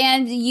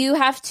 And you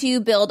have to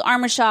build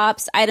armor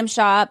shops, item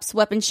shops,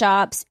 weapon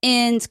shops,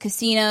 inns,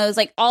 casinos,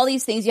 like all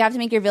these things. You have to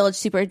make your village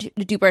super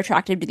duper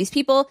attractive to these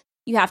people.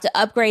 You have to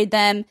upgrade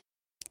them.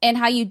 And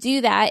how you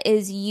do that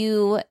is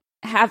so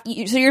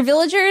your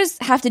villagers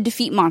have to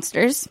defeat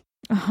monsters.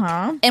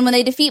 And when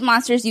they defeat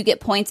monsters, you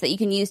get points that you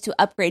can use to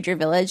upgrade your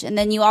village. And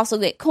then you also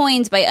get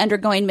coins by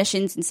undergoing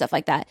missions and stuff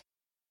like that.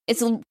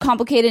 It's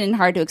complicated and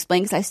hard to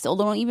explain because I still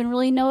don't even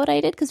really know what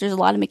I did because there's a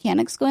lot of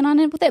mechanics going on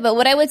with it. But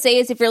what I would say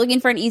is if you're looking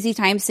for an easy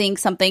time seeing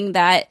something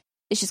that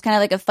is just kind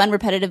of like a fun,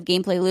 repetitive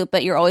gameplay loop,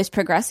 but you're always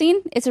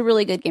progressing, it's a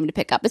really good game to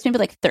pick up. It's maybe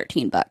like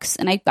 $13,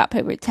 and I got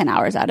probably 10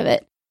 hours out of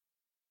it.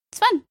 It's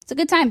fun. It's a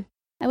good time.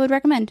 I would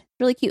recommend.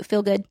 Really cute.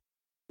 Feel good.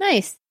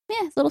 Nice. Yeah,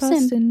 it's a little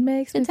sim. Boston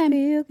makes Good me time.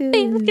 feel good.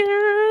 Feel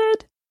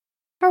good.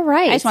 All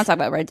right. I just want to talk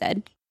about Red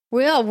Dead.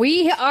 Well,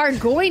 we are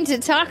going to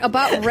talk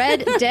about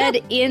Red Dead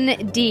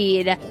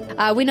indeed.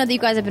 We know that you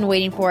guys have been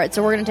waiting for it,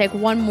 so we're going to take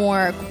one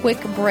more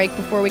quick break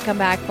before we come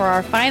back for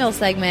our final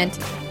segment.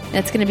 And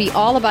it's going to be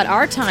all about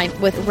our time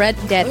with Red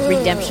Dead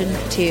Redemption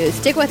 2.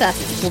 Stick with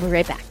us. We'll be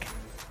right back.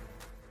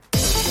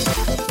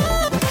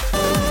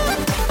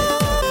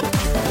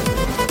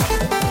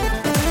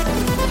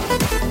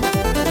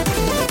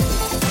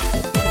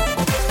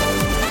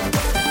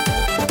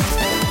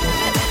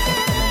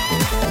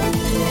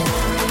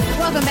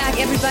 Welcome back,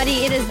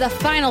 everybody. It is the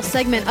final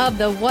segment of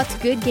the What's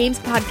Good Games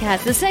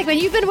podcast, the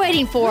segment you've been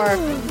waiting for,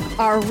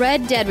 our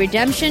Red Dead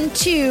Redemption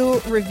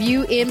 2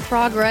 review in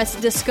progress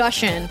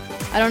discussion.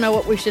 I don't know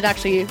what we should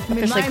actually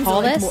officially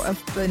call like this. more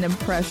of an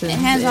impression.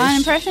 Hands-on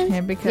impression? Yeah,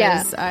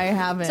 because I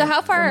haven't. So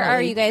how far really-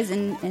 are you guys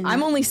in?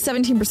 I'm only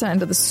 17%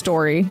 into the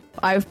story.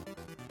 I've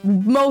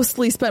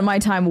mostly spent my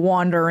time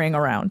wandering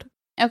around.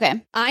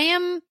 Okay. I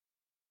am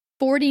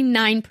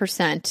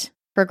 49%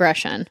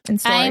 progression. In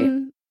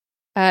story.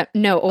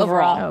 No,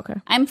 overall. Oh, okay.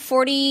 I'm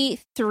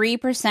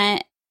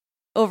 43%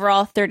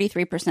 overall,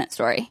 33%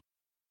 story.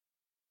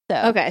 So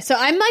Okay, so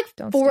I'm like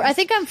Don't four. stress. I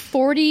think I'm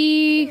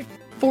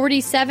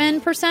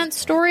 47%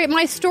 story.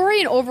 My story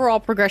and overall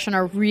progression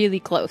are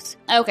really close.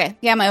 Okay.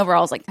 Yeah, my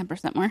overall is like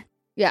 10% more.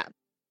 Yeah.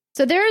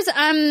 So there's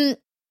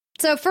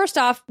So first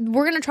off,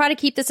 we're gonna try to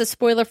keep this as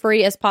spoiler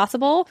free as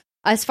possible.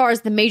 As far as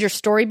the major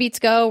story beats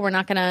go, we're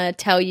not gonna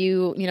tell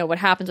you, what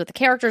happens with the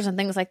characters and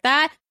things like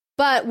that.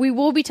 But we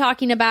will be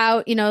talking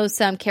about,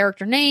 some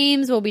character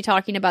names. We'll be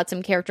talking about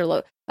some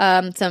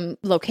some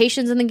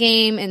locations in the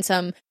game and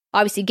some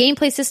obviously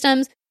gameplay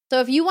systems. So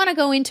if you want to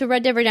go into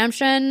Red Dead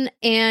Redemption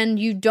and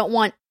you don't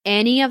want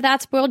any of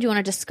that spoiled, you want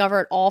to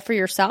discover it all for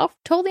yourself,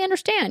 totally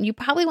understand. You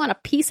probably want to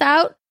peace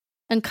out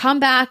and come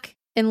back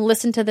and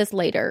listen to this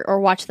later or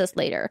watch this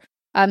later.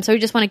 So we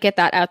just want to get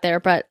that out there.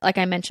 But like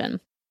I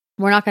mentioned,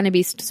 we're not going to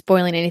be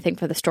spoiling anything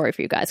for the story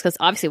for you guys because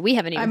obviously we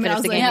haven't even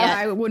finished the game yet.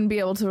 I wouldn't be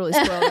able to really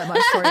spoil that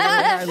much for you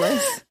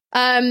regardless.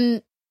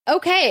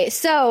 Okay,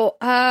 so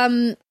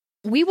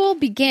we will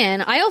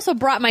begin. I also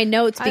brought my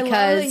notes I love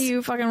because that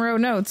you fucking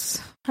wrote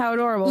notes. How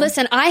adorable.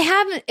 listen, I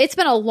haven't. It's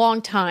been a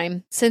long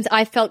time since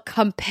I felt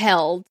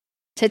compelled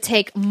to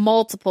take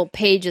multiple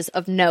pages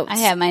of notes. I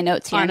have my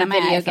notes here On on a my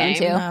video iPhone game.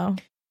 too. No.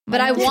 but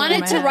My I notes are in wanted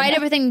my to head. write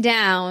everything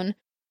down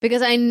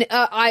because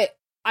I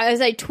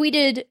as I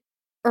tweeted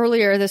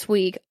earlier this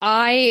week,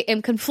 I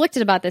am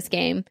conflicted about this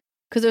game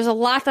because there's a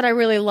lot that I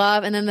really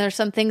love, and then there's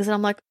some things that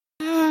I'm like,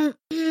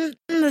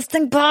 this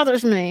thing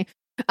bothers me.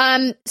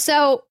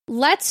 So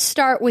let's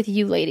start with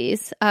you,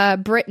 ladies.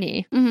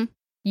 Brittany, Mhm.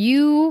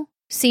 you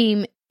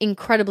seem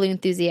incredibly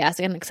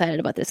enthusiastic and excited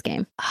about this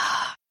game.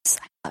 I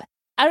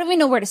don't even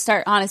know where to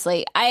start,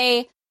 honestly.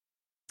 I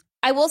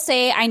will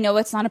say I know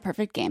it's not a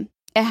perfect game.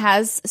 It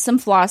has some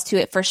flaws to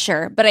it for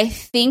sure, but I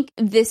think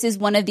this is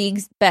one of the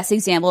best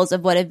examples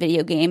of what a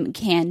video game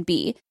can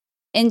be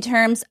in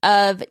terms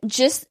of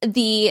just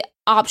the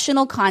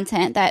optional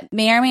content that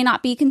may or may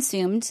not be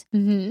consumed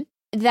Mm-hmm.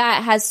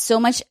 that has so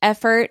much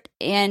effort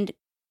and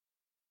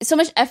so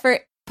much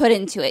effort put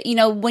into it.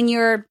 When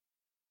you're,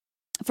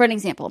 for an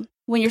example,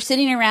 when you're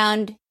sitting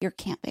around your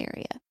camp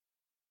area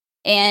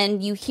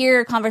and you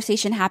hear a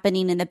conversation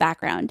happening in the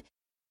background,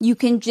 you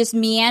can just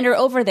meander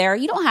over there.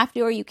 You don't have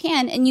to, or you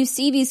can, and you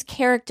see these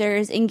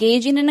characters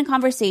engaging in a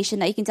conversation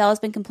that you can tell has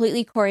been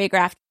completely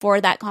choreographed for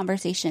that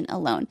conversation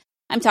alone.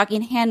 I'm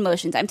talking hand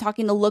motions. I'm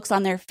talking the looks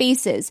on their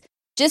faces.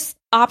 Just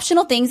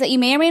optional things that you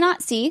may or may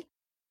not see.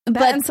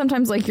 And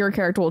sometimes like your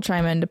character will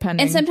chime in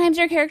depending. And sometimes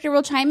your character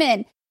will chime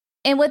in.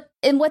 And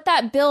what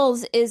that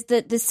builds is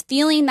this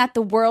feeling that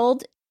the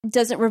world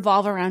doesn't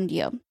revolve around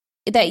you.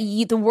 That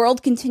the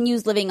world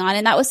continues living on.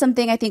 And that was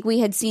something I think we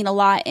had seen a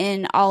lot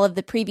in all of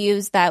the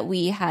previews that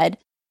we had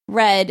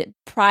read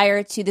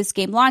prior to this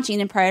game launching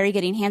and prior to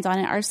getting hands on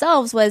it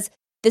ourselves, was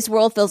this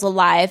world feels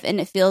alive and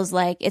it feels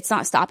like it's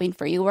not stopping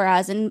for you.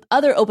 Whereas in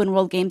other open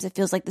world games, it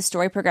feels like the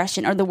story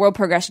progression or the world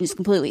progression just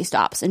completely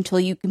stops until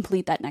you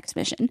complete that next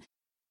mission.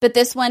 But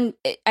this one,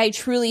 I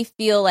truly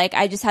feel like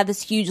I just have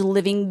this huge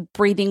living,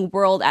 breathing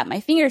world at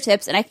my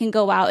fingertips and I can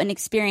go out and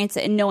experience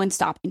it and no one's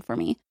stopping for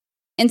me.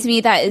 And to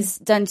me, that is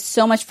done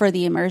so much for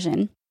the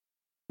immersion.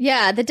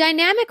 Yeah, the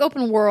dynamic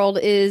open world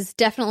is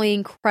definitely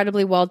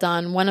incredibly well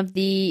done. One of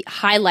the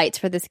highlights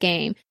for this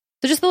game.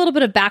 So just a little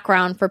bit of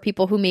background for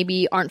people who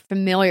maybe aren't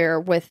familiar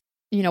with,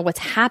 what's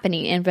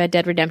happening in Red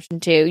Dead Redemption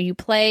 2. You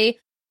play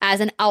as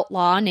an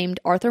outlaw named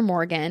Arthur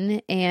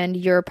Morgan, and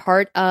you're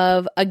part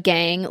of a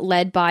gang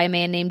led by a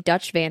man named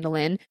Dutch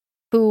Vandalin,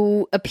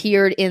 who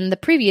appeared in the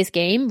previous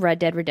game, Red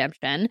Dead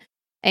Redemption.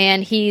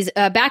 And he's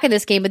back in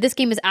this game, but this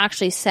game is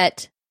actually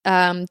set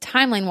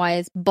timeline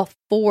wise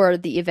before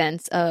the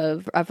events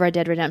of Red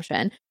Dead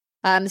Redemption.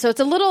 So it's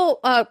a little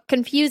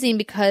confusing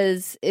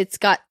because it's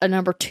got a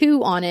number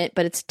 2 on it,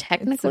 but it's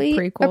technically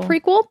a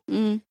prequel.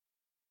 Mm.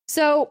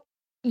 So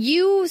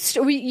you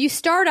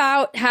start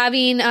out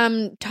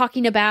having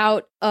talking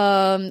about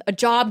a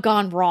job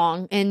gone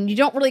wrong, and you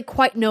don't really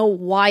quite know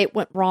why it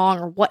went wrong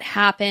or what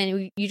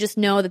happened. You just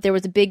know that there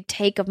was a big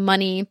take of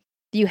money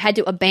that you had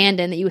to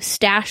abandon, that you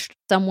stashed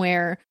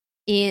somewhere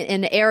in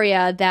an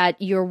area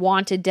that you're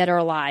wanted dead or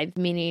alive,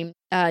 meaning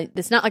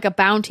it's not like a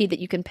bounty that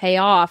you can pay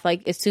off.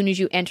 Like as soon as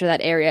you enter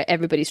that area,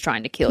 everybody's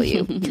trying to kill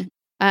you.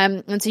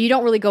 And so you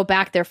don't really go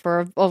back there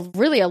for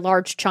really a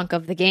large chunk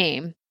of the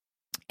game.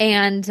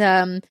 And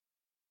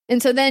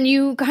so then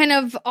you kind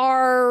of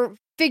are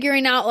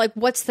figuring out like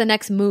what's the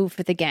next move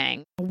for the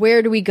gang?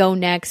 Where do we go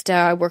next?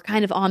 We're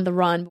kind of on the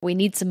run, but we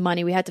need some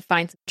money. We had to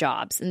find some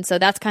jobs. And so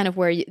that's kind of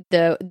where you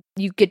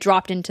get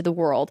dropped into the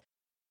world.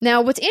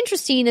 Now, what's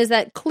interesting is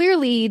that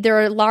clearly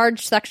there are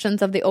large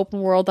sections of the open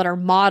world that are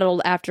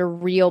modeled after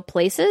real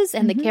places,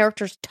 and the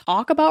characters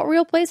talk about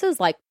real places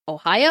like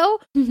Ohio,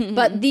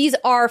 but these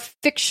are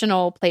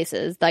fictional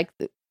places like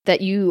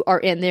that you are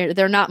in.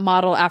 They're not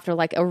modeled after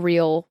like a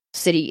real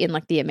city in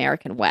like the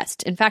American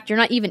West. In fact, you're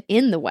not even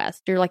in the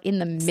West. You're like in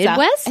the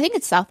Midwest. I think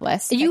it's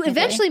Southwest. You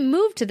eventually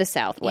move to the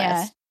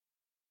Southwest.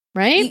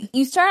 Right?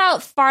 You start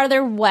out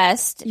farther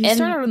west. You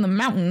start out in the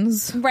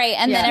mountains. Right.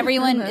 And then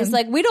everyone is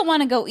like, we don't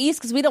want to go east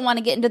because we don't want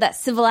to get into that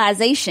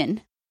civilization.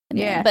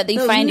 Yeah. But you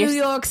those find New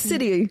York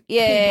City.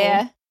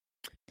 Yeah.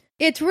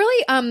 It's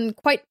really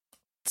quite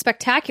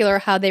spectacular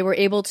how they were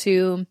able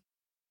to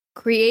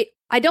create.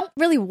 I don't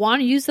really want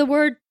to use the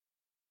word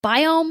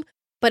biome,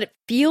 but it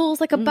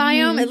feels like a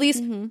biome, at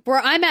least where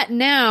I'm at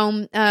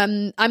now.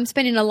 I'm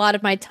spending a lot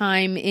of my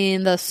time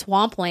in the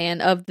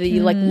swampland of the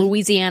like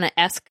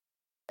Louisiana-esque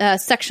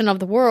section of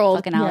the world.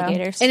 Fucking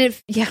alligators. And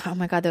oh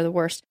my God, they're the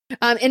worst.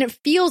 And it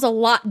feels a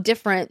lot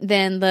different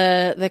than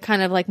the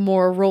kind of like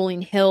more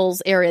rolling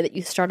hills area that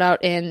you start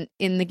out in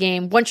the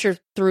game once you're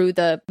through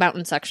the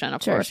mountain section,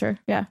 of course. Sure,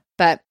 yeah.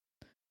 But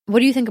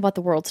what do you think about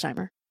the world,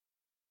 Steimer?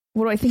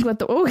 What do I think about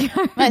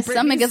the? My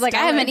stomach is like,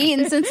 I haven't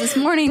eaten since this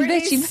morning. Bitch,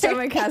 Brittany's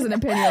stomach has an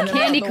opinion.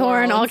 Candy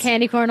corn, all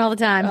candy corn all the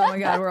time. Oh my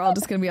God, we're all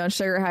just gonna be on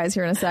sugar highs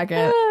here in a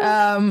second.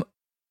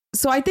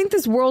 So I think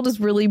this world is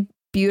really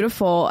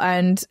beautiful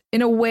and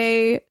in a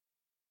way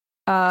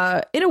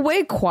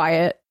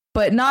quiet,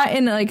 but not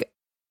in like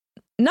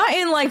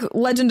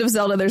Legend of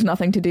Zelda. There's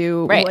nothing to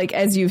do, right. Like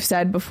as you've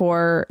said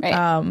before.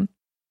 Right.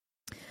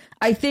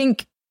 I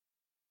think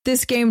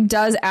this game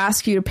does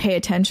ask you to pay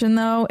attention,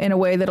 though, in a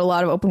way that a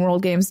lot of open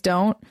world games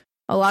don't.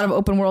 A lot of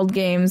open world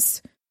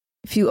games,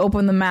 if you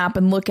open the map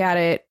and look at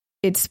it,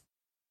 it's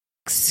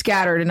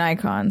scattered in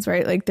icons,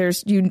 right? Like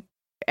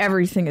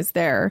everything is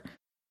there.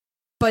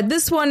 But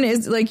this one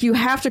is like you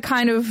have to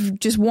kind of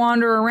just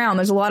wander around.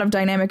 There's a lot of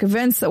dynamic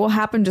events that will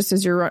happen just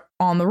as you're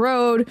on the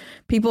road.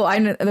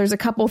 There's a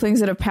couple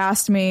things that have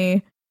passed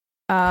me,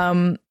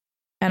 and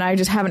I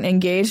just haven't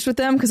engaged with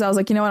them because I was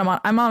like, you know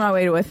what, I'm on my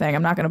way to a thing.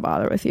 I'm not going to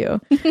bother with you.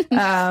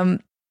 And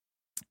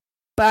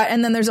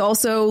then there's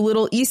also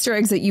little Easter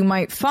eggs that you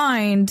might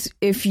find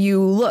if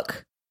you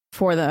look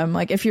for them.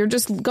 Like if you're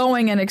just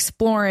going and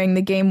exploring,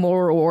 the game will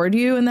reward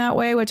you in that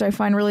way, which I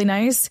find really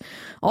nice.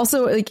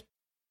 Also, like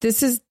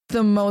this is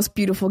the most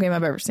beautiful game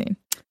I've ever seen.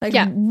 Like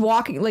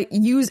walking, like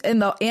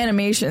and the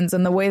animations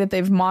and the way that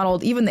they've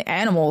modeled even the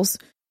animals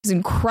is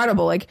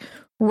incredible. Like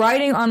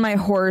riding on my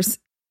horse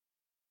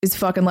is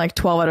fucking like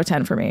 12 out of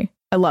 10 for me.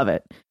 I love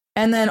it.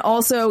 And then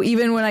also,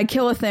 even when I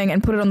kill a thing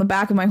and put it on the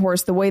back of my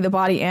horse, the way the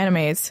body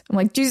animates, I'm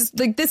like, Jesus,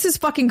 like this is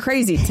fucking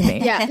crazy to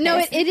me. Yeah, no,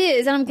 it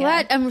is, and I'm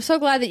glad. Yeah. I'm so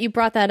glad that you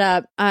brought that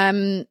up.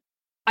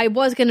 I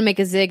was gonna make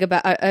a zing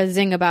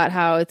about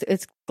how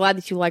it's glad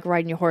that you like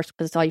riding your horse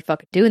because it's all you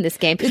fucking do in this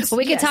game. But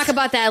we can talk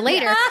about that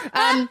later.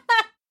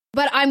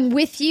 But I'm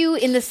with you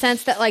in the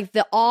sense that like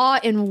the awe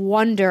and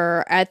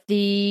wonder at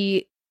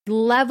the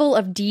level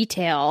of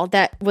detail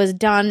that was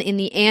done in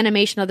the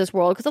animation of this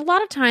world, because a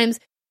lot of times,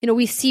 you know,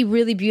 we see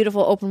really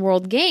beautiful open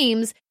world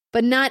games,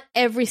 but not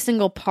every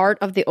single part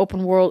of the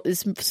open world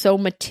is so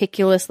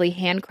meticulously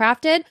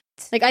handcrafted.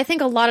 Like, I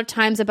think a lot of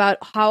times about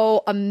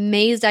how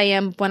amazed I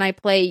am when I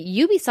play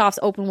Ubisoft's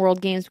open world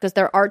games because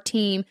their art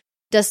team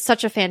does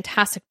such a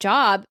fantastic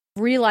job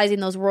realizing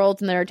those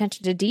worlds and their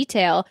attention to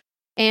detail.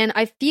 And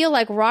I feel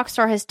like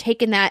Rockstar has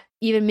taken that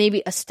even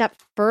maybe a step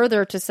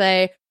further to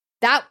say,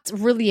 that's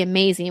really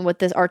amazing what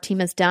this art team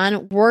has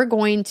done. We're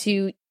going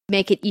to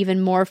make it even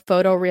more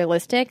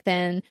photorealistic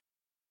than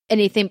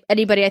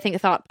anybody I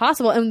think thought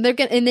possible. And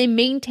they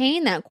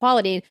maintain that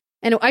quality.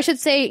 And I should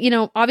say, you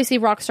know, obviously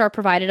Rockstar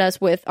provided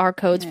us with our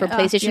codes for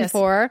PlayStation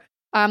 4.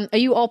 Are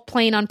you all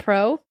playing on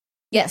Pro?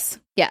 Yes.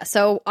 Yeah,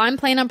 so I'm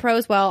playing on Pro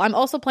as well. I'm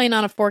also playing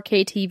on a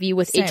 4K TV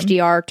with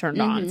HDR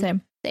turned on.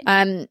 Same.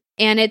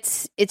 And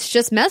it's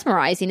just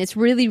mesmerizing. It's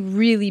really,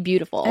 really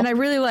beautiful. And I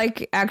really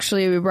like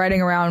actually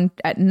riding around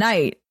at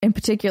night in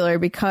particular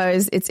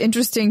because it's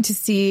interesting to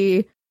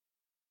see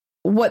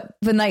what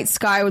the night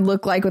sky would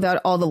look like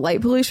without all the light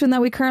pollution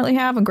that we currently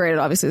have. And granted,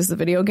 obviously this is a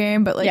video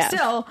game, but like Yeah.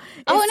 still,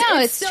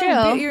 it's so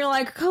true. You're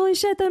like, holy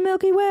shit, the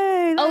Milky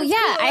Way. Oh, That's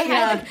yeah, cool. I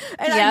had- Like,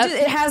 and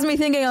Yep. it has me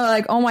thinking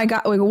like, oh my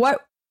God, like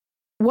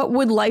what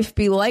would life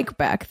be like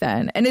back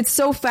then? And it's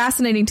so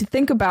fascinating to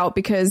think about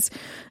because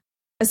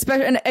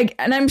especially,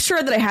 and I'm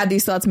sure that I had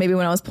these thoughts maybe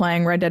when I was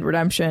playing Red Dead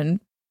Redemption,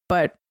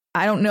 but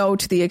I don't know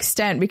to the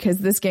extent because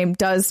this game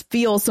does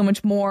feel so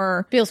much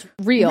more Feels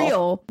real.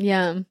 real.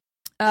 Yeah.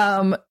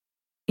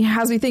 It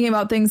has me thinking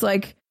about things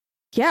like,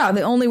 yeah,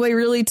 the only way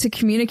really to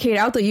communicate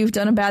out that you've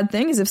done a bad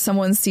thing is if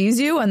someone sees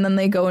you and then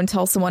they go and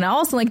tell someone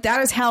else. And like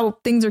that is how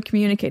things are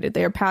communicated.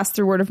 They are passed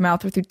through word of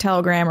mouth or through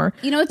Telegram or,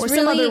 You know, it's or some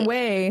really other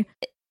way.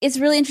 it's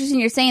really interesting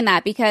you're saying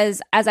that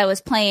because as I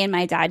was playing,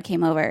 my dad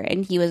came over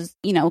and he was,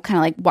 you know,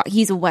 kind of like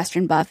he's a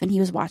Western buff and he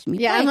was watching me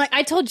Yeah. play. I'm like,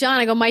 I told John,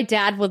 I go, my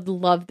dad would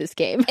love this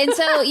game. And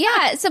so,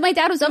 yeah, so my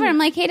dad was over. I'm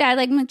like, hey, dad,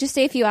 like, just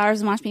stay a few hours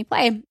and watch me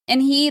play.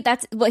 And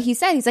that's what he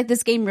said. He's like,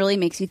 this game really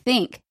makes you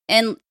think.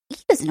 And he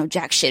doesn't know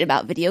jack shit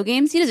about video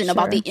games. He doesn't know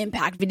about Sure. the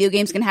impact video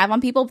games can have on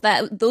people.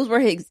 Those were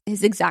his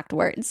exact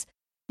words.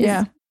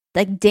 Yeah.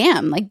 Like,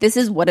 damn, like, this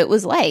is what it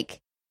was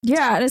like.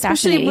 Yeah. And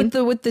especially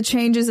Fascinating. with the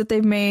changes that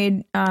they've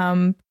made,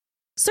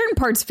 certain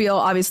parts feel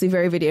obviously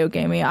very video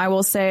gamey. I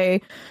will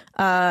say,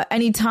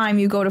 anytime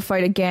you go to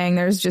fight a gang,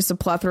 there's just a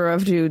plethora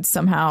of dudes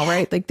somehow,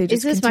 right? Like they Is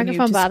just this continue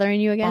microphone to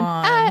bothering you again?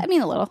 spawn. I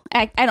mean, a little.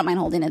 I don't mind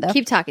holding it, though.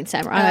 Keep talking,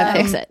 Sam. I'm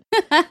going to fix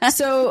it.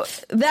 So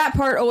that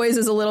part always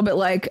is a little bit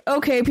like,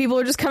 okay, people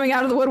are just coming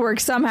out of the woodwork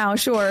somehow,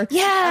 sure.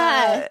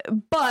 Yeah.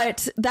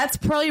 But that's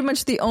pretty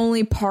much the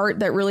only part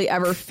that really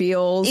ever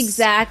feels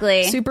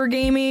Exactly. super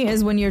gamey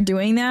is when you're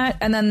doing that.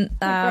 And then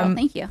Girl,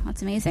 thank you.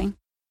 That's amazing.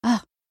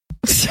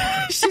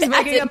 she's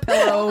making a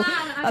pillow.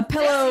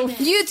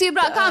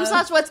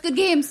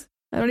 YouTube.com/what'sgoodgames.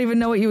 I don't even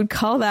know what you would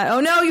call that. Oh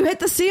no, you hit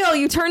the seal.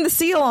 You turned the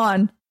seal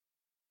on.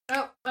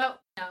 Oh, no.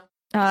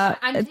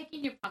 I'm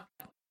taking your pumpkin.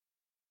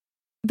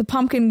 The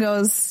pumpkin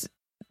goes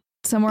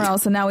somewhere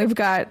else, and now we've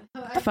got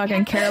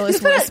fucking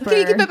Careless Whisper. Can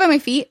you keep it by my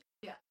feet?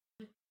 Yeah.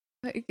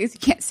 Because you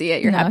can't see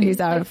it. You're No, happy. he's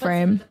out of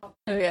frame.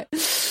 Okay.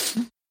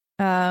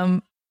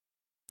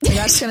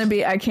 That's gonna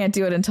be. I can't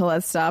do it until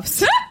that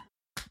stops.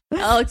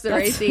 Alex and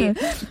Racy.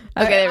 Okay,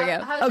 there we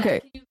go.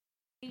 Okay.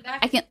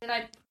 I can't.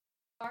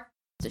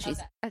 So she's.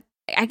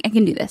 I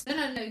can do this. No.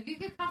 You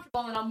get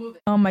comfortable and I'll move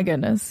it. Oh my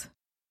goodness.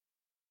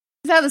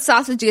 That's how the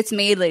sausage gets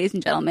made, ladies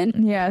and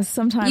gentlemen. Yes,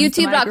 sometimes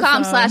the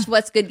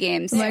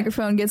YouTube.com/what'sgoodgames. the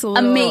microphone gets a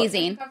little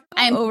Amazing.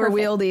 I'm over perfect.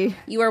 wieldy.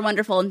 You are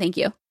wonderful and thank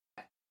you.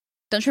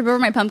 Don't trip over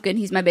my pumpkin.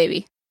 He's my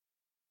baby.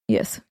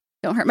 Yes.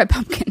 Don't hurt my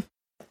pumpkin.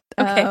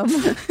 Okay. Hey, I've been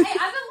looking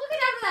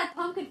after that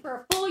pumpkin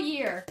for a full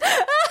year.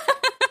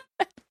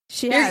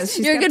 She has.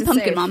 She's You're a kept good it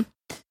pumpkin safe. mom.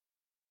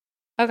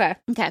 Okay.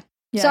 Okay.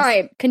 Yes.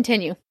 Sorry,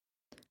 continue.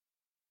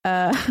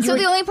 So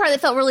the only part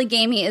that felt really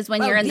gamey is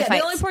when you're in the fight.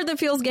 The only part that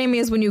feels gamey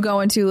is when you go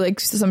into like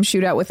some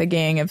shootout with a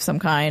gang of some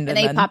kind, and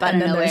they then, pop out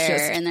and of then there's nowhere,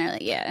 just and they're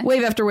like, yeah.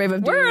 wave after wave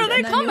of Where dude, are they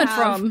and then you coming have-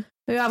 from?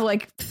 You have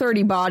like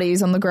 30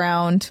 bodies on the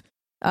ground,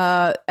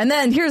 and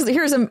then here's a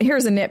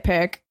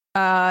nitpick.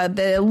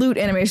 The loot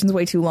animation's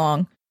way too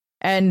long,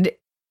 and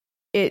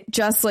it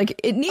just like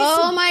it needs.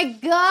 Oh my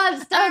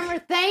God, Summer,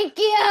 thank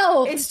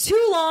you. It's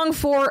too long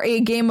for a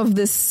game of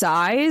this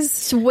size.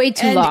 It's way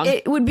too And long.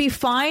 it would be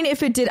fine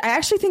if it did. I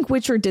actually think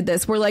Witcher did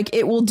this, where like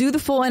it will do the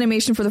full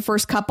animation for the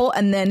first couple,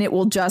 and then it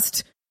will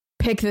just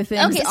pick the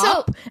things Okay, so-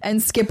 up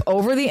and skip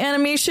over the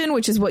animation,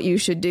 which is what you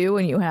should do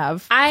when you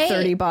have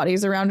 30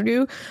 bodies around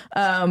you.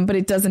 But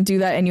it doesn't do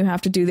that, and you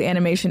have to do the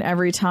animation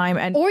every time.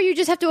 And Or you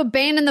just have to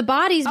abandon the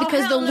bodies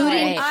because the hell no.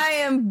 looting. I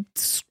am.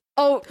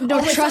 Oh no!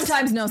 Okay, trust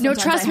sometimes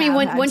trust I me. have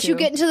When had once you to.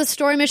 get into the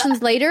story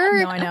missions later,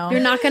 No, I know. you're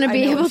not going to I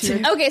be know able what to.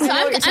 you're- Okay, so I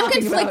know what you're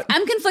talking about.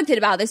 I'm conflicted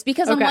about this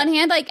because on Okay. one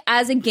hand, like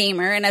as a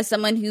gamer and as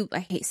someone who I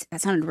hate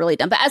that sounded really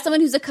dumb, but as someone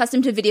who's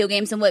accustomed to video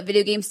games and what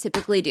video games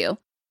typically do,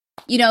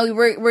 you know,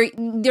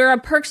 there are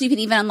perks you can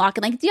even unlock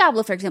in like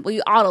Diablo, for example.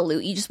 You auto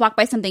loot, you just walk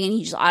by something and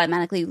you just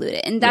automatically loot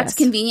it, and that's Yes.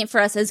 convenient for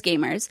us as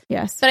gamers.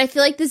 Yes. But I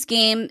feel like this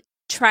game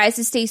tries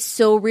to stay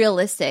so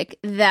realistic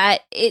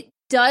that it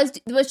does,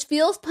 which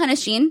feels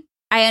punishing.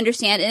 I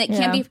understand, and it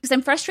can Yeah. be because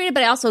I'm frustrated,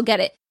 but I also get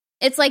it.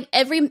 It's like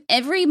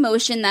every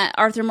motion that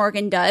Arthur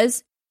Morgan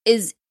does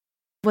is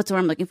what's the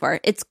word I'm looking for?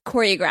 It's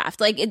choreographed.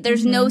 Like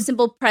there's no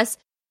simple press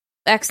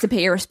X to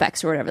pay your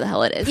respects or whatever the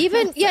hell it is.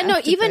 Even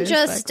Activate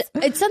just effects.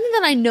 it's something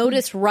that I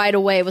noticed right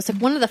away. It was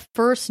like one of the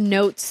first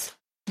notes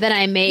that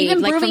I made, Even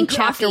like brewing from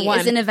chapter coffee one.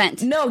 is an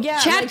event. No, yeah.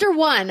 Chapter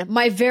one,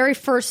 my very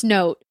first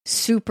note,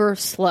 super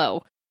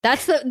slow.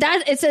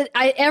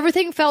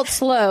 Everything felt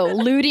slow.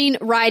 Looting,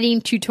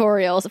 writing,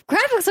 tutorials.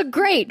 Graphics are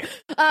great.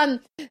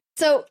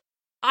 So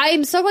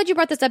I'm so glad you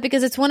brought this up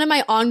because it's one of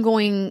my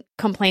ongoing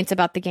complaints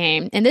about the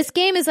game. And this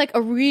game is like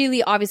a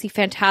really obviously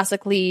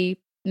fantastically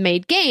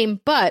made game,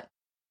 but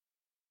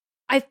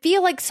I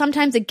feel like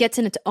sometimes it gets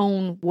in its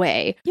own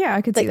way. Yeah,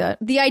 I could see that.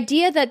 The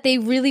idea that they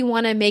really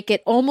want to make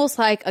it almost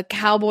like a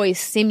cowboy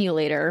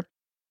simulator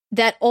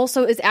that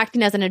also is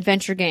acting as an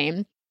adventure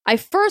game. I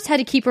first had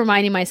to keep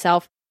reminding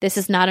myself, this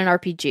is not an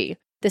RPG.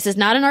 This is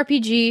not an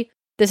RPG.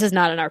 This is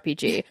not an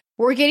RPG.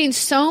 We're getting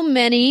so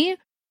many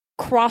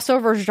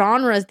crossover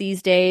genres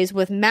these days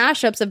with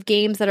mashups of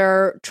games that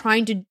are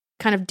trying to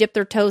kind of dip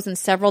their toes in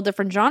several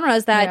different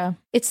genres that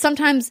it's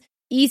sometimes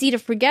easy to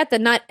forget that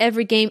not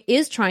every game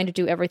is trying to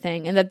do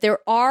everything and that there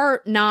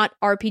are not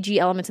RPG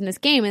elements in this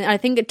game. And I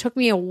think it took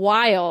me a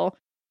while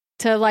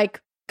to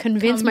like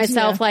convince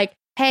myself like,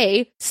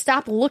 hey,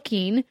 stop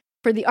looking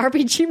for the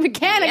RPG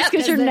mechanics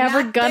because you're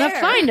never gonna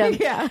find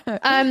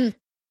them.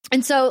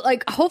 And so,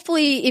 like,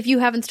 hopefully, if you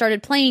haven't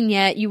started playing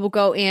yet, you will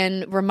go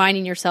in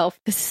reminding yourself,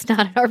 this is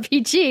not an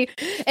RPG.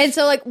 And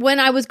so, like, when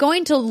I was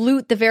going to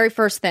loot the very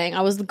first thing,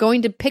 I was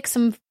going to pick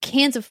some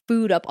cans of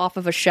food up off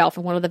of a shelf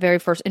in one of the very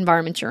first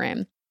environments you're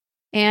in.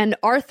 And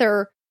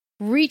Arthur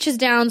reaches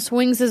down,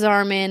 swings his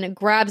arm in,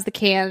 grabs the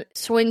can,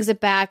 swings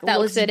it back,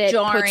 looks at it,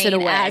 puts it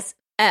away. As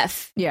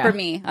F for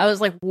me. I was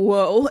like,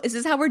 whoa, is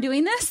this how we're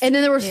doing this? And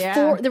then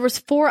there was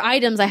four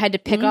items I had to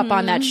pick up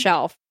on that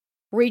shelf.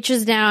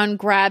 Reaches down,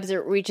 grabs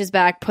it, reaches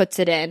back, puts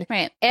it in.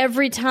 Right.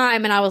 Every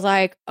time. And I was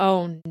like,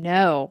 oh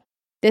no,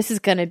 this is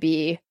going to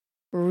be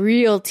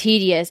real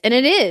tedious. And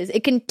it is.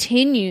 It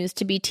continues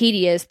to be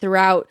tedious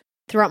throughout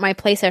my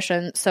play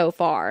session so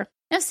far.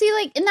 Now, see,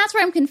 like, and that's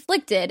where I'm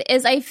conflicted,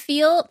 is I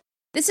feel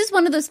this is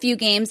one of those few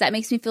games that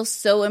makes me feel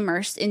so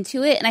immersed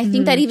into it. And I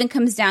think that even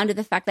comes down to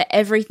the fact that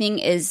everything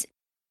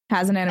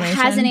has an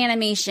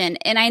animation,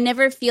 and I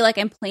never feel like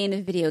I'm playing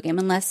a video game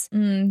unless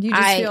you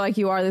just feel like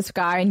you are this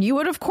guy, and you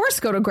would of course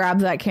go to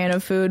grab that can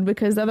of food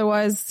because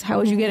otherwise, how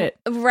would you get it?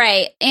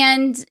 Right,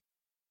 and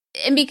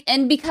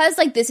because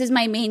like this is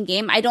my main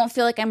game, I don't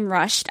feel like I'm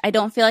rushed. I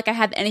don't feel like I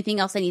have anything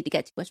else I need to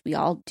get to, which we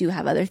all do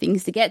have other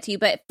things to get to.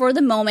 But for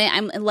the moment,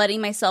 I'm letting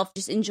myself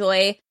just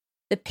enjoy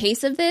the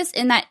pace of this,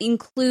 and that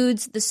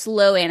includes the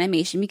slow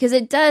animation because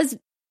it does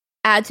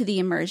add to the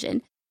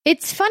immersion.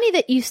 It's funny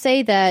that you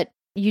say that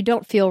you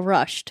don't feel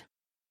rushed,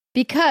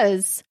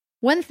 because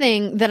one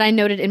thing that I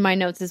noted in my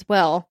notes as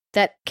well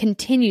that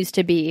continues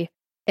to be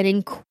an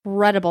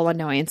incredible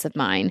annoyance of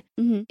mine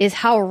is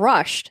how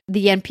rushed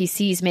the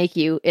NPCs make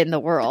you in the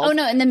world. Oh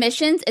no, in the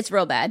missions, it's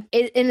real bad.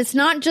 And it's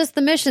not just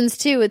the missions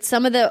too. It's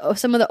some of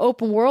the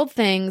open world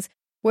things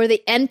where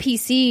the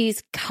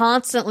NPCs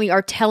constantly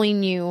are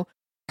telling you,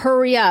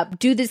 hurry up,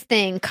 do this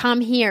thing, come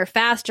here,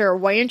 faster,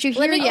 why aren't you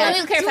here yet? Let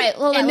me clarify.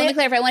 Let me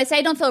clarify. When I say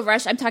I don't feel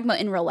rushed, I'm talking about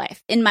in real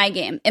life, in my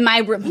game, in my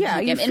real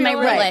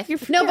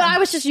life. No, but I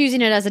was just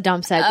using it as a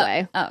dumb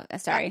segue. Oh,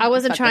 sorry. I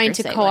wasn't trying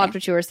to co-opt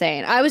what you were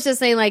saying. I was just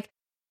saying, like,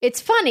 it's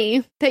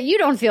funny that you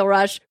don't feel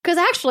rushed, because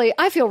actually,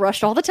 I feel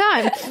rushed all the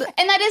time.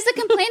 And that is a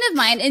complaint of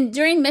mine. And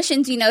during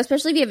missions,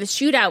 especially if you have a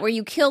shootout where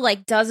you kill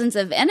like dozens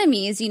of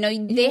enemies, they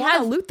want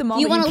to loot them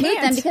all. You want to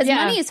loot them because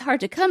money is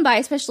hard to come by,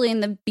 especially in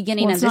the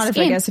beginning of this game. It's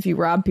not I guess if you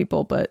rob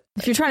people, but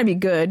if you're trying to be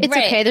good, it's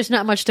okay. There's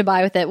not much to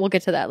buy with it. We'll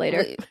get to that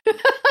later.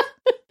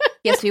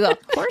 Yes, we will.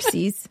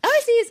 Horsies.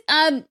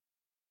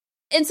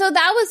 And so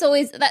that was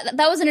always that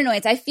was an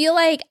annoyance. I feel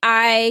like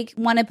I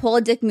want to pull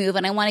a dick move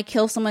and I want to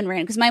kill someone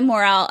random because my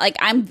morale, like,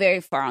 I'm very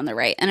far on the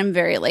right and I'm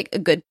very like a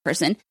good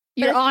person.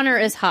 Your honor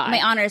is high.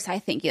 My honor is high.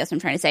 Thank you. That's what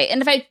I'm trying to say.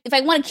 And if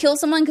I want to kill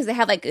someone because they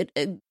have like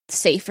a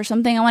safe or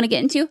something I want to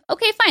get into,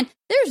 okay, fine.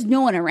 There's no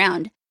one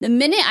around. The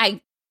minute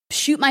I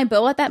shoot my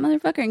bow at that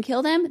motherfucker and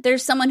kill them,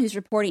 there's someone who's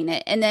reporting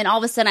it, and then all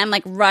of a sudden I'm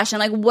like rushed. I'm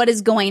like, what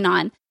is going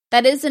on?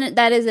 That isn't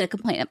a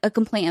complaint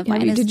of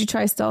mine. Did you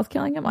try stealth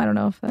killing him? I don't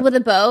know if that... with a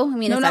bow. I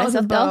mean, not with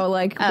a bow.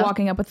 Like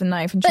walking up with a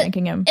knife and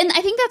shanking him. And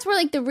I think that's where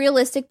like the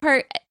realistic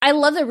part. I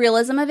love the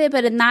realism of it,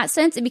 but in that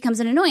sense, it becomes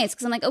an annoyance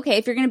because I'm like, okay,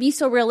 if you're going to be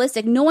so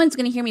realistic, no one's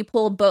going to hear me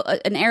pull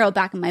an arrow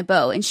back in my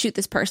bow and shoot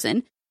this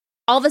person.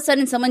 All of a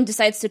sudden, someone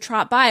decides to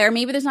trot by, or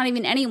maybe there's not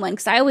even anyone,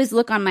 because I always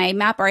look on my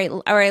map or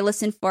I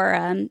listen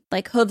for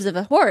like hooves of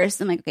a horse.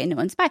 I'm like, okay, no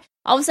one's by.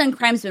 All of a sudden,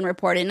 crime's been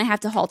reported, and I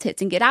have to halt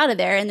hits and get out of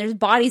there. And there's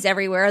bodies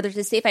everywhere. There's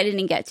a safe I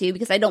didn't get to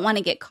because I don't want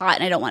to get caught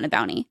and I don't want a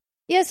bounty.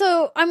 Yeah,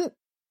 so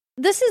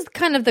this is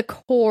kind of the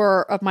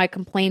core of my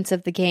complaints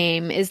of the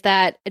game, is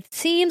that it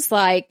seems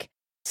like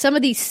some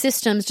of these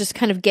systems just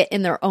kind of get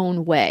in their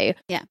own way.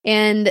 Yeah,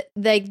 and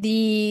like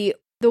the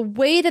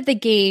way that the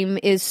game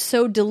is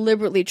so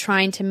deliberately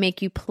trying to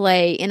make you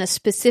play in a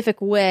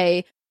specific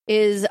way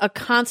is a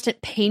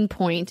constant pain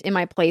point in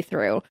my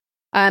playthrough.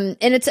 And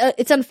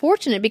it's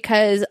unfortunate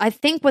because I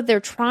think what they're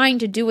trying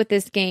to do with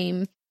this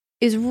game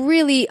is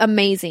really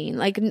amazing.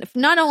 Like,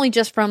 not only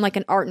just from like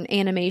an art and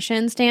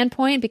animation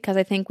standpoint, because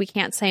I think we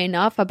can't say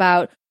enough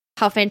about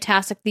how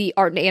fantastic the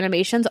art and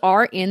animations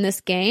are in this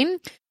game,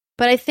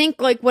 but I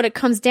think like what it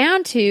comes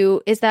down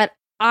to is that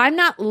I'm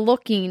not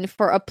looking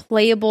for a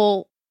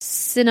playable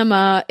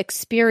cinema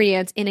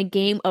experience in a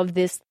game of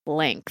this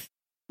length.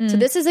 So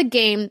this is a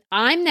game,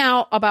 I'm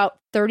now about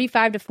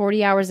 35 to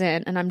 40 hours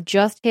in, and I'm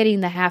just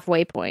hitting the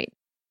halfway point.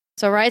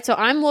 So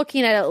I'm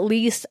looking at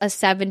least a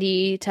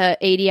 70 to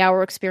 80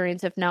 hour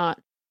experience, if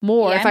not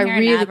more. Yeah, if I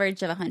really, an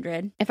average of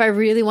 100. If I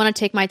really want to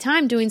take my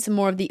time doing some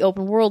more of the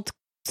open world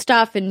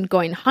stuff and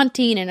going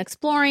hunting and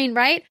exploring,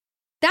 right?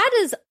 That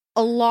is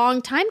a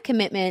long time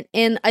commitment.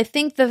 And I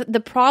think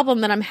the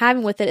problem that I'm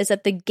having with it is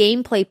that the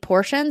gameplay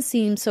portions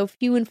seem so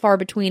few and far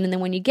between. And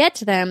then when you get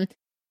to them,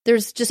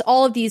 there's just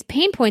all of these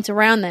pain points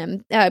around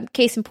them.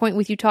 Case in point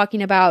with you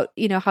talking about,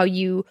 how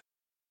you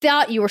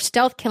thought you were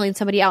stealth killing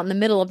somebody out in the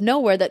middle of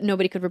nowhere that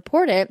nobody could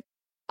report it.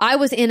 I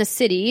was in a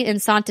city in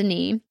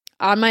Saint-Denis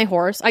on my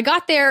horse. I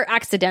got there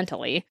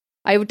accidentally.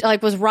 I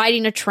was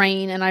riding a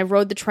train and I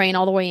rode the train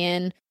all the way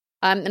in.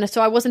 And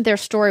so I wasn't there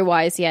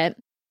story-wise yet.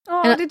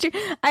 Oh, did you?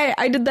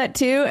 I did that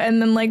too,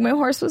 and then my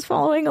horse was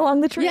following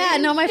along the train. Yeah,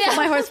 no, my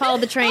horse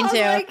followed the train too.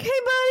 I was like,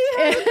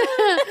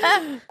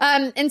 hey,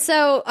 buddy. And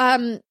so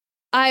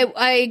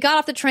I got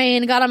off the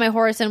train, got on my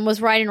horse, and was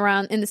riding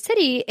around in the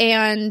city.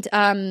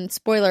 And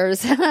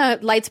spoilers,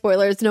 light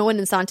spoilers, no one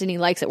in Saint-Denis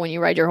likes it when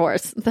you ride your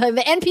horse.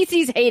 The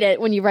NPCs hate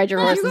it when you ride your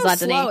horse in Saint-Denis.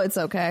 Slow, it's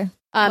okay.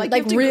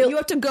 You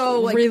have to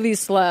go really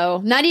slow,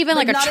 not even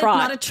like a trot,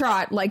 not a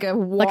trot, like a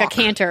walk. Like a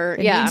canter.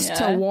 It needs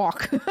to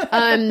walk.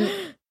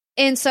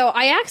 And so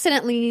I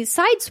accidentally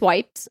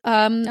sideswiped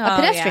a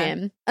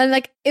pedestrian. Yeah.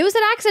 And it was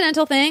an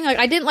accidental thing.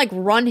 I didn't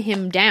run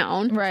him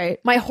down. Right.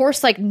 My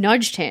horse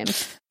nudged him.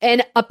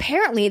 And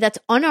apparently that's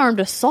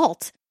unarmed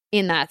assault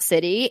in that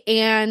city.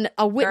 And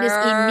a witness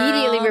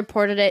immediately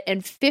reported it.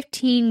 And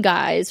 15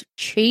 guys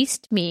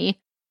chased me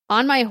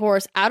on my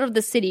horse out of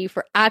the city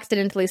for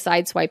accidentally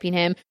sideswiping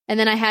him. And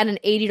then I had an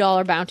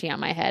 $80 bounty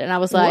on my head. And I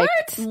was like,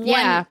 what?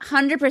 Yeah.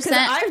 100%.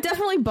 I've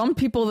definitely bumped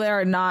people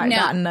there and not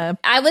gotten a...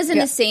 I was in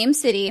the same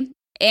city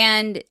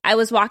and I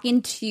was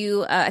walking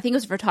to, I think it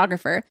was a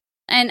photographer.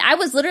 And I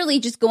was literally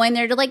just going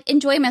there to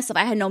enjoy myself.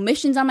 I had no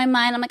missions on my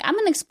mind. I'm I'm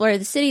going to explore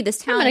the city, this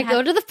town. I'm going to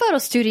go to the photo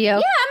studio. Yeah,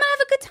 I'm going to have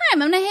a good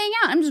time. I'm going to hang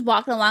out. I'm just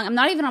walking along. I'm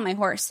not even on my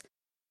horse.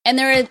 And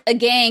there were a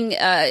gang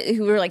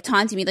who were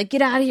taunting me,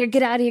 get out of here,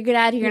 get out of here, get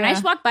out of here. Yeah. And I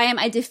just walked by him.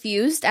 I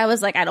diffused. I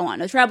was I don't want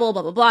no trouble,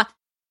 blah, blah, blah.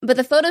 But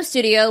the photo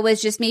studio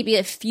was just maybe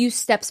a few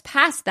steps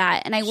past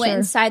that. And I went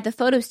inside the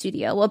photo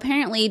studio. Well,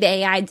 apparently the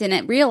AI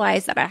didn't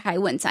realize that I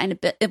went inside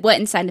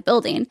the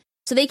building.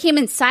 So they came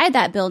inside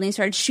that building,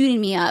 started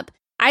shooting me up.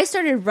 I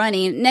started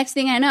running. Next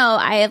thing I know,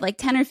 I have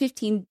 10 or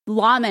 15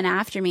 lawmen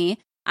after me.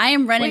 I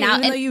am running out.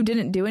 Even though you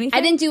didn't do anything?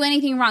 I didn't do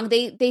anything wrong.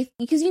 They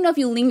because if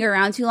you linger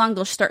around too long,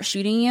 they'll start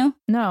shooting you.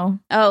 No.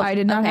 Oh, I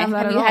did not have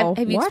that at all.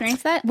 Have you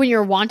experienced that? When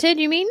you're wanted,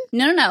 you mean?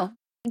 No.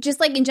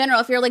 Just in general,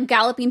 if you're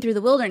galloping through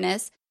the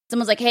wilderness,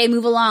 someone's hey,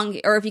 move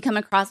along. Or if you come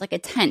across a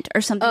tent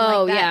or something like that.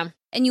 Oh, yeah.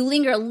 And you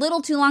linger a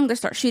little too long, they'll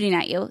start shooting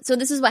at you. So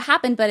this is what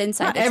happened, but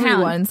inside Not the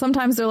everyone. town.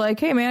 Sometimes they're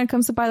hey, man,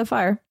 come sit by the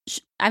fire.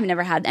 I've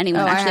never had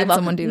anyone I actually. had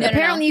someone do that.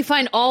 Apparently you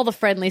find all the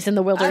friendlies in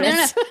the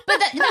wilderness. No. But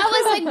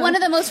that was one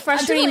of the most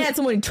frustrating. I had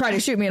someone try to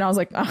shoot me and I was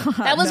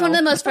that was one of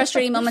the most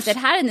frustrating moments I'd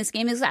had in this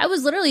game. Is I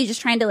was literally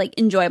just trying to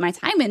enjoy my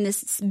time in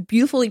this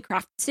beautifully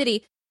crafted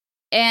city.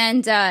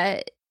 And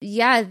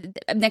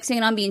next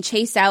thing I'm being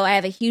chased out. I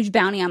have a huge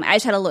bounty on me. I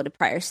just had a loaded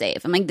prior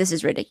save. I'm this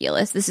is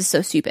ridiculous. This is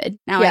so stupid.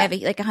 Now I have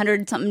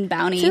 100 something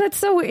bounty. See, that's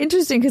so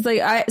interesting because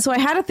I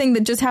had a thing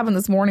that just happened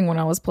this morning when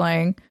I was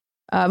playing.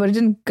 But it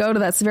didn't go to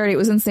that severity. It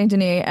was in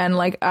Saint-Denis, and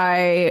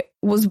I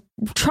was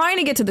trying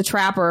to get to the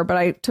trapper, but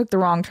I took the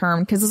wrong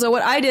turn. So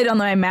what I did on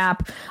my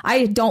map,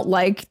 I don't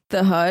like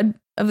the HUD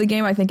of the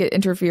game. I think it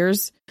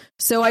interferes.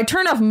 So I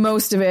turned off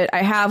most of it.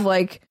 I have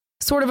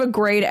sort of a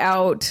grayed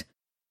out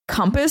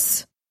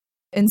compass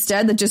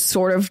instead that just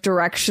sort of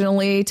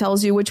directionally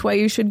tells you which way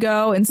you should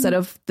go instead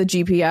of the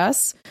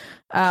GPS.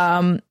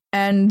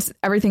 And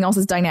everything else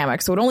is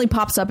dynamic, so it only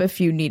pops up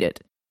if you need it.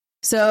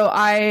 So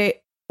I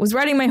was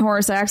riding my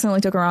horse. I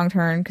accidentally took a wrong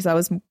turn because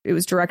it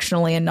was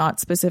directionally and not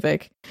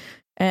specific.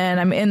 And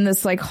I'm in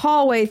this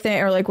hallway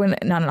thing, or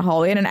not in a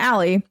hallway, in an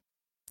alley.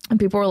 And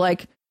people were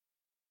like,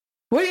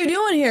 "What are you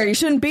doing here? You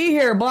shouldn't be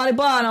here, blah, blah,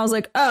 blah." And I was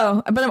like,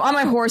 "Oh," but I'm on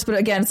my horse. But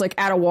again, it's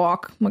at a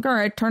walk. I'm all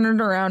right, turn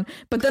it around.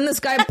 But then this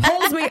guy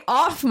pulls me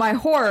off my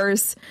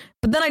horse.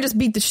 But then I just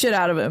beat the shit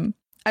out of him.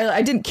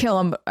 I didn't kill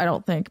him, I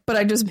don't think, but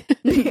I just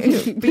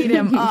beat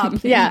him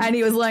up. Yeah. And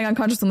he was laying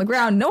unconscious on the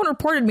ground. No one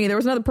reported me. There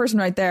was another person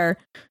right there.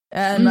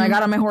 And I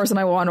got on my horse and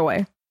I wandered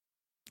away.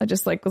 I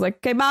just was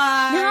okay,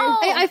 bye. No.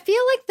 I feel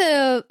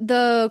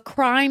the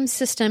crime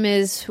system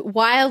is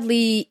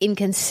wildly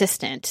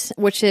inconsistent,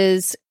 which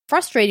is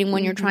frustrating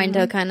when you're trying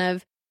to kind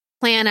of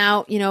plan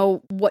out,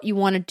 what you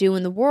want to do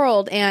in the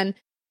world. And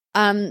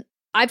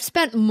I've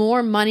spent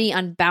more money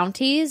on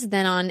bounties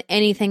than on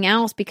anything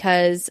else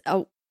because,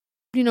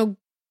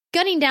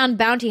 gunning down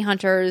bounty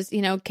hunters,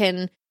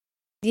 can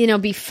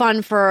be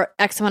fun for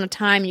X amount of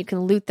time. You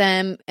can loot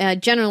them,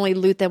 generally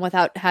loot them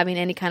without having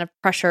any kind of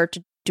pressure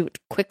to do it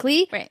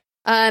quickly. Right.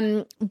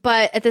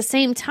 But at the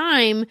same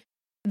time,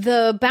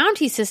 the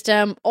bounty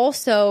system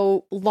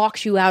also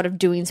locks you out of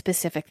doing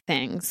specific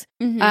things,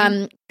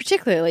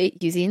 particularly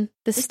using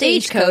the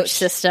stagecoach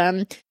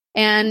system.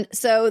 And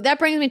so that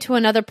brings me to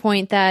another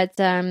point that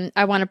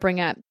I want to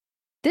bring up.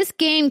 This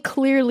game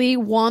clearly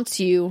wants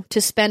you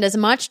to spend as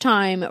much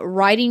time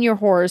riding your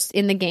horse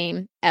in the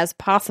game as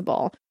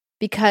possible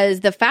because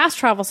the fast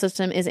travel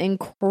system is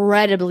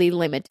incredibly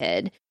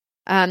limited.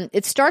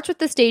 It starts with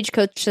the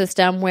stagecoach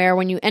system where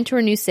when you enter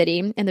a new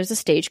city and there's a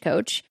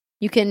stagecoach,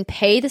 You can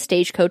pay the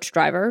stagecoach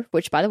driver,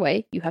 which, by the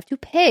way, you have to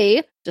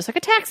pay, just like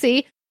a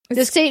taxi,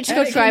 the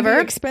stagecoach driver.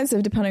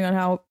 Expensive depending on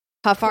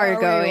how far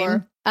you're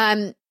going,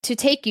 to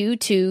take you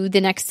to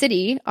the next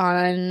city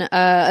on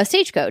a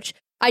stagecoach.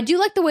 I do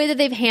like the way that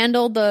they've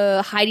handled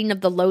the hiding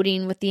of the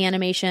loading with the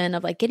animation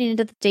of like getting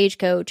into the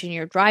stagecoach and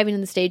you're driving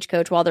in the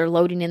stagecoach while they're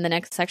loading in the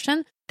next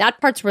section.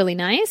 That part's really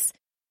nice.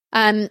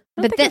 But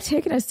I've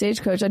taken a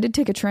stagecoach. I did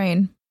take a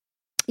train.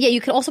 Yeah, you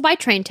could also buy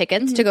train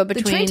tickets to go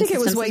between. The train ticket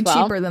was way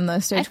cheaper than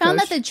the stagecoach. I found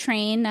that the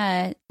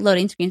train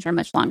loading screens were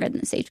much longer than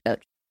the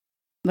stagecoach.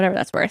 Whatever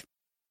that's worth.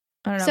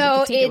 I don't know. So but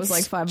the ticket it's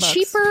was like $5.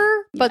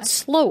 cheaper but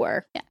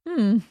slower.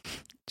 Yeah.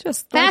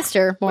 Just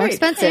faster, more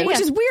expensive. Which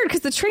is weird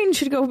because the train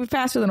should go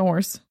faster than a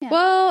horse. Yeah.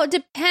 Well, it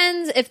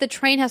depends if the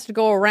train has to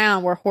go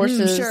around where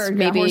horses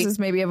horses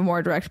maybe have a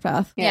more direct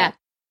path. Yeah.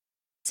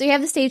 So you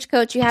have the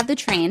stagecoach, you have the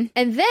train.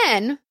 And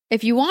then,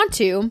 if you want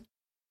to,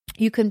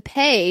 you can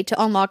pay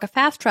to unlock a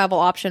fast travel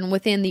option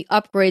within the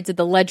upgrades of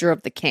the ledger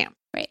of the camp.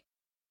 Right.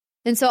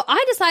 And so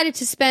I decided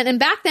to spend, and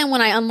back then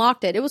when I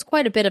unlocked it, it was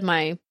quite a bit of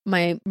my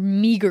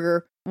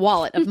meager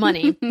wallet of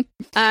money.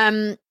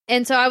 And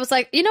so I was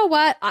like, you know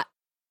what?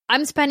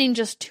 I'm spending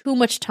just too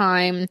much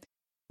time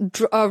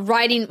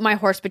riding my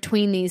horse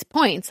between these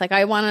points. Like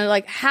I want to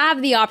like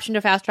have the option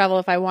to fast travel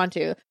if I want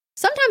to.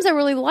 Sometimes I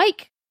really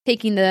like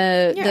taking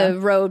the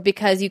road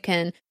because you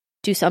can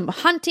do some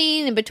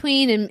hunting in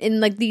between and in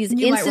like these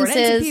you instances. Might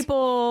run into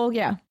people,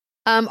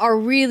 are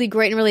really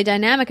great and really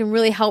dynamic and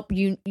really help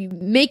you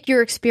make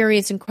your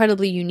experience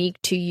incredibly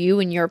unique to you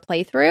and your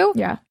playthrough.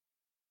 Yeah.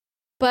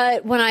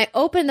 But when I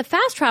opened the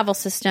fast travel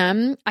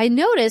system, I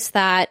noticed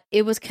that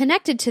it was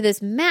connected to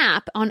this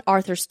map on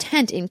Arthur's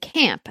tent in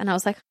camp. And I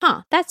was like,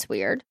 that's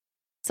weird.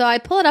 So I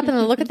pull it up and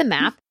I look at the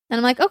map and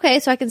I'm like, okay,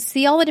 so I can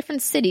see all the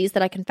different cities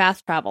that I can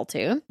fast travel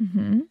to.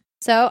 Mm-hmm.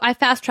 So I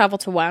fast travel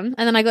to one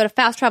and then I go to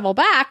fast travel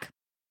back.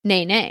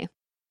 Nay.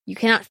 You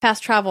cannot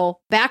fast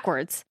travel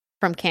backwards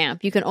from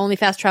camp. You can only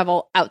fast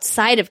travel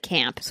outside of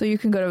camp. So you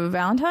can go to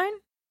Valentine?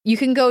 You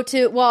can go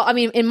to, well, I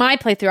mean, in my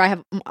playthrough, I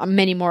have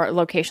many more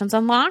locations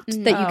unlocked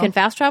that you can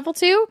fast travel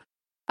to,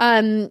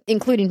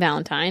 including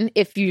Valentine,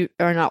 if you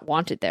are not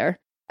wanted there.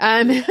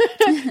 I'm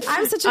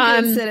such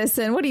a good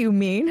citizen. What do you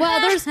mean?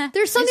 Well, there's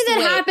something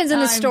that happens in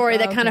the story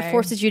that kind of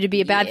forces you to be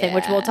a bad thing,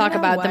 which we'll talk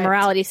about the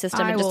morality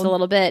system in just a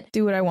little bit.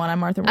 Do what I want. I'm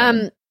Martha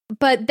Morgan.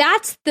 But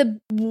that's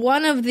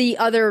one of the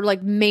other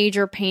like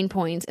major pain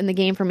points in the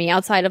game for me,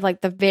 outside of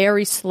like the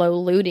very slow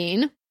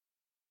looting.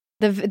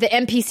 The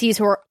NPCs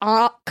who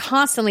are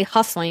constantly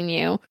hustling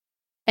you,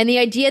 and the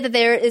idea that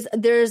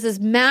there's this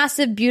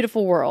massive,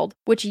 beautiful world,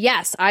 which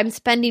yes, I'm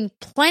spending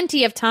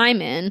plenty of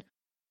time in,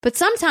 but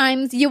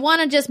sometimes you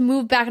want to just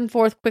move back and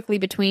forth quickly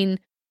between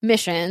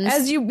missions.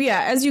 As you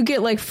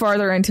get like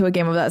farther into a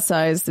game of that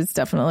size, it's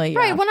definitely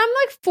right. When I'm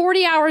like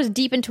 40 hours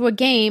deep into a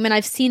game and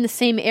I've seen the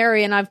same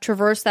area and I've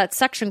traversed that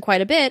section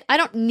quite a bit, I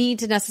don't need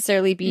to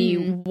necessarily be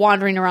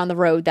wandering around the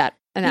road that.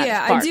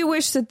 I do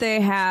wish that they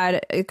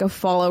had like a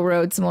follow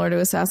road similar to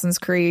Assassin's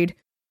Creed.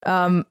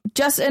 And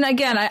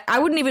again, I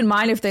wouldn't even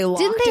mind if they locked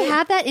Didn't they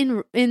have that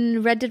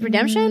in Red Dead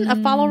Redemption, a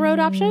follow road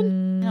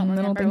option? I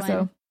don't think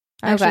so.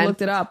 I actually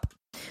looked it up,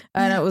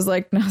 and it was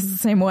like, no, it's the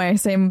same way,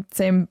 same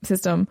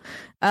system.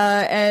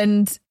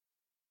 And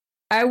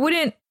I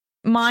wouldn't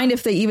mind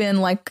if they even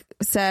like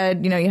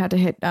said, you had to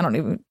hit,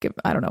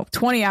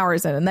 20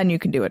 hours in, and then you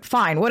can do it.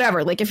 Fine,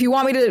 whatever. Like if you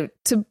want me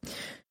to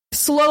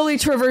slowly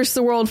traverse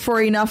the world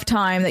for enough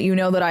time that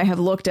that I have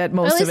looked at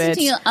most of it.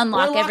 You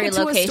unlock every it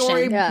to location. A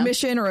story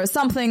mission or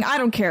something. I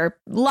don't care.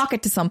 Lock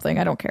it to something.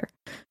 I don't care.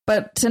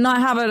 But to not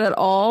have it at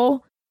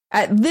all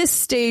at this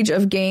stage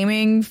of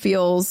gaming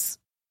feels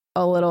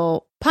a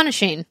little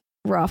punishing,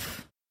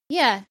 rough.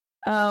 Yeah.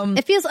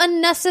 It feels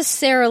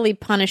unnecessarily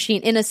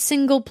punishing in a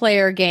single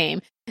player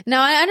game.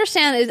 Now, I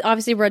understand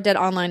obviously Red Dead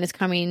Online is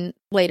coming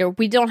later.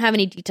 We don't have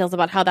any details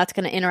about how that's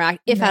going to interact,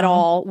 if at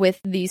all, with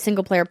the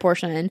single player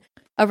portion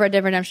of Red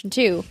Dead Redemption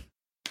 2.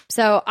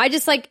 So I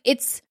just like,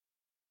 it's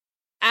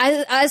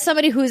as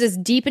somebody who's as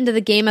deep into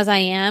the game as I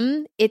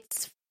am,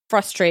 it's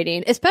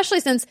frustrating, especially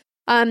since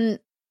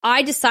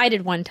I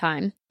decided one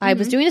time I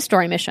was doing a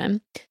story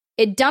mission.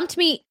 It dumped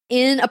me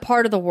in a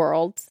part of the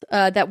world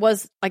that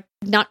was like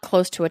not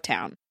close to a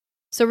town.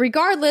 So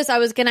regardless, I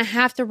was going to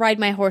have to ride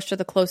my horse to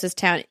the closest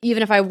town,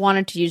 even if I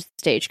wanted to use the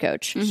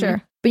stagecoach. Mm-hmm.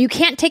 Sure. But you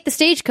can't take the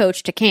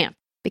stagecoach to camp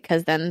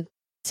because then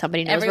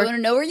somebody knows where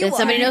you are.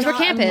 Somebody knows where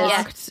camp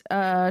is.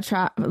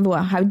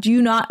 Have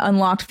you not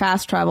unlocked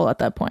fast travel at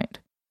that point?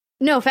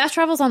 No, fast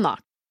travel's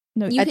unlocked.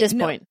 No, at this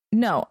point.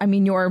 No, I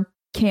mean your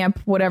camp,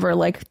 whatever,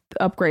 like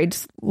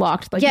upgrades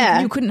locked. Like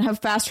you couldn't have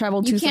fast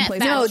traveled to some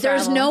place. No,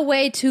 there's no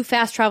way to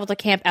fast travel to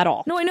camp at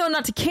all. No, I know,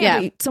 not to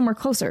camp, but somewhere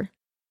closer.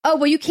 Oh,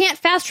 well, you can't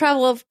fast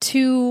travel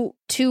to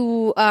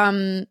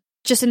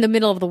just in the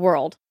middle of the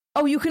world.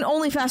 Oh, you can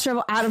only fast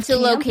travel out of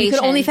camp? You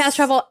can only fast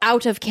travel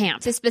out of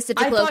camp. To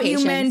specific locations. I thought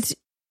you meant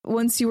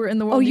once you were in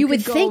the world. Oh, you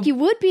would think you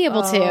would be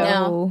able to.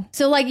 No.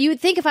 So, like, you would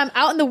think if I'm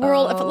out in the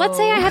world, let's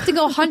say I have to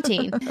go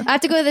hunting. I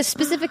have to go to this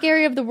specific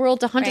area of the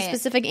world to hunt a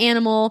specific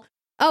animal.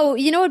 Oh,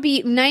 you know what would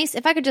be nice?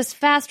 If I could just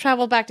fast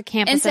travel back to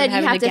camp instead Instead,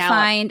 of you having have to gallop.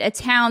 find a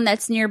town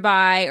that's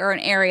nearby or an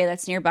area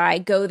that's nearby,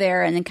 go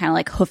there, and then kind of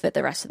like hoof it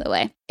the rest of the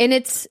way. And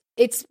it's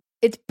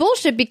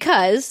bullshit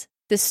because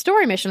the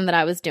story mission that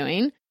I was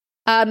doing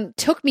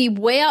took me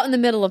way out in the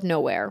middle of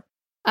nowhere.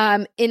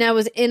 And I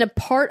was in in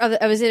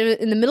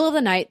the middle of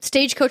the night.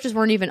 Stagecoaches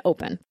weren't even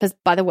open because,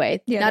 by the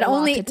way, Yeah, not they're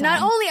only locked to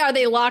time. are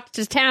they locked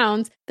to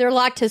towns, they're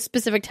locked to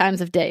specific times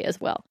of day as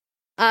well.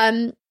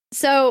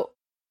 So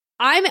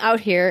I'm out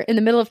here in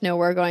the middle of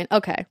nowhere going,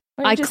 okay,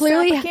 Or you I just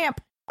clearly set up a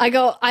camp.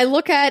 I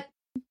look at,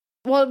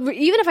 well,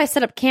 even if I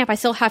set up camp, I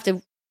still have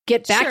to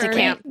get back to Sure.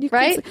 camp, You can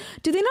right?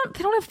 do they not?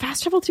 They don't have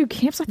fast travel through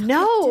camps. I thought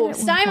No, they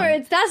did at one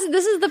Steimer, point.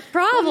 this is the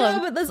problem. No,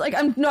 but that's like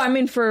I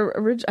mean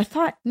for I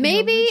thought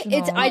Maybe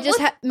it's I just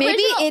maybe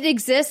original- it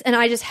exists and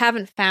I just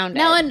haven't found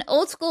Now, it. in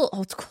old school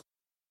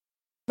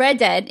Red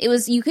Dead, it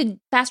was you could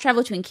fast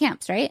travel between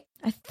camps, right?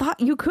 I thought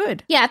you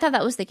could. Yeah, I thought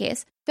that was the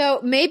case. So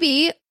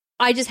maybe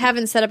I just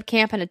haven't set up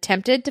camp and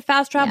attempted to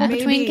fast travel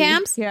between Maybe.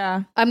 camps.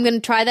 Yeah. I'm going to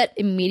try that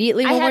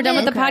immediately when we're done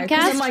with the Okay,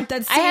 'cause I'm podcast. like,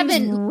 that I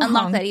haven't seems wrong.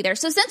 unlocked that either.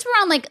 So since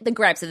we're on like the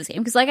gripes of this game,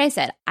 because like I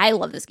said, I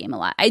love this game a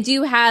lot. I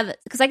do have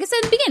because like I said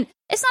in the beginning,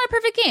 it's not a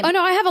perfect game. Oh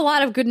no, I have a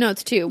lot of good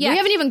notes too. Yeah. We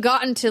haven't even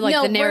gotten to like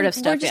No, the narrative we're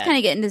stuff just yet. kind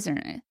of getting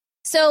discernment.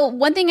 So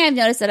one thing I've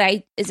noticed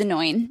that is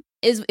annoying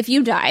is if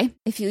you die,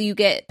 if you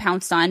get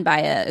pounced on by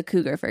a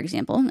cougar, for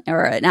example,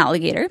 or an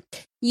alligator,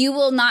 you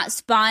will not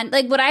spawn.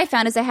 Like what I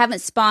found is I haven't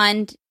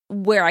spawned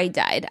where I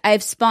died.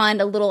 I've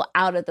spawned a little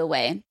out of the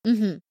way.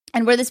 Mm-hmm.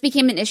 And where this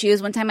became an issue is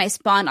one time I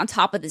spawned on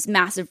top of this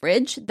massive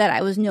ridge that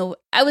I was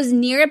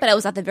near it, but I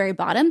was at the very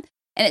bottom,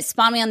 and it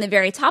spawned me on the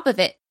very top of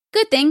it.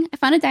 Good thing I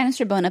found a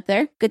dinosaur bone up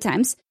there. Good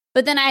times.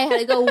 But then I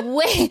had to go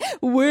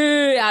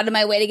way out of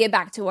my way to get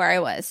back to where I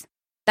was.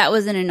 That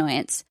was an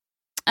annoyance.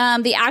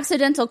 The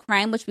accidental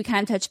crime, which we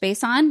kind of touched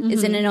base on,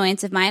 is an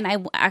annoyance of mine. I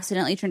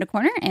accidentally turned a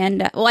corner,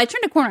 and I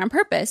turned a corner on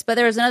purpose, but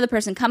there was another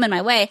person coming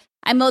my way.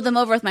 I mowed them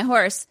over with my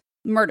horse.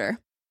 Murder.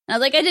 And I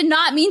was like, I did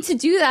not mean to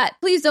do that.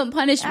 Please don't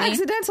punish me.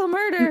 Accidental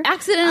murder.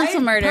 Accidental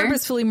I murder.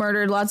 purposefully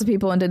murdered lots of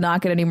people and did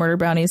not get any murder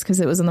bounties because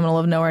it was in the middle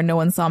of nowhere. No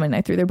one saw me and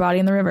I threw their body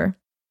in the river.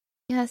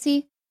 Yeah,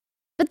 see?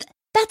 But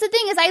that's the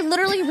thing is I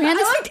literally ran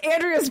this. I liked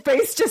Andrea's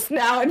face just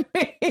now and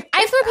me.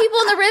 I threw people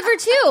in the river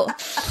too.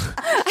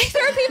 I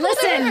threw people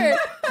in the river.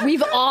 Listen,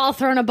 we've all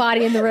thrown a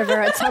body in the river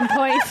at some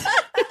point.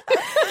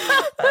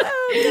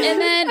 And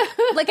then,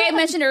 like I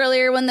mentioned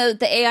earlier, when the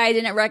AI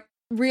didn't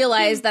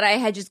realize that I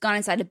had just gone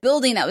inside a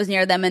building that was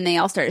near them and they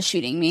all started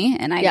shooting me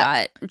and I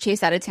got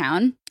chased out of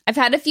town. I've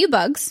had a few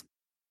bugs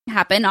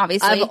happen,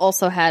 obviously. I've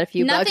also had a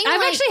few bugs. Nothing I've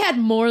like- actually had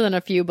more than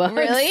a few bugs.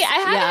 Really? I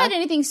haven't Yeah. had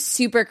anything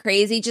super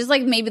crazy, just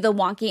like maybe the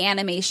wonky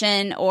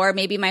animation or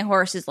maybe my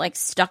horse is like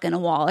stuck in a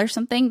wall or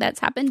something that's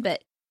happened,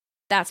 but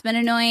that's been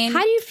annoying.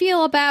 How do you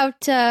feel about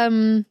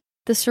the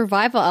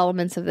survival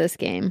elements of this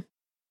game?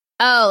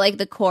 Oh, like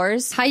the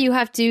cores? How you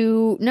have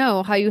to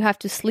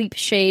sleep,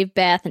 shave,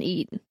 bath, and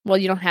eat. Well,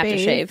 you don't have to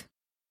Bathe. shave.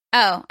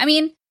 Oh, I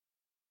mean,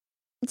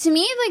 to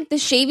me, like the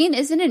shaving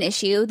isn't an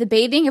issue. The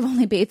bathing, I've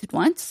only bathed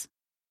once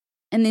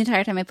in the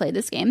entire time I played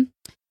this game.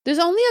 There's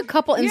only a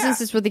couple Yeah.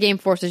 instances where the game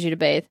forces you to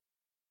bathe.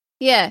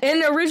 Yeah.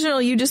 In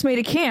original, you just made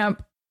a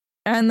camp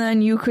and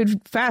then you could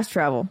fast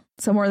travel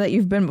somewhere that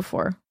you've been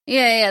before.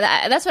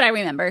 Yeah, that's what I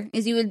remember,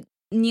 is you would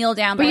kneel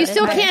down. But by you the-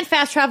 still by- can't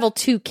fast travel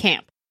to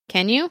camp,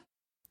 can you?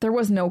 There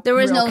was no There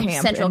was real no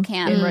camp central in,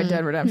 camp. in Red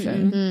Dead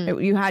Redemption.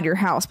 Mhm. You had your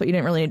house, but you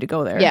didn't really need to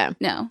go there. Yeah.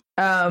 No.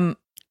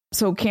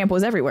 So camp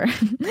was everywhere.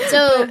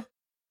 So, But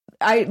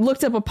I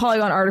looked up a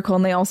Polygon article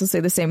and they also say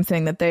the same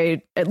thing, that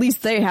at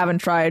least they haven't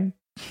tried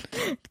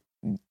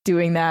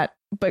doing that,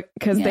 but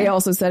because they Yeah.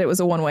 also said it was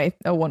a one way thing.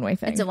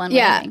 it's a one-way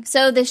Yeah. thing.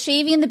 So the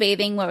shaving, the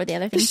bathing, what were the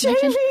other The things you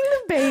shaving, mentioned?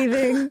 the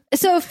bathing.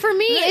 So for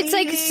me, The it's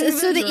like eating,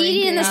 so the the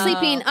eating and the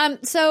drinking. sleeping.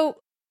 So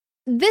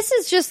this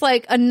is just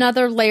like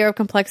another layer of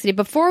complexity.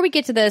 Before we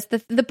get to this,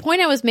 the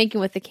point I was making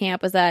with the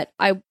camp was that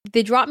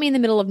they dropped me in the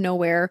middle of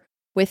nowhere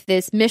with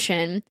this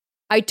mission.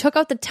 I took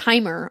out the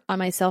timer on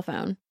my cell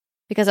phone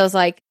because I was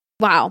like,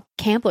 wow,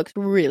 camp looks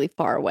really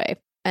far away.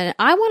 And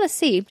I want to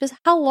see just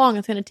how long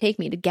it's going to take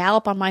me to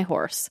gallop on my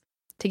horse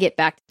to get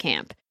back to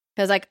camp.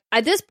 Because like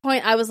at this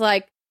point, I was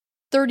like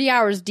 30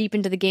 hours deep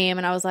into the game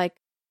and I was like,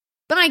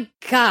 my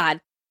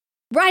God,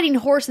 riding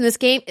horse in this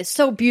game is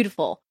so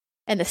beautiful.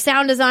 And the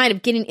sound design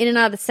of getting in and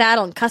out of the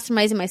saddle and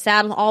customizing my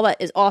saddle and all that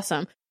is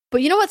awesome.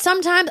 But you know what?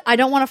 Sometimes I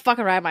don't want to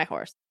fucking ride my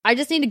horse. I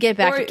just need to get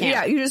back Or, to camp.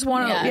 Yeah, you just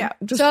want to, Yeah.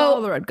 just So,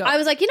 follow the road. Go. I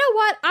was like, you know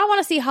what? I want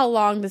to see how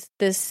long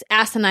this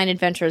asinine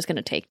adventure is going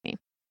to take me.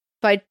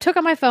 So I took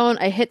out my phone,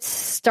 I hit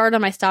start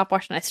on my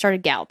stopwatch, and I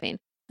started galloping.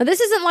 Now this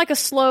isn't like a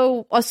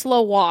slow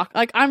walk.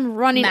 Like I'm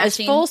running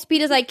Mashing. as full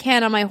speed as I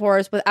can on my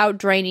horse without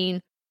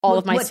draining all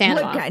of my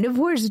stamina. What kind of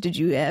horse did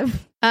you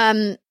have?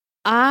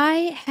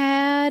 I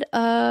had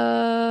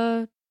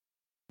a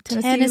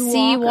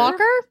Tennessee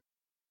Walker.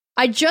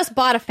 I just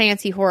bought a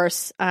fancy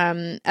horse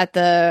at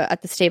the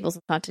stables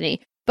of Saint-Denis,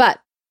 but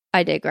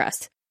I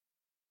digress.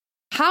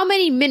 How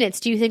many minutes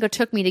do you think it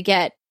took me to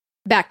get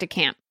back to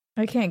camp?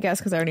 I can't guess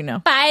because I already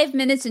know. 5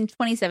 minutes and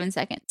 27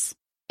 seconds.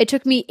 It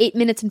took me 8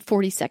 minutes and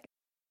 40 seconds.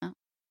 Oh.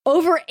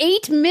 Over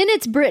 8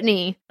 minutes,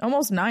 Brittany,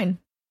 Almost 9.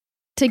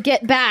 to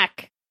get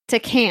back to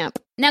camp.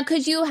 Now,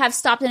 could you have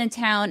stopped in a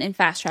town and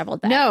fast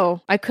traveled back?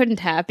 No, I couldn't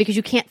have, because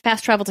you can't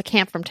fast travel to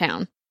camp from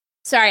town.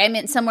 Sorry, I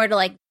meant somewhere to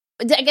like.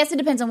 I guess it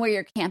depends on where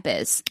your camp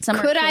is.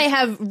 Somewhere Could I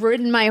have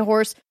ridden my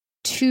horse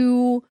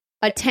to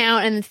a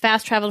town and then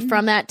fast traveled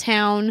from that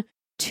town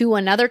to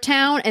another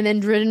town and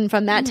then ridden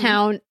from that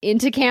town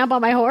into camp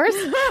on my horse?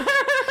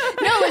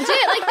 No, legit.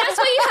 Like, that's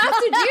what you have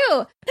to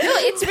do. No,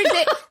 it's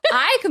ridiculous.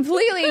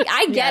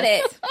 I get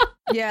it.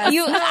 Yeah.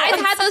 I've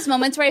had those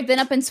moments where I've been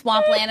up in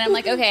Swampland and I'm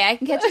like, okay, I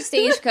can catch a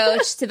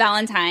stagecoach to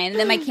Valentine. And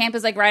then my camp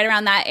is like right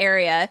around that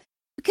area.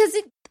 Because,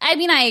 I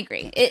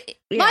agree.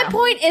 My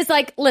point is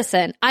like,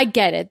 listen, I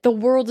get it. The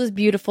world is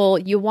beautiful.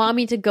 You want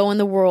me to go in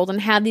the world and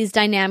have these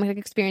dynamic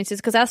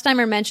experiences. Because as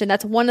Steimer mentioned,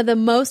 that's one of the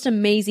most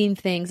amazing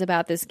things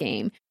about this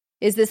game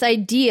is this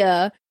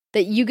idea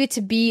that you get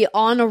to be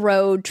on a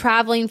road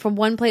traveling from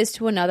one place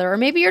to another. Or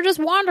maybe you're just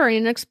wandering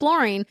and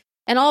exploring.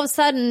 And all of a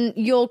sudden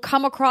you'll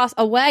come across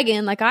a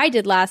wagon like I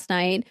did last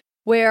night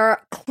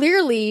where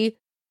clearly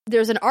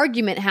there's an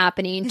argument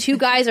happening. Two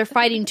guys are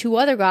fighting two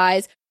other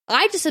guys.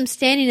 I just am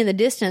standing in the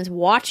distance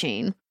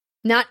watching,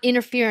 not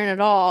interfering at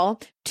all.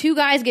 Two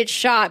guys get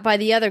shot by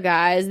the other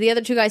guys. The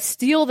other two guys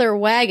steal their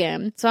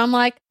wagon. So I'm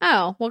like,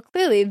 oh, well,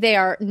 clearly they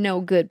are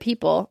no good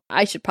people.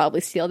 I should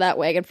probably steal that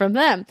wagon from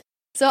them.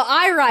 So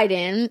I ride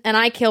in and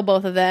I kill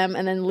both of them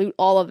and then loot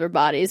all of their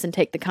bodies and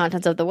take the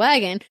contents of the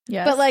wagon.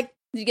 Yes. But like,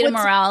 Did you get a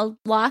morale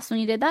loss when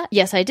you did that?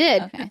 yes, I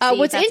did. Okay.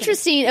 What's That's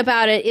interesting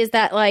about it is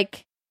that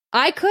like,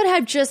 I could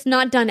have just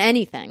not done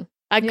anything.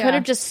 I could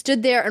have just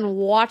stood there and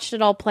watched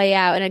it all play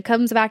out. And it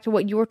comes back to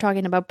what you were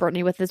talking about,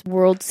 Brittany, with this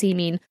world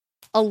seeming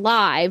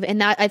alive. And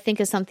that, I think,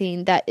 is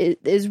something that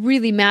is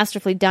really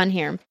masterfully done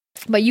here.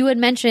 But you had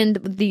mentioned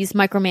these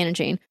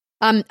micromanaging.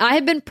 I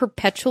have been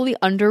perpetually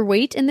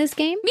underweight in this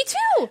game. Me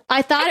too.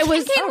 I thought it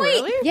was. can't wait.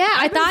 Really? Yeah,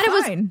 I I've been thought it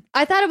was. fine.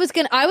 I thought it was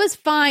gonna. I was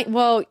fine.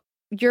 Well,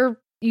 you're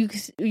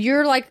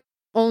like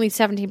only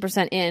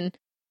 17% in.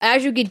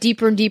 As you get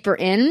deeper and deeper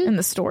In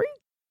the story?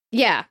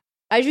 yeah.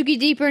 As you get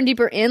deeper and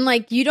deeper in,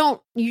 like you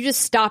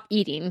just stop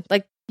eating.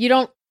 Like you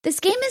don't This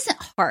game isn't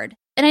hard.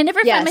 And I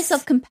never Yes. find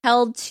myself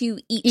compelled to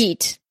eat.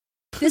 eat.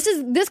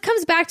 This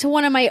comes back to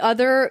one of my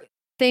other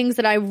things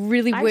that I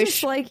really I wish.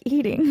 just like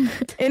eating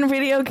in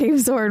video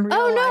games or in real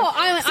Oh, no, life.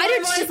 I So did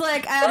I'm always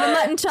like, I have a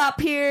mutton chop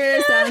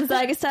here. Sounds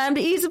like it's time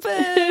to eat some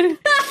food.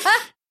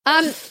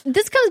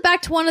 This comes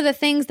back to one of the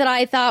things that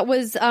I thought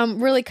was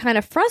really kind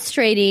of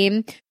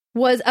frustrating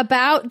was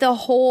about the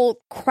whole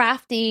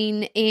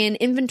crafting and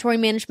inventory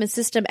management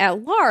system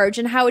at large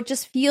and how it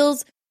just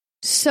feels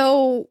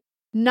so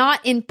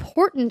not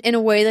important in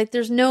a way. Like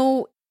there's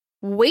no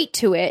weight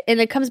to it.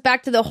 And it comes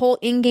back to the whole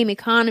in-game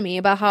economy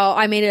about how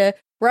I made a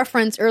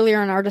reference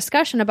earlier in our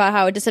discussion about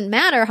how it doesn't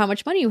matter how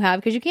much money you have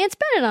because you can't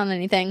spend it on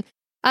anything.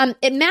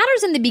 It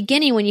matters in the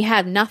beginning when you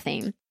have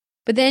nothing.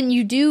 But then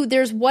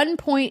there's one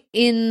point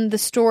in the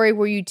story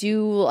where you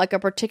do like a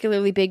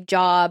particularly big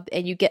job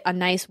and you get a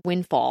nice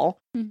windfall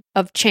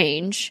of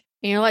change.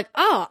 And you're like,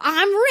 oh,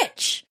 I'm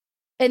rich.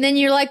 And then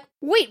you're like,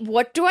 wait,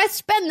 what do I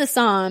spend this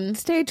on?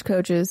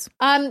 Stagecoaches.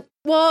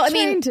 Well, I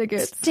Train mean,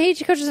 tickets.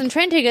 stagecoaches and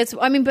train tickets.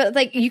 I mean, but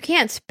like you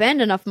can't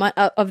spend enough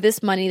of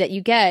this money that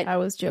you get. I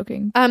was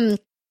joking.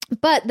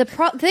 But the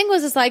thing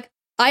was, is like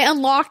I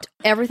unlocked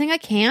everything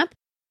at camp.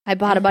 I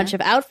bought a bunch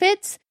of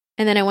outfits.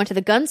 And then I went to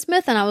the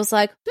gunsmith and I was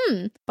like,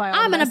 I'm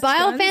going to buy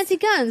all fancy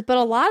guns. But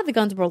a lot of the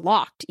guns were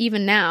locked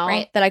even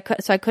now that I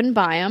couldn't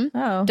buy them.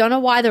 Oh. Don't know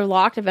why they're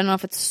locked. I don't know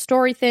if it's a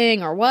story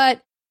thing or what.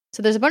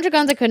 So there's a bunch of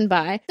guns I couldn't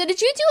buy. So did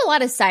you do a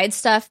lot of side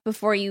stuff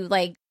before you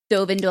like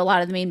dove into a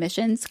lot of the main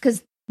missions?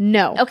 Because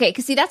No. okay,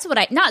 because see, that's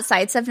what not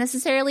side stuff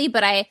necessarily,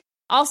 but I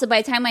also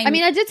by the time I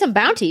mean, I did some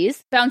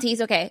bounties. bounties.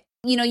 Okay,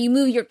 you know, you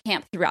move your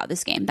camp throughout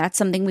this game. That's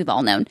something we've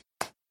all known.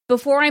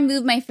 Before I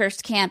moved my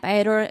first camp, I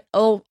had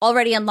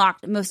already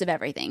unlocked most of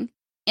everything.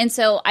 And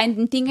so I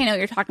think I know what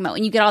you're talking about.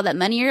 When you get all that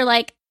money, you're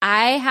like,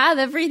 I have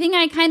everything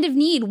I kind of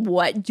need.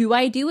 What do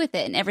I do with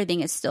it? And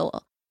everything is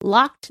still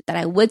locked that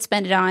I would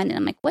spend it on. And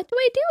I'm like, what do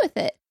I do with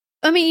it?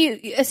 I mean,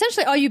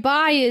 essentially all you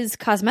buy is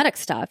cosmetic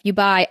stuff. You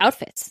buy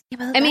outfits.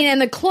 Yeah, I mean,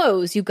 and the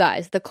clothes, you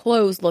guys. The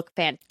clothes look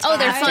fantastic. Oh,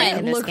 they're fun.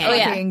 in this Look game. Oh,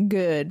 yeah. fucking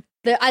good.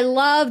 I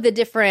love the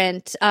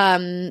different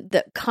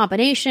the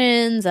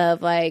combinations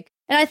of like,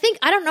 and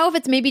I don't know if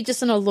it's maybe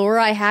just an allure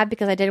I have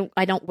because I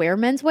don't wear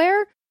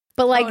menswear,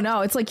 but like, Oh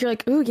no, it's like you're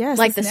like, ooh yes,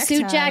 like the this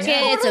suit necktie. jackets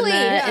Yeah. Totally.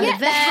 and the Yeah, the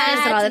vests and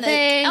all the hats and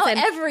things, Oh, and,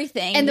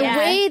 everything. and the Yeah.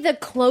 way the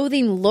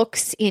clothing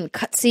looks in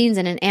cutscenes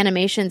and in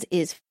animations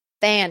is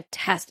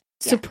fantastic,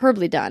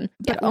 superbly done.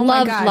 But, oh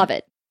my God. love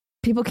it.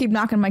 People keep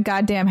knocking my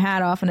goddamn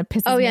hat off, and it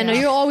pisses Oh me yeah, no, off.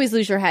 you'll always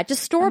lose your hat.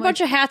 Just store a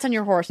bunch of hats on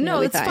your horse. And No,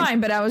 you'll be it's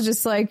fine. But I was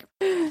just like,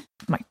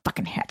 my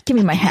fucking hat. Give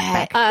me my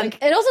hat back.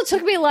 It also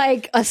took me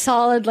like a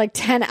solid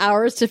 10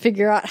 hours to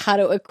figure out how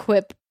to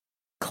equip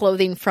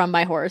clothing from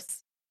my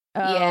horse.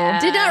 Yeah.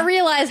 Did not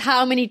realize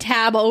how many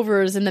tab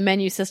overs in the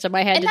menu system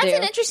I had And to do. that's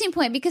an interesting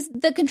point because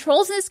the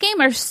controls in this game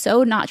are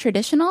so not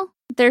traditional.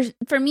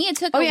 For me, it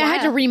took I a while.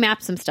 had to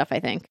remap some stuff, I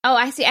think. Oh,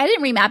 I see. I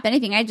didn't remap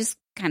anything. I just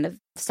kind of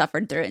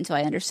suffered through it until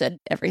I understood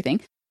everything.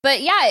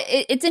 But yeah,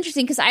 it's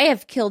interesting because I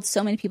have killed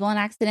so many people on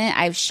accident.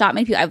 I've shot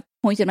many people. I've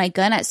pointed my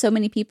gun at so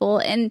many people.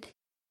 And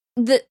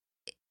But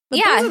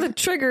those are the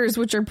triggers,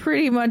 which are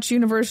pretty much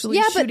universally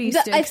shooty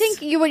sticks. I think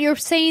what you're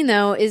saying,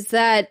 though, is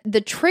that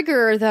the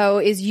trigger, though,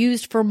 is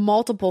used for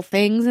multiple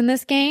things in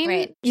this game.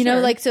 Right, You know,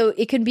 sure. like, so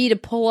it could be to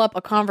pull up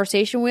a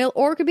conversation wheel,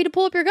 or it could be to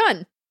pull up your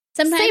gun.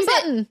 Same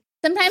button.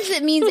 Sometimes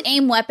it means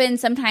aim weapon.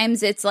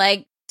 Sometimes it's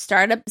like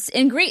start up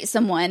and grate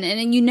someone.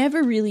 And you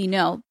never really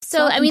know.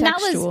 So, I mean, that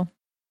was... Contextual.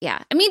 Yeah.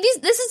 I mean,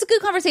 this is a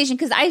good conversation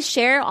because I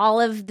share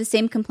all of the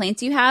same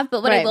complaints you have.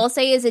 But what I Right. will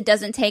say is it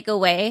doesn't take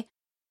away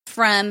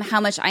from how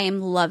much I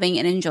am loving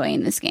and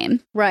enjoying this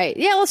game. Right.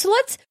 Yeah. Well, so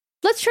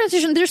let's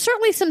transition. There's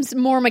certainly some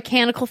more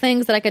mechanical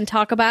things that I can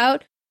talk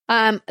about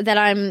that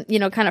I'm,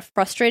 kind of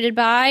frustrated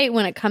by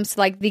when it comes to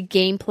like the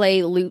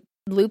gameplay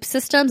loop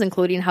systems,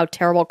 including how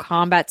terrible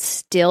combat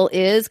still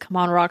is. Come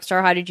on,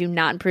 Rockstar. How did you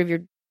not improve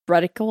your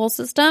reticle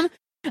system?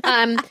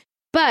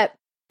 But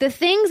the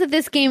things that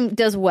this game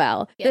does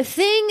well,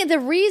 the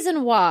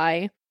reason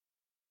why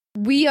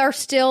we are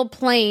still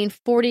playing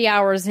 40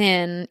 hours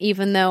in,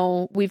 even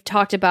though we've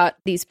talked about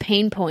these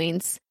pain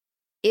points,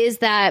 is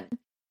that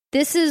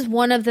this is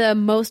one of the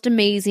most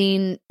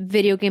amazing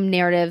video game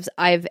narratives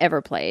I've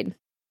ever played.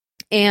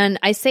 And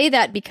I say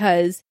that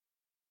because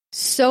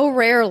so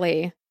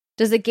rarely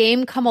does a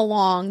game come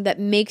along that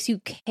makes you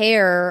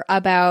care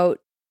about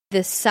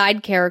the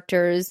side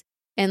characters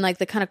and like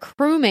the kind of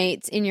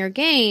crewmates in your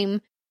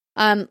game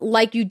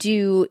like you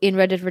do in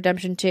Red Dead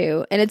Redemption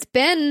 2. And it's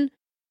been,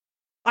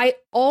 I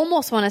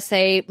almost want to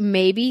say,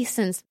 maybe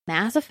since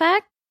Mass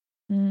Effect,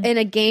 in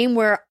a game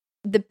where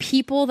the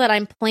people that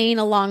I'm playing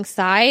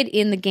alongside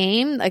in the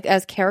game, like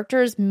as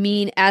characters,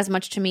 mean as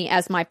much to me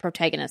as my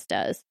protagonist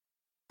does.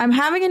 I'm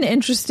having an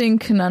interesting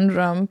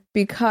conundrum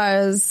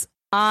because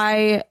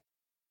I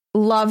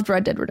loved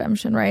Red Dead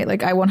Redemption, right?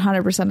 Like I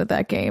 100% of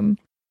that game.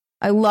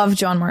 I love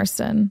John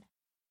Marston.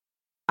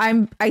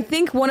 I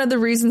think one of the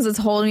reasons it's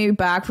holding me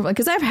back from, like,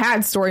 because I've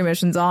had story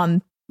missions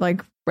on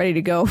like ready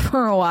to go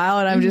for a while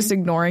and I'm just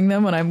ignoring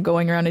them when I'm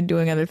going around and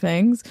doing other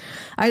things.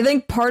 I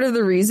think part of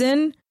the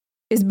reason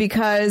is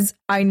because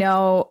I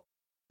know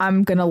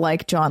I'm gonna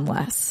like John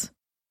less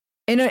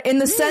in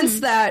the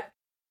sense that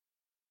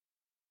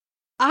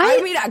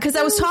I mean, because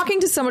I was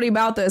talking to somebody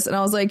about this and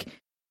I was like,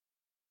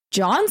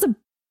 John's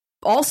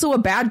also a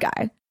bad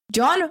guy.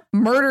 John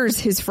murders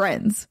his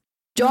friends.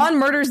 John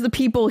murders the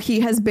people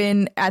he has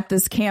been at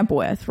this camp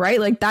with, right?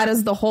 Like that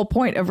is the whole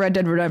point of Red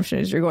Dead Redemption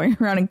is you're going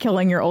around and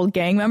killing your old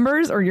gang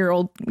members or your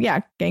old,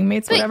 gang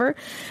mates, whatever.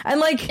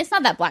 And like, It's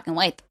not that black and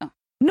white, though.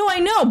 no, I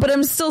know, but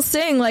I'm still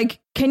saying, like,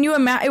 can you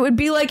imagine? It would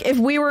be like if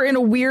we were in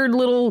a weird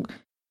little,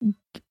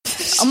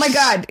 oh my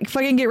God,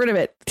 fucking get rid of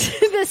it.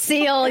 The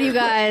seal, you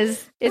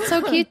guys. It's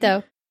so cute,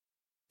 though.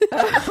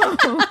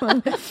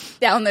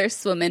 Down there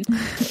swimming.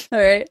 All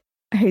right.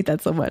 I hate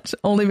that so much,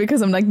 only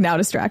because I'm like now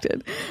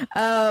distracted.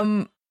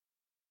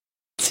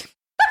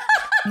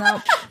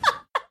 No.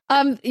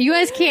 You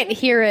guys can't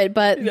hear it,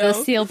 but the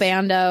seal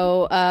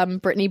bando,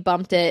 Brittany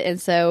bumped it, and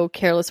so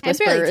Careless I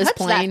Whisper barely is touched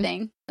playing. that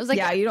thing. It was like,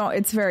 Yeah, you don't.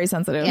 It's very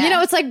sensitive. Yeah. You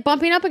know, it's like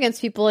bumping up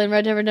against people in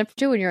Red Dead Redemption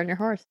 2 when you're on your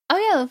horse. oh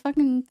yeah, they'll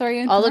fucking throw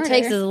you into All it murder.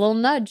 takes is a little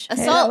nudge.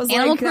 Hey, Assault,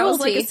 animal that was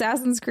cruelty. like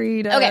Assassin's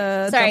Creed.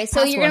 Okay, sorry. the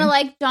So past you're gonna one.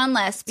 like John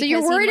less. So you're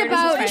because he worried murders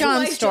about his John's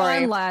friends. like story.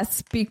 John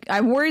less.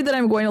 I'm worried that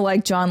I'm going to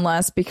like John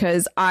less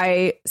because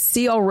I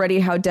see already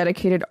how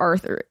dedicated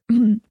Arthur.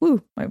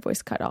 Woo, my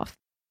voice cut off.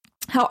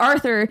 How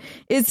Arthur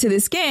is to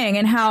this gang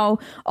and how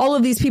all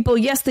of these people,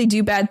 yes, they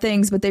do bad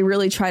things, but they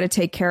really try to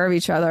take care of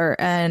each other.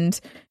 And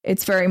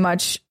it's very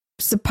much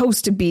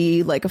supposed to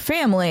be like a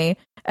family.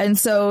 And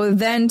so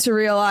then to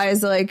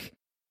realize like,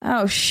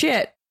 oh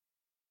shit.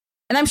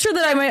 And I'm sure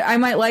that I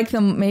might like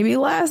them maybe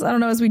less. I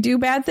don't know, as we do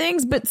bad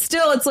things, but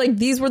still it's like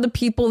these were the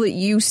people that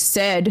you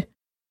said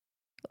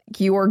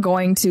you were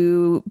going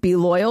to be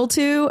loyal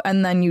to,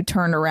 and then you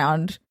turned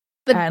around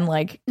and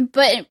like,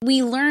 But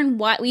we learn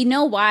why. We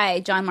know why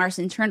John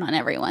Marston turned on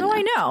everyone. no, though.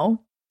 I know.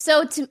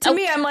 So To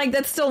me, I'm like,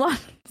 that's still not.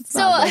 it's So,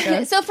 not like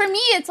a- so for me,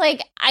 it's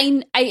like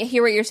I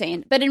hear what you're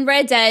saying, but in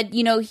Red Dead,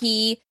 you know,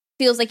 he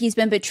feels like he's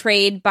been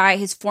betrayed by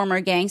his former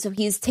gang, so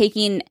he's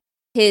taking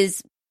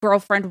his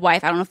girlfriend,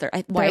 wife. I don't know if they're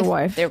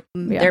wife. Yeah.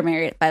 They're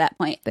married by that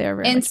point, they are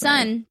very and much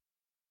married.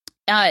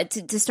 son,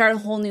 to start a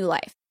whole new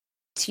life,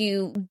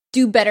 to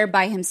do better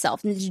by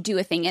himself, and to do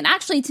a thing. And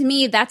actually, to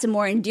me, that's a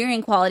more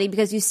endearing quality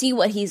because you see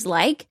what he's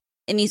like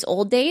in these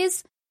old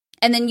days,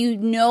 and then you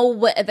know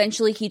what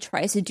eventually he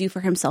tries to do for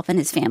himself and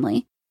his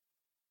family.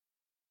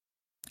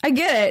 I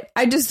get it.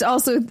 I just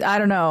also, I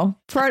don't know.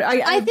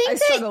 I think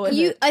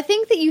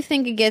that you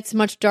think it gets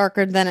much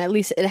darker than at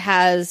least it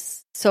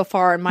has so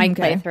far in my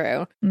Okay.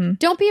 playthrough. Mm.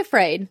 Don't be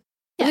afraid.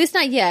 Yeah. At least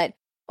not yet.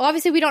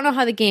 Obviously, we don't know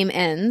how the game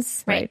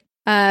ends. Right.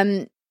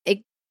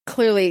 It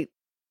clearly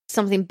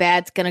something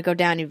bad's gonna go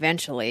down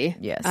eventually.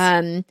 Yes.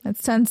 That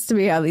tends to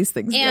be how these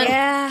things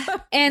go.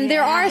 And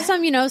there are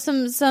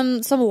some,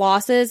 some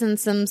losses and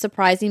some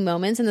surprising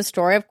moments in the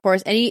story. Of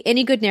course,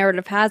 any good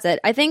narrative has it.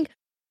 I think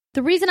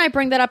the reason I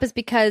bring that up is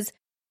because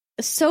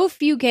so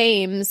few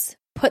games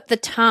put the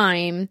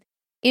time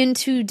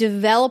into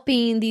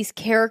developing these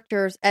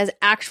characters as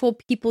actual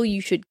people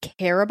you should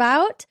care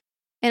about.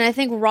 And I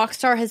think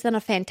Rockstar has done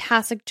a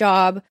fantastic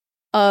job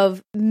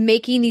of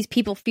making these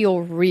people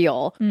feel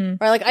real. Right?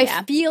 Like,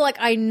 I feel like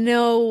I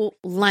know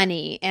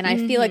Lenny, and I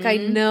feel like I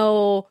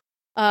know,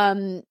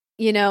 Karen,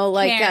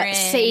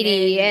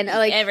 Sadie and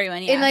like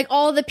everyone, and like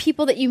all the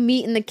people that you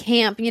meet in the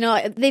camp.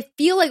 They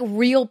feel like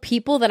real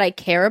people that I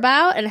care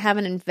about and have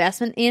an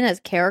investment in as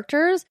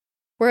characters.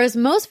 Whereas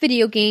most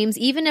video games,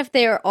 even if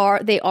they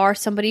are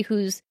somebody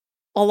who's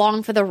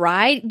along for the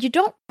ride, you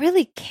don't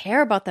really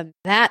care about them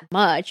that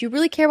much. You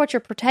really care about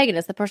your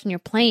protagonist, the person you're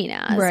playing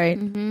as. Right.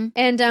 Mm-hmm.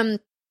 And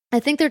I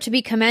think they're to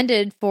be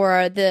commended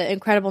for the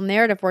incredible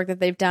narrative work that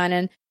they've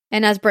done.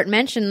 And as Britt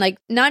mentioned, like,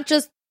 not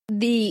just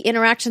the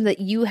interaction that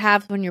you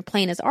have when you're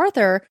playing as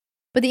Arthur,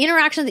 but the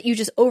interaction that you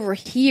just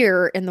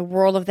overhear in the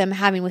world of them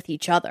having with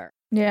each other.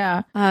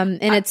 Yeah. And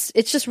it's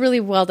just really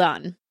well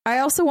done. I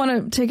also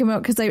want to take a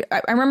moment because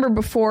I remember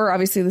before,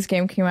 obviously, this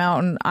game came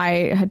out, and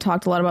I had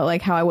talked a lot about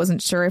like how I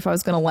wasn't sure if I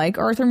was going to like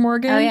Arthur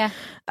Morgan. Oh yeah.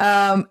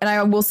 And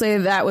I will say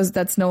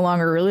that's no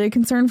longer really a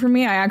concern for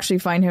me. I actually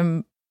find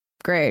him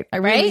great. I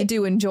really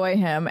do enjoy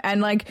him.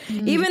 And like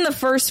even the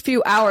first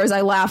few hours,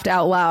 I laughed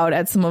out loud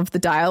at some of the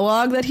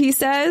dialogue that he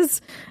says.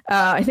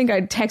 I think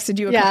I texted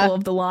you a couple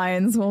of the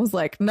lines. One was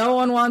like, "No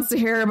one wants to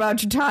hear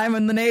about your time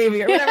in the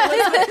Navy," or whatever,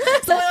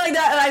 something like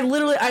that. And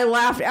I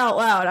laughed out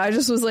loud. I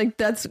just was like,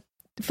 "That's."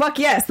 Fuck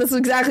yes, that's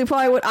exactly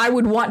probably what I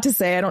would want to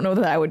say. I don't know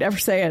that I would ever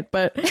say it,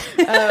 but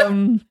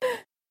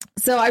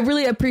so I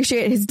really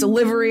appreciate his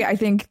delivery. I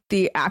think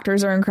the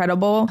actors are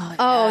incredible.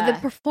 The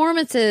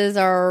performances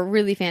are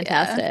really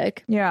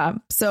fantastic. Yeah.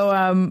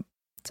 So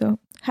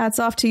hats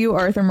off to you,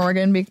 Arthur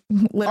Morgan.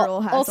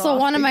 Literal hats also, off.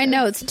 one of my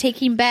notes: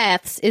 taking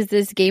baths is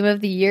this game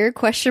of the year?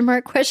 Question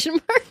mark?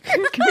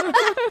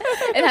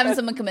 And having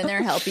someone come in there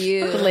and help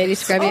you, the lady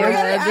scrub you. I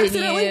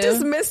accidentally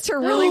dismissed her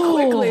really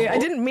quickly. I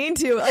didn't mean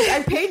to. Like,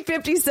 I paid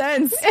 50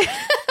 cents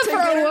for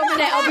a woman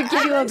to help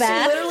give you a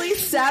bath. She literally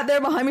sat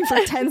there behind me for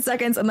 10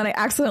 seconds, and then I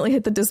accidentally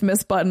hit the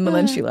dismiss button, and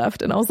then she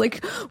left. And I was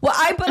like, "Well,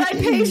 I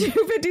paid you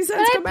 50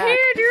 cents. Come back."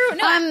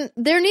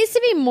 There needs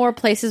to be more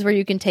places where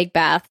you can take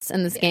baths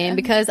in this game,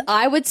 because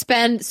I would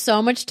spend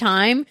so much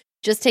time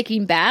just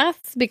taking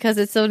baths because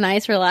it's so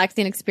nice,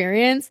 relaxing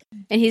experience.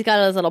 And he's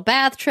got his little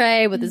bath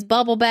tray with his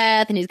bubble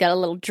bath, and he's got a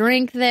little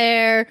drink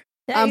there.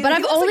 But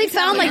I've only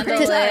found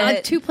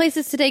like 2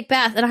 places to take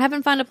baths, and I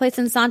haven't found a place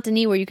in Saint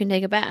Denis where you can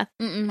take a bath.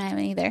 I haven't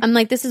either. I'm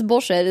like, this is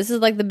bullshit. This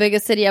is like the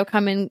biggest city I've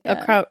come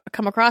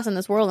across in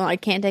this world, and I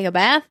can't take a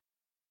bath.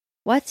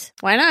 What?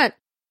 Why not?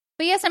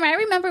 But yes, I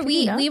remember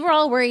we were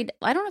all worried.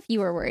 I don't know if you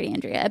were worried,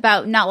 Andrea,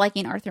 about not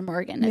liking Arthur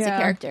Morgan as a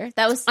character.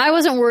 I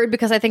wasn't worried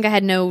because I think I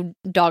had no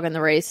dog in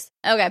the race.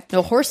 Okay.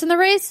 No horse in the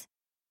race?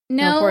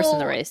 No horse in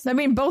the race. I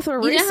mean, both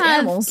are race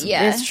animals.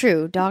 Yeah. It's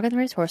true. Dog in the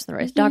race, horse in the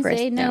race, dog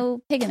race.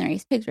 No pig in the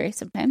race, pigs race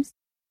sometimes.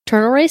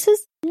 Turtle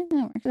races? Yeah,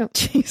 that works. Oh,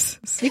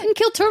 Jesus. You can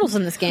kill turtles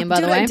in this game, by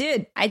the way.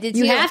 I did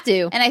You too. have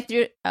to. And I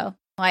threw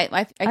I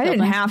didn't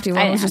have to.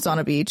 One was just on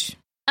a beach.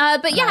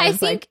 But yeah, I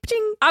think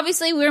like,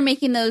 obviously we were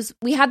making those.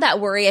 We had that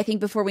worry, I think,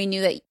 before we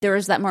knew that there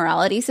was that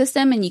morality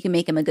system and you can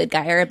make him a good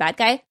guy or a bad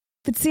guy.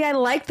 But see, I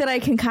like that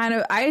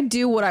I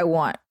do what I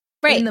want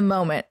in the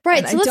moment.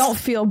 Right. So I don't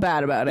feel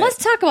bad about it.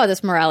 Let's talk about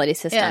this morality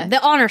system,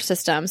 the honor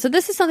system. So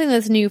this is something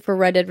that's new for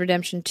Red Dead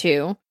Redemption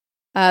 2,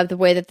 the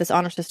way that this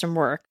honor system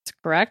works,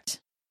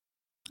 correct?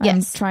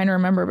 Yes. I'm trying to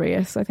remember, but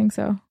yes, I think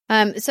so.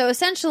 So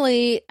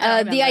essentially,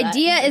 the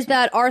idea is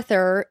that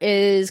Arthur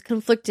is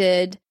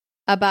conflicted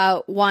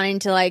about wanting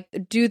to like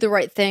do the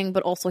right thing,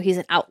 but also he's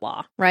an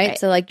outlaw, right?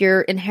 So like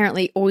you're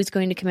inherently always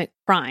going to commit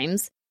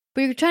crimes,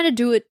 but you're trying to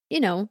do it,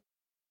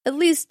 at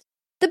least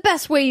the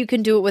best way you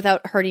can do it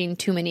without hurting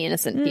too many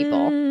innocent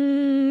people.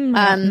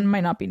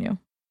 Might not be new.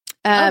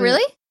 Oh,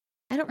 really?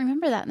 I don't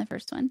remember that in the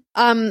first one.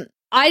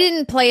 I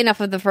didn't play enough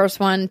of the first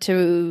one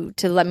to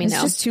let me know.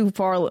 It's just too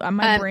far.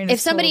 My brain is if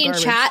somebody in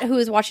chat who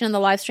is watching on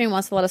the live stream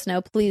wants to let us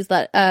know, please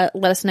let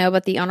us know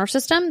about the honor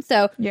system.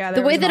 So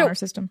the way that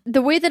system.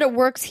 The way that it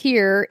works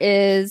here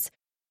is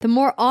the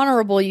more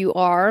honorable you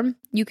are,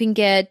 you can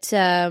get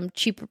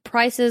cheaper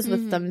prices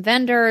with some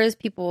vendors.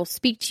 People will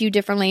speak to you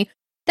differently.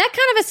 That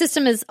kind of a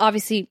system is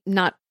obviously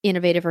not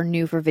innovative or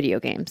new for video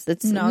games.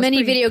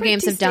 Many video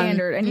games have done.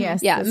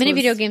 And many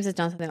video games have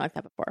done something like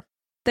that before.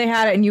 They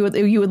had it, and you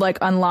would like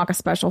unlock a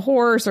special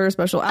horse or a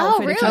special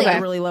outfit if you really?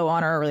 had really low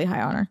honor or really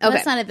high honor. Okay,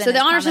 that's not so the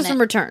honor system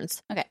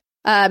returns. Okay,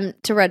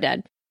 to Red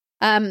Dead.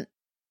 The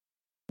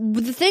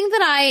thing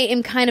that I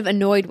am kind of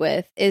annoyed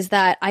with is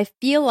that I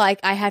feel like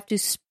I have to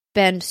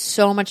spend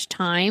so much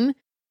time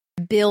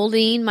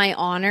building my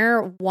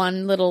honor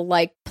one little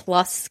like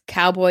plus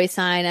cowboy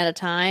sign at a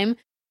time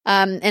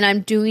And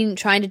I'm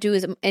trying to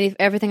do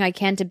everything I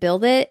can to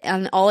build it.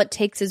 And all it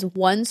takes is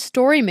one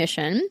story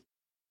mission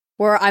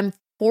where I'm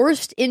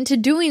forced into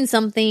doing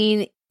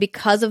something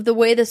because of the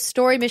way the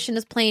story mission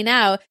is playing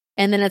out.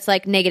 And then it's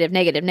like negative.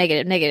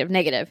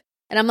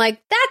 And I'm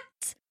like,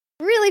 that's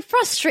really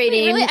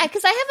frustrating. Really?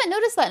 Because I haven't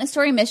noticed that in a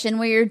story mission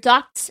where you're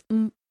docked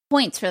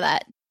points for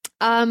that.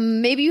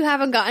 Maybe you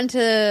haven't gotten to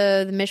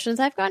the missions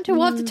I've gotten to.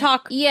 We'll have to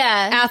talk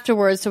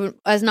afterwards so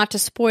as not to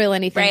spoil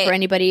anything for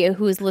anybody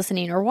who is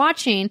listening or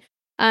watching.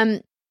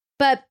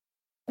 But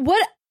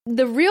what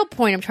the real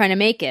point I'm trying to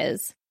make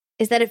is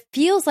that it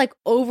feels like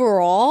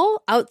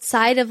overall,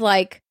 outside of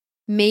like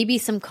maybe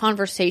some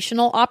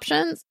conversational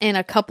options and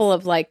a couple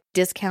of like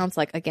discounts,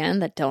 like again,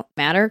 that don't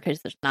matter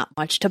because there's not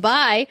much to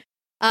buy,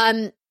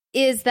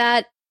 is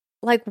that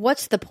like,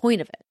 what's the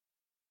point of it?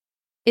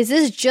 Is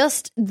this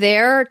just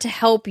there to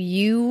help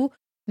you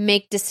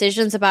make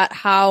decisions about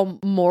how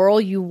moral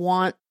you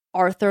want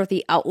Arthur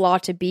the Outlaw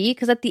to be?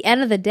 Because at the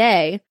end of the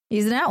day,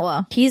 he's an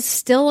outlaw. He's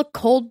still a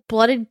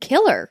cold-blooded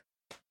killer.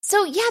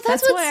 So yeah,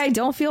 that's why I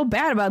don't feel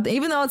bad about that.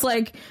 Even though it's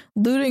like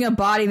looting a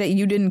body that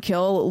you didn't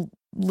kill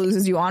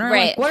loses you honor.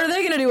 Right. Like, what are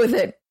they going to do with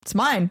it? It's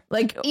mine.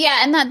 Like,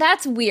 yeah, and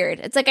that's weird.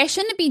 It's like I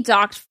shouldn't be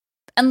docked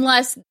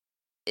unless,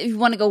 if you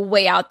want to go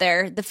way out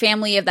there, the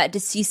family of that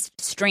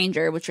deceased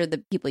stranger, which are the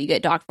people you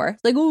get docked for,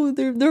 like, oh,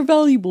 they're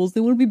valuables.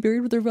 They want to be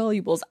buried with their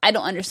valuables. I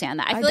don't understand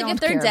that. I feel like if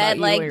they're dead,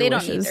 like they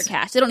don't need their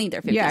cash. They don't need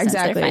their 50 cents.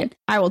 Exactly. They're fine.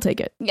 I will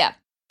take it. Yeah.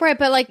 Right,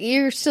 but like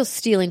you're still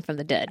stealing from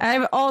the dead.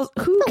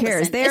 Who cares?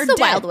 Listen, They're it's the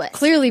dead. Wild West.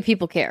 Clearly,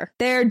 people care.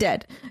 They're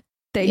dead.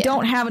 They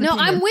don't have an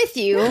opinion. I'm with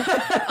you.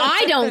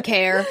 I don't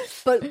care,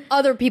 but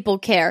other people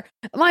care.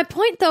 My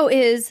point, though,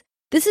 is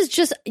this is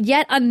just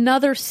yet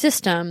another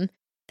system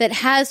that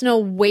has no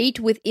weight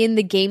within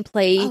the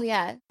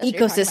gameplay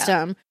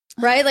ecosystem,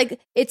 right?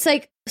 Like, it's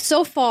like,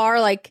 so far,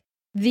 like,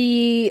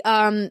 the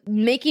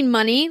making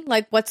money,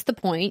 like, what's the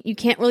point? You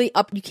can't really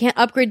you can't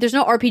upgrade. There's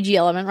no RPG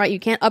element, right?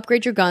 You can't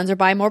upgrade your guns or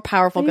buy more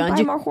powerful guns.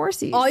 Buy more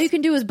horses. All you can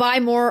do is buy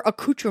more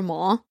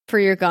accoutrement for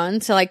your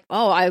gun. So, like,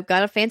 oh, I've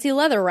got a fancy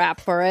leather wrap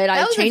for it.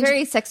 That was a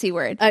very sexy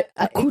word.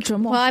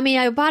 Accoutrement. Well, I mean,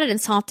 I bought it in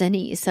Saint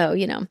Denis, so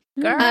you know.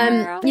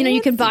 Girl.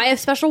 You can buy a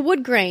special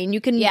wood grain. You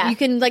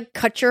can like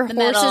cut your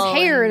horse's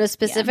hair in a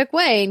specific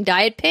way and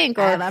dye it pink,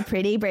 or a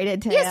pretty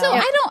braided tail. Yeah, so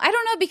I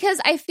don't know, because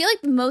I feel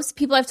like most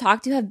people I've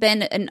talked to have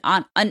been an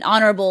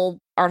honorable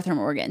Arthur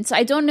Morgan. So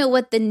I don't know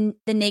what the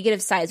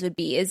negative sides would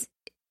be. Is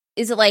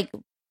it like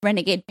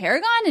Renegade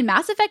Paragon and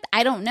Mass Effect?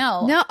 I don't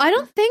know. No, I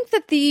don't think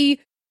that the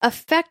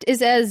effect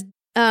is as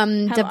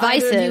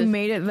divisive. You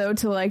made it though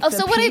to like. Oh,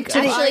 so what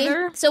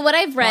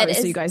I've read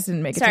Obviously is you guys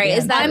didn't make it. Sorry, to the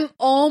is end. that I'm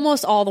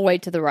almost all the way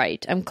to the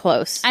right. I'm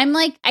close. I'm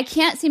like, I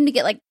can't seem to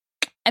get like,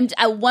 I'm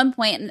at one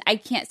point and I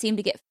can't seem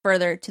to get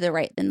further to the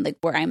right than like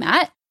where I'm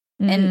at.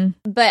 And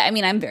but I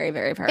mean, I'm very,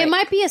 very far. It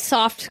might be a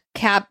soft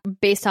cap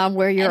based on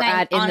where you're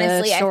at in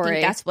the story. I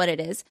think that's what it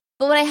is.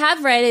 But what I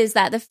have read is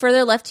that the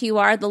further left you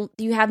are,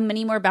 you have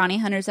many more bounty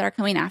hunters that are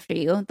coming after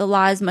you. The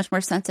law is much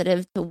more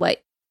sensitive to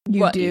what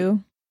you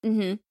do.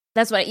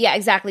 That's what,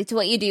 exactly, to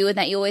what you do, and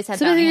that you always have.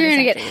 So bounty you're hunters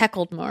going to get after you.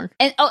 heckled more.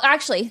 And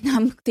actually,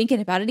 I'm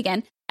thinking about it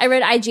again. I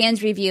read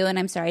IGN's review, and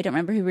I'm sorry, I don't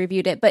remember who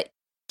reviewed it, but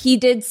he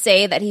did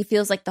say that he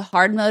feels like the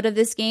hard mode of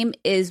this game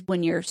is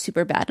when you're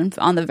super bad and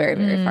on the very,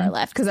 very far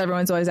left. Because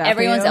everyone's always after you.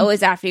 Everyone's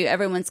always after you.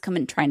 Everyone's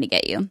coming trying to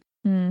get you.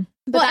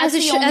 But as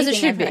it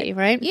should be,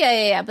 right?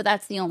 Yeah. But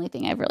that's the only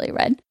thing I've really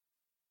read.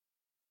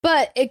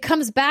 But it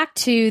comes back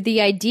to the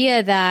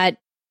idea that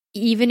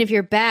even if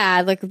you're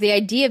bad, like the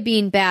idea of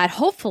being bad,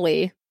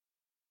 hopefully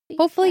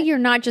you're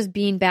not just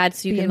being bad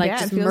so you can like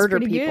just murder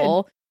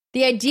people. Good.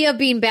 The idea of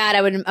being bad,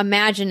 I would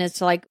imagine, is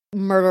to like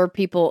murder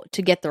people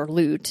to get their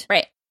loot.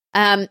 Right.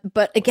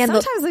 But again,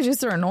 sometimes they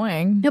just are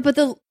annoying. No, but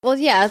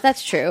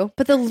that's true.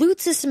 But the loot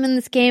system in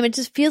this game, it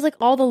just feels like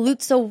all the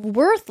loot's so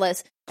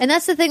worthless. And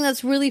that's the thing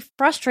that's really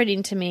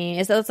frustrating to me,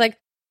 is that it's like,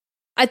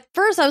 at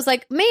first I was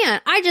like,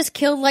 man, I just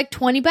killed like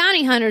 20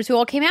 bounty hunters who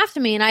all came after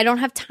me, and I don't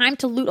have time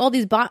to loot all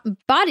these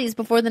bodies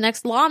before the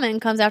next lawman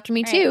comes after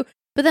me too.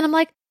 But then I'm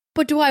like,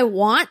 but do I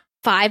want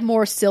 5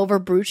 more silver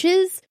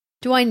brooches?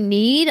 Do I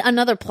need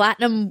another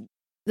platinum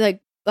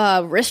like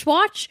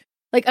wristwatch?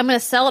 Like, I'm going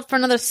to sell it for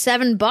another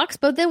 $7,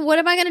 but then what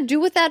am I going to do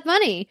with that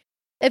money?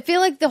 I feel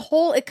like the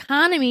whole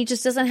economy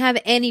just doesn't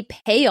have any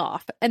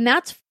payoff, and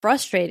that's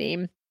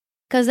frustrating.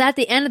 Because at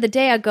the end of the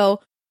day, I go,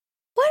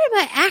 what am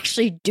I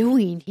actually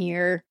doing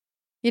here?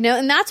 You know,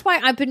 and that's why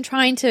I've been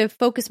trying to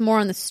focus more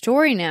on the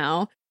story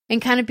now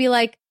and kind of be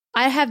like,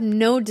 I have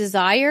no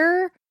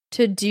desire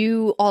to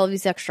do all of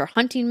these extra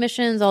hunting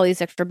missions, all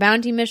these extra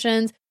bounty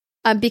missions,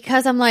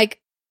 because I'm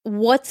like,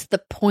 what's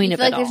the point of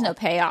it? Like there's no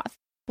payoff,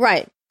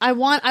 right? I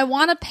want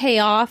a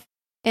payoff,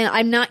 and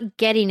I'm not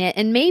getting it.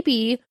 And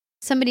maybe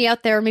somebody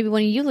out there, maybe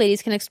one of you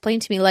ladies, can explain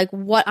to me like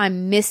what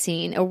I'm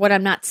missing or what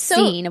I'm not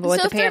seeing of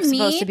what the payoff's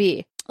supposed to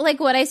be.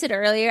 Like what I said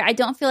earlier, I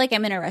don't feel like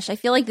I'm in a rush. I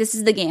feel like this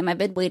is the game I've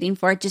been waiting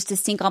for, just to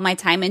sink all my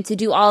time in, to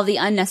do all of the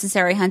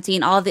unnecessary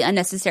hunting, all of the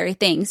unnecessary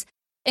things.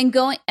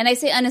 and I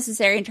say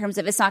unnecessary in terms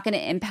of it's not going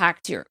to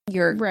impact your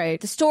Right.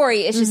 the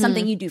story. It's just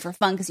something you do for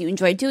fun because you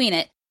enjoy doing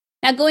it.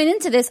 Now, going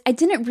into this, I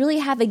didn't really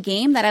have a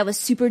game that I was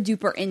super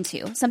duper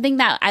into, something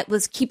that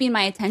was keeping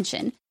my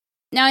attention.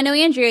 Now, I know,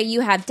 Andrea,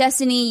 you have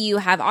Destiny, you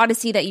have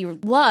Odyssey that you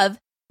love.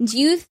 Do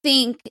you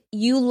think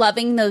you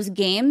loving those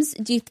games,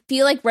 do you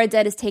feel like Red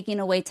Dead is taking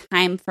away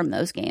time from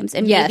those games?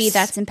 And maybe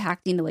that's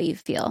impacting the way you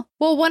feel?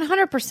 Well,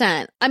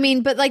 100%. I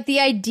mean, but like the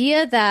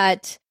idea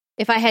that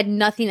if I had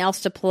nothing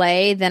else to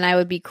play, then I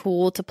would be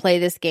cool to play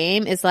this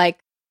game is like,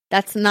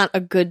 that's not a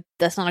good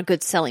selling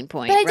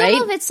point, but I don't right?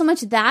 know if it's so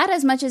much that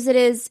as much as it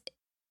is,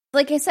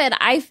 like I said,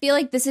 I feel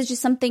like this is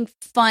just something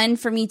fun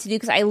for me to do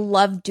because I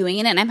love doing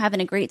it and I'm having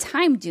a great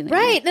time doing it.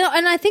 Right. No,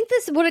 and I think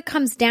what it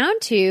comes down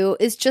to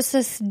is just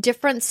this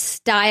different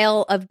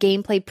style of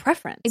gameplay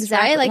preference.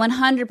 Exactly. Right? Like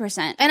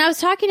 100%. And I was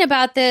talking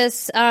about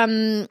this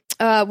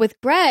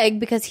with Greg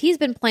because he's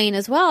been playing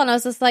as well. And I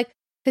was just like,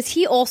 because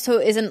he also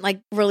isn't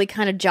like really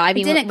kind of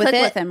jiving It didn't with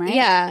click it. with him, right?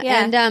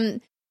 Yeah.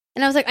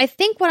 And I was like, I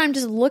think what I'm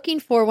just looking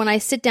for when I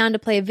sit down to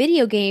play a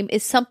video game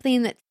is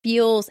something that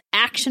feels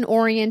action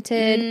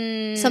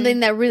oriented,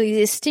 something that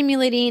really is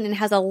stimulating and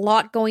has a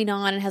lot going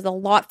on and has a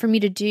lot for me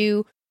to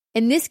do.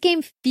 And this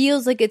game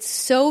feels like it's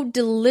so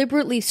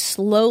deliberately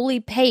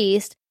slowly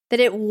paced that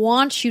it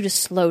wants you to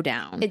slow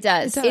down. It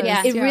does.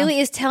 It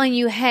really is telling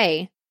you,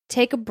 hey,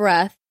 take a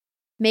breath,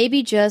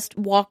 maybe just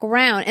walk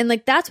around. And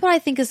like that's what I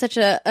think is such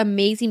an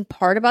amazing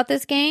part about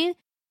this game.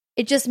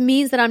 It just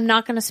means that I'm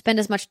not going to spend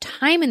as much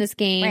time in this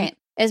game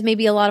as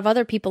maybe a lot of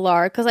other people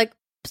are. Because like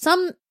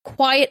some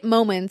quiet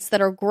moments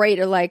that are great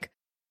are like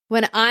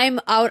when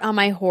I'm out on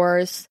my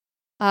horse,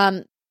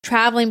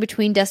 traveling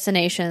between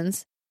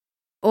destinations,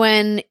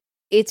 when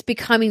it's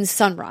becoming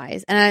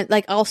sunrise, and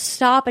I'll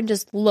stop and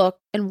just look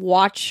and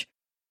watch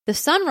the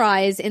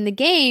sunrise in the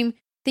game,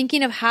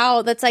 thinking of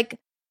how that's like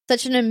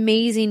such an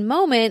amazing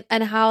moment,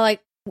 and how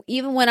like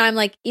even when I'm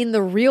like in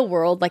the real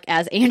world, like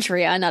as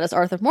Andrea, not as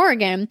Arthur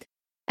Morgan,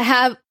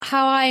 how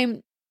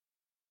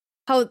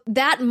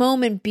that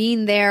moment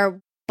being there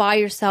by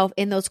yourself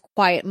in those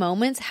quiet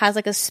moments has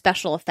like a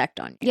special effect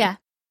on you. Yeah.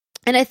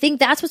 And I think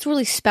that's what's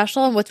really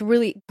special and what's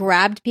really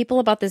grabbed people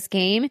about this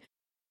game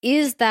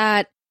is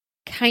that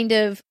kind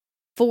of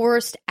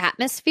forced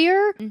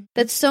atmosphere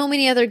that so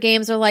many other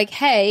games are like,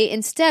 hey,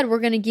 instead we're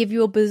going to give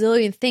you a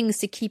bazillion things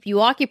to keep you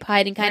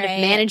occupied and kind of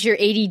manage your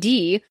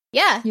ADD.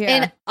 Yeah.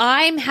 And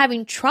I'm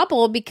having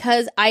trouble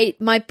because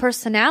my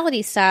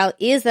personality style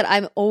is that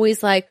I'm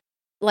always like,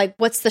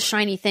 what's the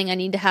shiny thing? I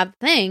need to have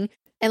the thing.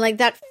 And like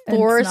that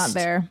forced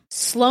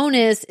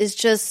slowness is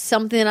just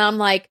something that I'm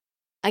like,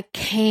 I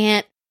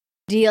can't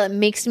deal. It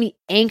makes me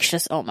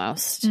anxious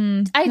almost.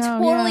 I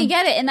totally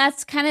get it. And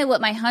that's kind of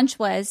what my hunch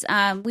was.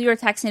 We were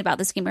texting about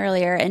this game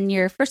earlier and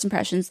your first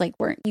impressions like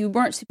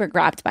weren't super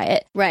grabbed by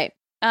it. Right.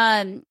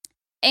 And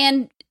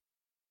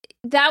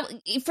that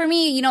for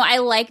me, you know, I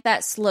like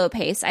that slow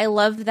pace. I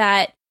love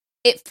that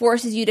it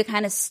forces you to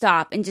kind of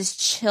stop and just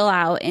chill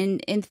out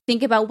and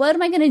think about what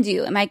am I going to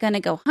do? Am I going to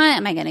go hunt?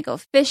 Am I going to go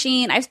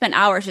fishing? I've spent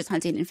hours just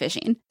hunting and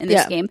fishing in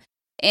this game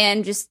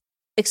and just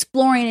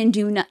exploring and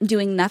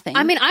doing nothing.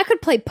 I mean, I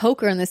could play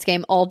poker in this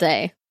game all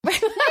day. There you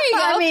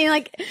go. I mean,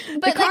 like,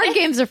 the card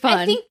games are fun.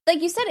 I think,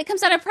 like you said, it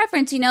comes out of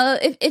preference. You know,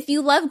 if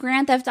you love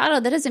Grand Theft Auto,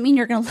 that doesn't mean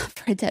you're going to love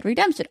Red Dead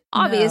Redemption,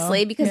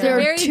 obviously, because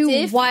they're very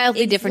two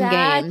wildly different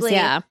games.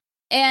 Yeah.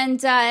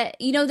 And,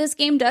 you know, this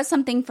game does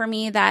something for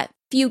me that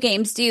few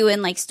games do.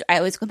 And like, I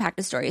always go back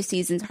to Story of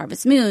Seasons,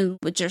 Harvest Moon,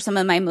 which are some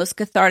of my most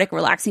cathartic,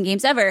 relaxing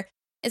games ever.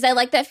 Is I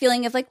like that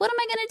feeling of like, what am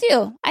I going to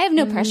do? I have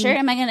no pressure.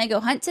 Am I going to go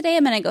hunt today?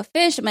 Am I going to go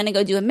fish? Am I going to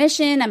go do a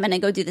mission? Am I going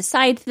to go do the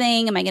side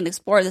thing? Am I going to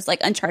explore this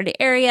like uncharted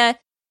area?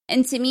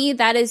 And to me,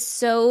 that is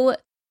so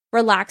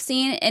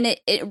relaxing. And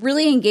it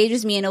really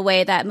engages me in a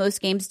way that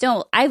most games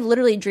don't. I've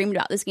literally dreamed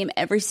about this game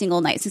every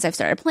single night since I've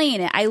started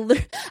playing it.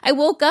 I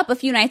woke up a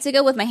few nights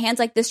ago with my hands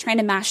like this trying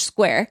to mash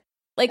square.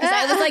 Like, 'cause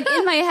I was like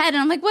in my head and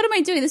I'm like, what am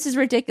I doing? This is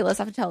ridiculous.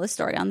 I have to tell this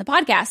story on the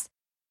podcast.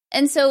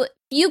 And so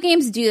few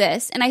games do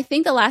this. And I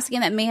think the last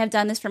game that may have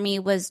done this for me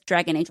was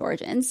Dragon Age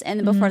Origins. And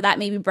then before that,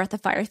 maybe Breath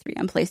of Fire 3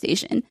 on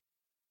PlayStation.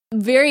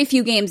 Very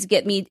few games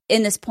get me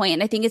in this point.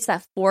 And I think it's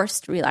that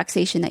forced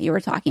relaxation that you were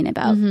talking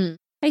about. How do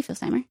you feel,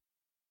 Steimer?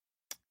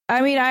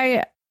 I mean,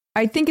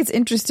 I think it's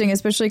interesting,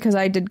 especially because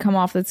I did come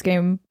off this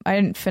game. I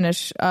didn't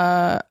finish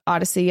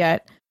Odyssey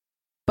yet.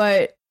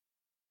 But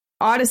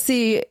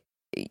Odyssey,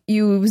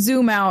 you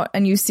zoom out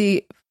and you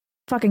see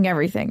fucking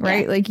everything,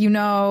 right? Like, you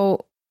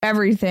know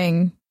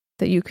everything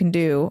that you can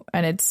do,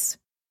 and it's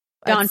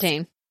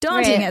daunting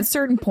at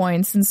certain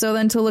points. And so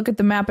then to look at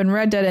the map in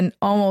Red Dead and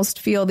almost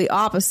feel the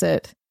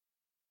opposite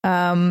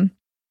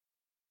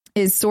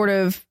is sort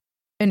of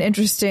an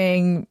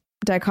interesting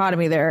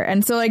dichotomy there.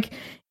 And so like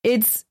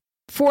it's,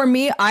 for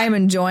me, I'm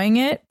enjoying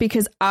it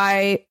because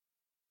I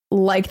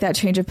like that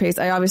change of pace.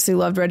 I obviously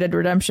loved Red Dead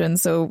Redemption,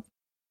 so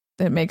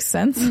it makes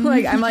sense.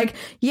 Like, I'm like,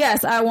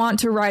 yes, I want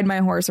to ride my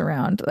horse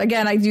around.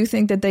 Again, I do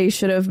think that they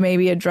should have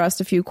maybe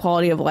addressed a few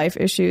quality of life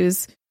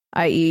issues,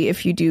 i.e.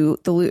 if you do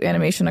the loot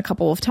animation a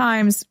couple of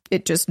times,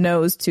 it just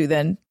knows to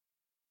then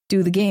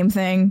do the game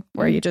thing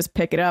where you just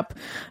pick it up.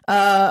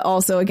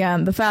 Also,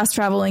 again, the fast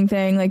traveling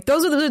thing. Like,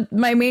 those are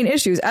my main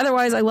issues.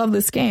 Otherwise, I love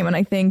this game, and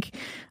I think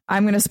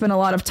I'm going to spend a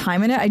lot of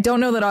time in it. I don't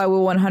know that I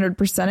will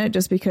 100% it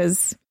just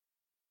because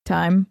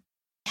time.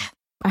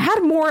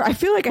 I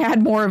feel like I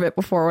had more of it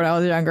before when I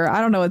was younger.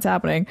 I don't know what's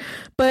happening.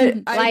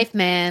 But life,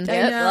 man.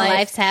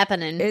 Life's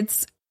happening.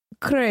 It's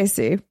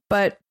crazy.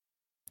 But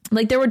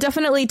like, there were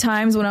definitely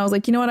times when I was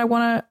like, you know what, I'm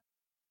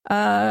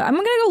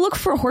going to go look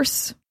for a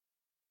horse.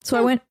 So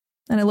I went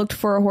and I looked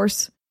for a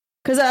horse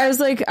because I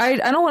was like, I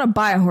don't want to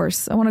buy a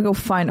horse. I want to go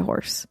find a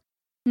horse.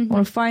 I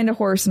want to find a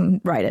horse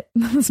and ride it.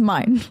 It's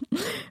mine.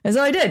 And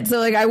so I did. So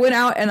like, I went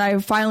out and I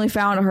finally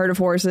found a herd of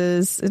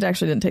horses. It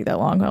actually didn't take that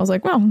long. I was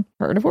like, well,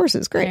 herd of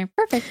horses. Great. Okay,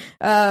 perfect.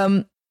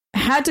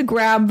 Had to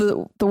grab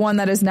the one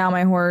that is now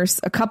my horse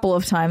a couple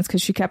of times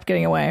because she kept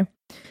getting away.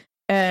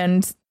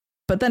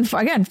 But then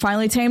again,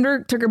 finally tamed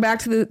her, took her back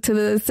to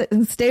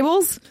the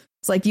stables.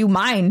 It's like, you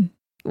mine.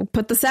 We'll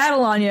put the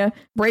saddle on you,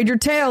 braid your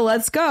tail,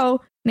 let's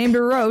go. Named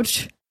her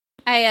Roach.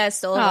 I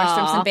stole a horse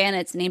from some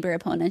bandits, named her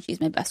Opponent.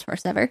 She's my best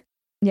horse ever.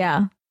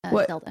 Yeah.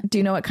 Zelda. Do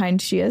you know what kind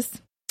she is?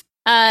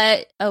 All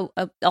I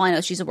know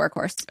is she's a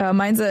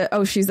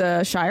workhorse. She's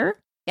a Shire?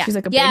 Yeah. She's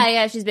like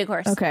she's a big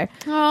horse. Okay.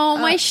 Oh,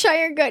 my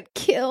Shire got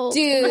killed.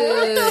 Dude.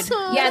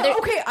 Yeah,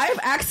 okay, I've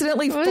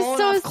accidentally fallen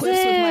so off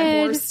cliffs sad. with my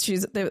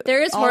horse.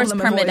 There is horse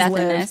permadeath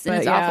in this, and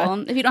it's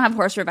awful. If you don't have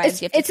horse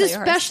revives, you have to It's kill your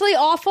horse. especially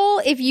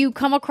awful if you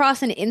come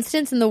across an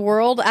instance in the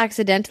world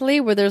accidentally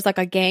where there's like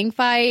a gang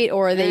fight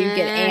or that you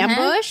get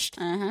ambushed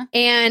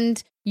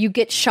and you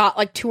get shot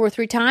like 2 or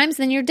 3 times,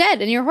 then you're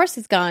dead and your horse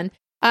is gone.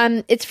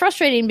 It's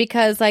frustrating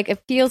because like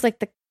it feels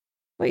like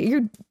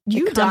you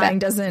dying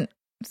doesn't.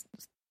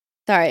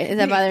 Sorry, is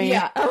that bothering you?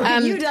 Yeah.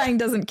 You dying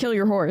doesn't kill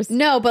your horse.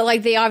 No, but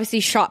like they obviously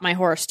shot my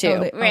horse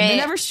too. They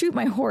never shoot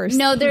my horse.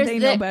 No, they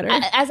know better.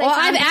 I've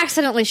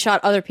accidentally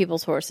shot other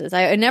people's horses.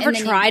 I never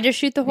tried to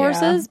shoot the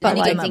horses, but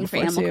like like for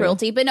animal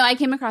cruelty. But no, I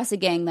came across a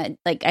gang that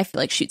like I feel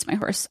like shoots my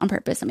horse on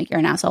purpose. I'm like, you're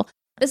an asshole.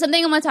 But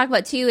something I want to talk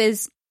about too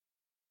is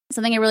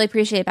something I really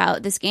appreciate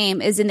about this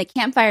game is in the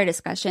campfire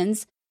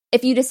discussions.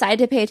 If you decide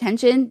to pay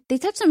attention,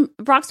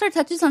 Rockstar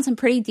touches on some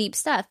pretty deep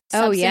stuff.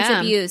 Substance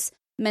abuse,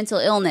 mental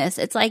illness.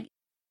 It's like,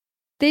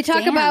 they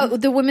talk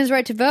about the women's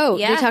right to vote.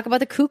 Yeah. They talk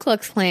about the Ku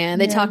Klux Klan.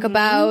 They talk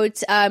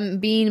about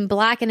being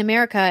black in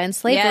America and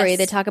slavery. Yes.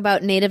 They talk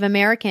about Native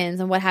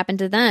Americans and what happened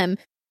to them.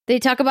 They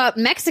talk about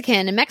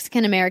Mexican and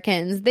Mexican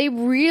Americans. They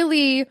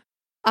really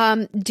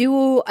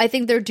do, I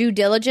think, their due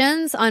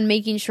diligence on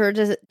making sure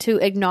to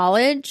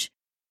acknowledge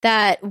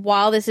that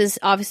while this is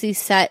obviously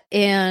set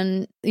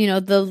in,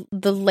 the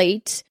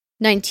late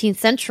 19th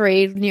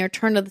century, near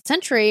turn of the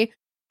century,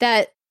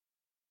 that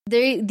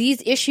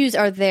these issues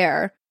are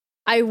there.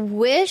 I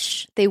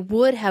wish they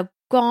would have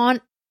gone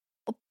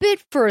a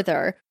bit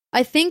further.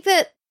 I think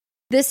that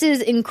this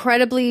is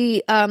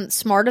incredibly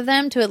smart of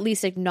them to at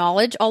least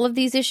acknowledge all of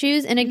these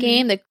issues in a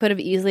game that could have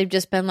easily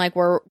just been like,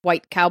 we're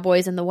white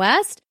cowboys in the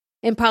West,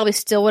 and probably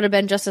still would have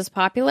been just as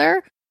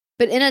popular.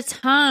 But in a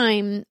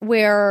time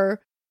where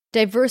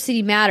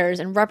diversity matters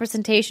and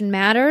representation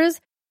matters,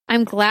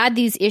 I'm glad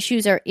these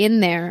issues are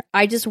in there.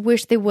 I just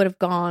wish they would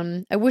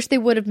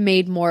have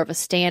made more of a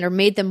stand or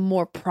made them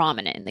more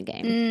prominent in the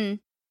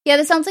game. Yeah,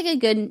 this sounds like a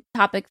good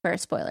topic for a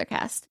spoiler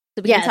cast.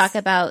 So we can talk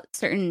about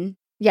certain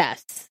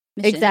missions.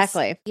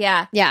 Exactly.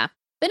 Yeah. Yeah.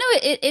 But no,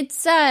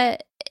 it's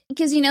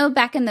because,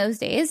 back in those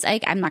days,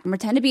 I'm not going to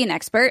pretend to be an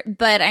expert,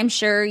 but I'm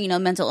sure,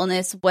 mental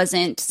illness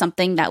wasn't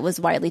something that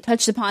was widely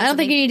touched upon. I don't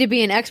think you need to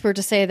be an expert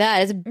to say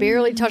that. It's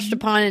barely touched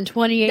upon in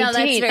 2018. No,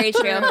 that's very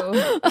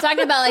true. I'm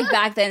talking about like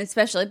back then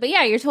especially. But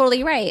yeah, you're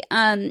totally right.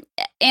 And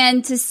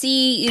to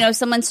see,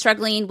 someone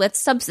struggling with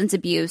substance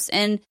abuse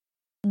and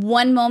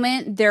one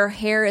moment their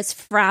hair is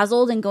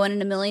frazzled and going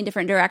in a million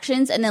different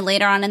directions, and then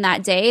later on in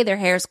that day their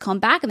hair's come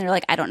back and they're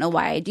like, I don't know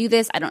why I do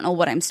this, I don't know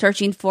what I'm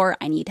searching for,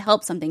 I need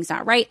help, something's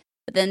not right.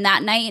 But then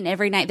that night and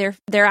every night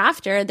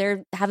thereafter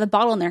they have a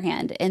bottle in their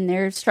hand and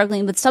they're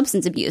struggling with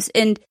substance abuse,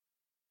 and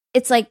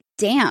it's like,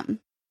 damn,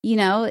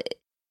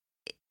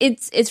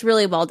 it's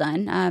really well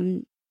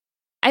done.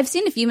 I've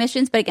seen a few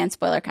missions, but again,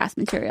 spoiler cast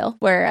material,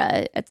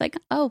 where it's like,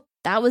 oh,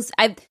 that was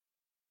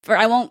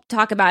I won't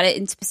talk about it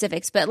in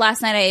specifics, but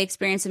last night I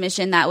experienced a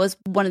mission that was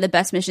one of the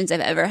best missions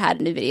I've ever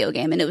had in a video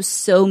game. And it was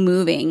so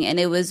moving and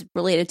it was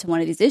related to one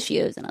of these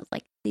issues. And I was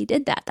like, they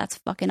did that. That's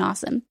fucking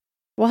awesome.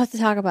 We'll have to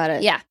talk about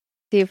it. Yeah.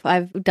 See if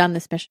I've done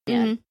this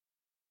mission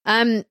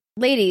yet.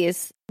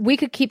 Ladies, we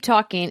could keep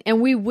talking and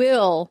we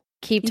will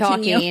keep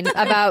talking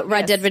about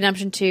Red Dead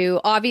Redemption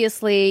 2.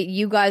 Obviously,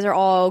 you guys are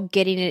all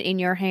getting it in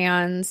your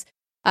hands.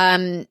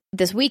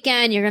 This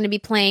weekend you're going to be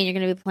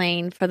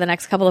playing for the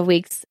next couple of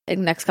weeks,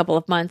 next couple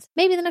of months,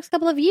 maybe the next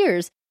couple of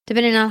years,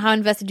 depending on how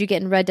invested you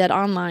get in Red Dead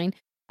Online.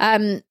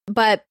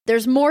 But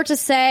there's more to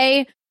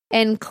say,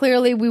 and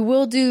clearly we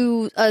will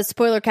do a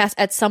spoiler cast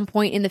at some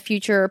point in the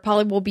future.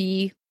 Probably will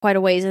be quite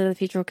a ways into the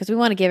future because we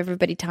want to give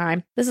everybody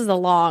time. This is a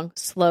long,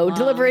 slow,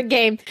 deliberate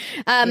game.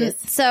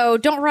 So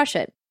don't rush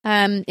it.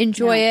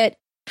 Enjoy it.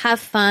 Have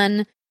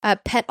fun.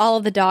 Pet all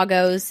of the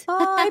doggos.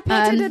 I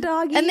petted a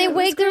doggy. And they It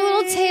was wag their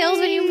little great. tails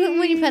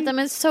when you pet them.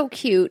 It's so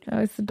cute. Oh,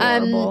 it's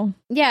adorable.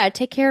 Yeah,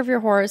 take care of your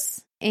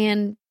horse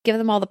and give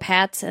them all the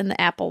pats and the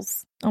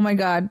apples. Oh my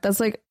god, that's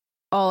like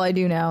all I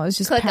do now is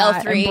just Click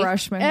pat L3. and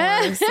brush my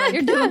horse. Like,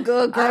 You're doing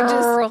good, I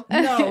girl. just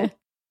no.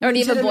 Or do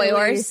you have a boy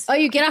Legitimately. horse? Oh,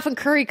 you get off and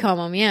curry comb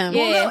them, yeah.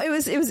 Yeah. Well, no,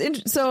 it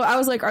was. So I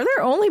was like, "Are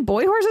there only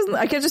boy horses?"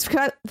 I could just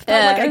felt like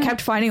I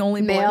kept finding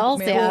only Males,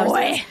 male yeah.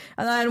 horses.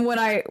 And then when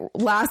I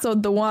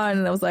lassoed the one,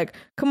 and I was like,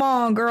 "Come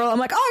on, girl!" I'm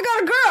like, "Oh, I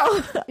got a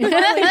girl!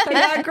 I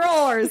got a girl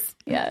horse."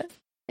 Yeah.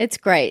 It's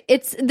great.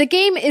 The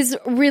game is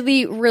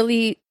really,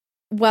 really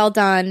well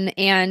done,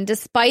 and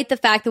despite the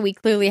fact that we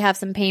clearly have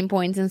some pain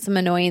points and some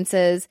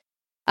annoyances,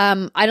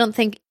 I don't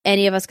think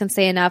any of us can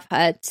say enough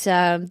at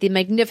the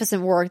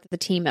magnificent work that the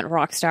team at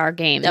Rockstar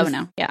Games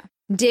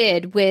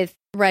did with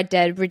Red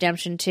Dead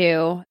Redemption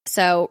 2.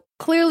 So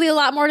clearly a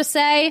lot more to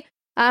say.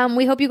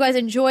 We hope you guys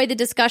enjoyed the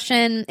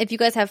discussion. If you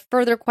guys have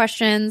further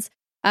questions,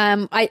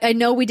 I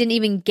know we didn't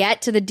even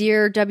get to the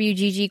Dear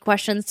WGG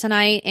questions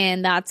tonight,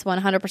 and that's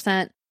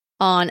 100%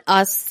 on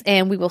us,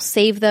 and we will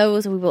save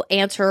those. We will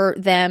answer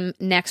them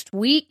next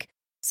week.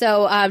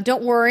 So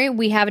don't worry,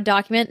 we have a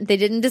document. They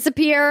didn't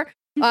disappear.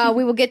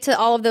 We will get to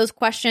all of those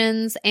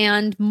questions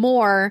and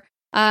more.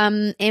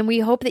 And we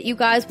hope that you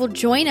guys will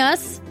join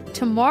us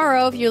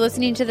tomorrow, if you're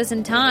listening to this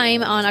in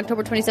time, on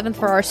October 27th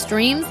for our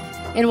streams.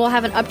 And we'll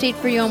have an update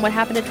for you on what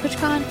happened at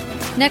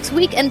TwitchCon next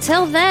week.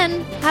 Until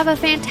then, have a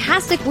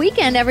fantastic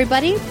weekend,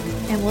 everybody.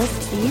 And we'll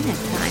see you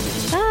next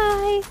time.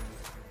 Bye.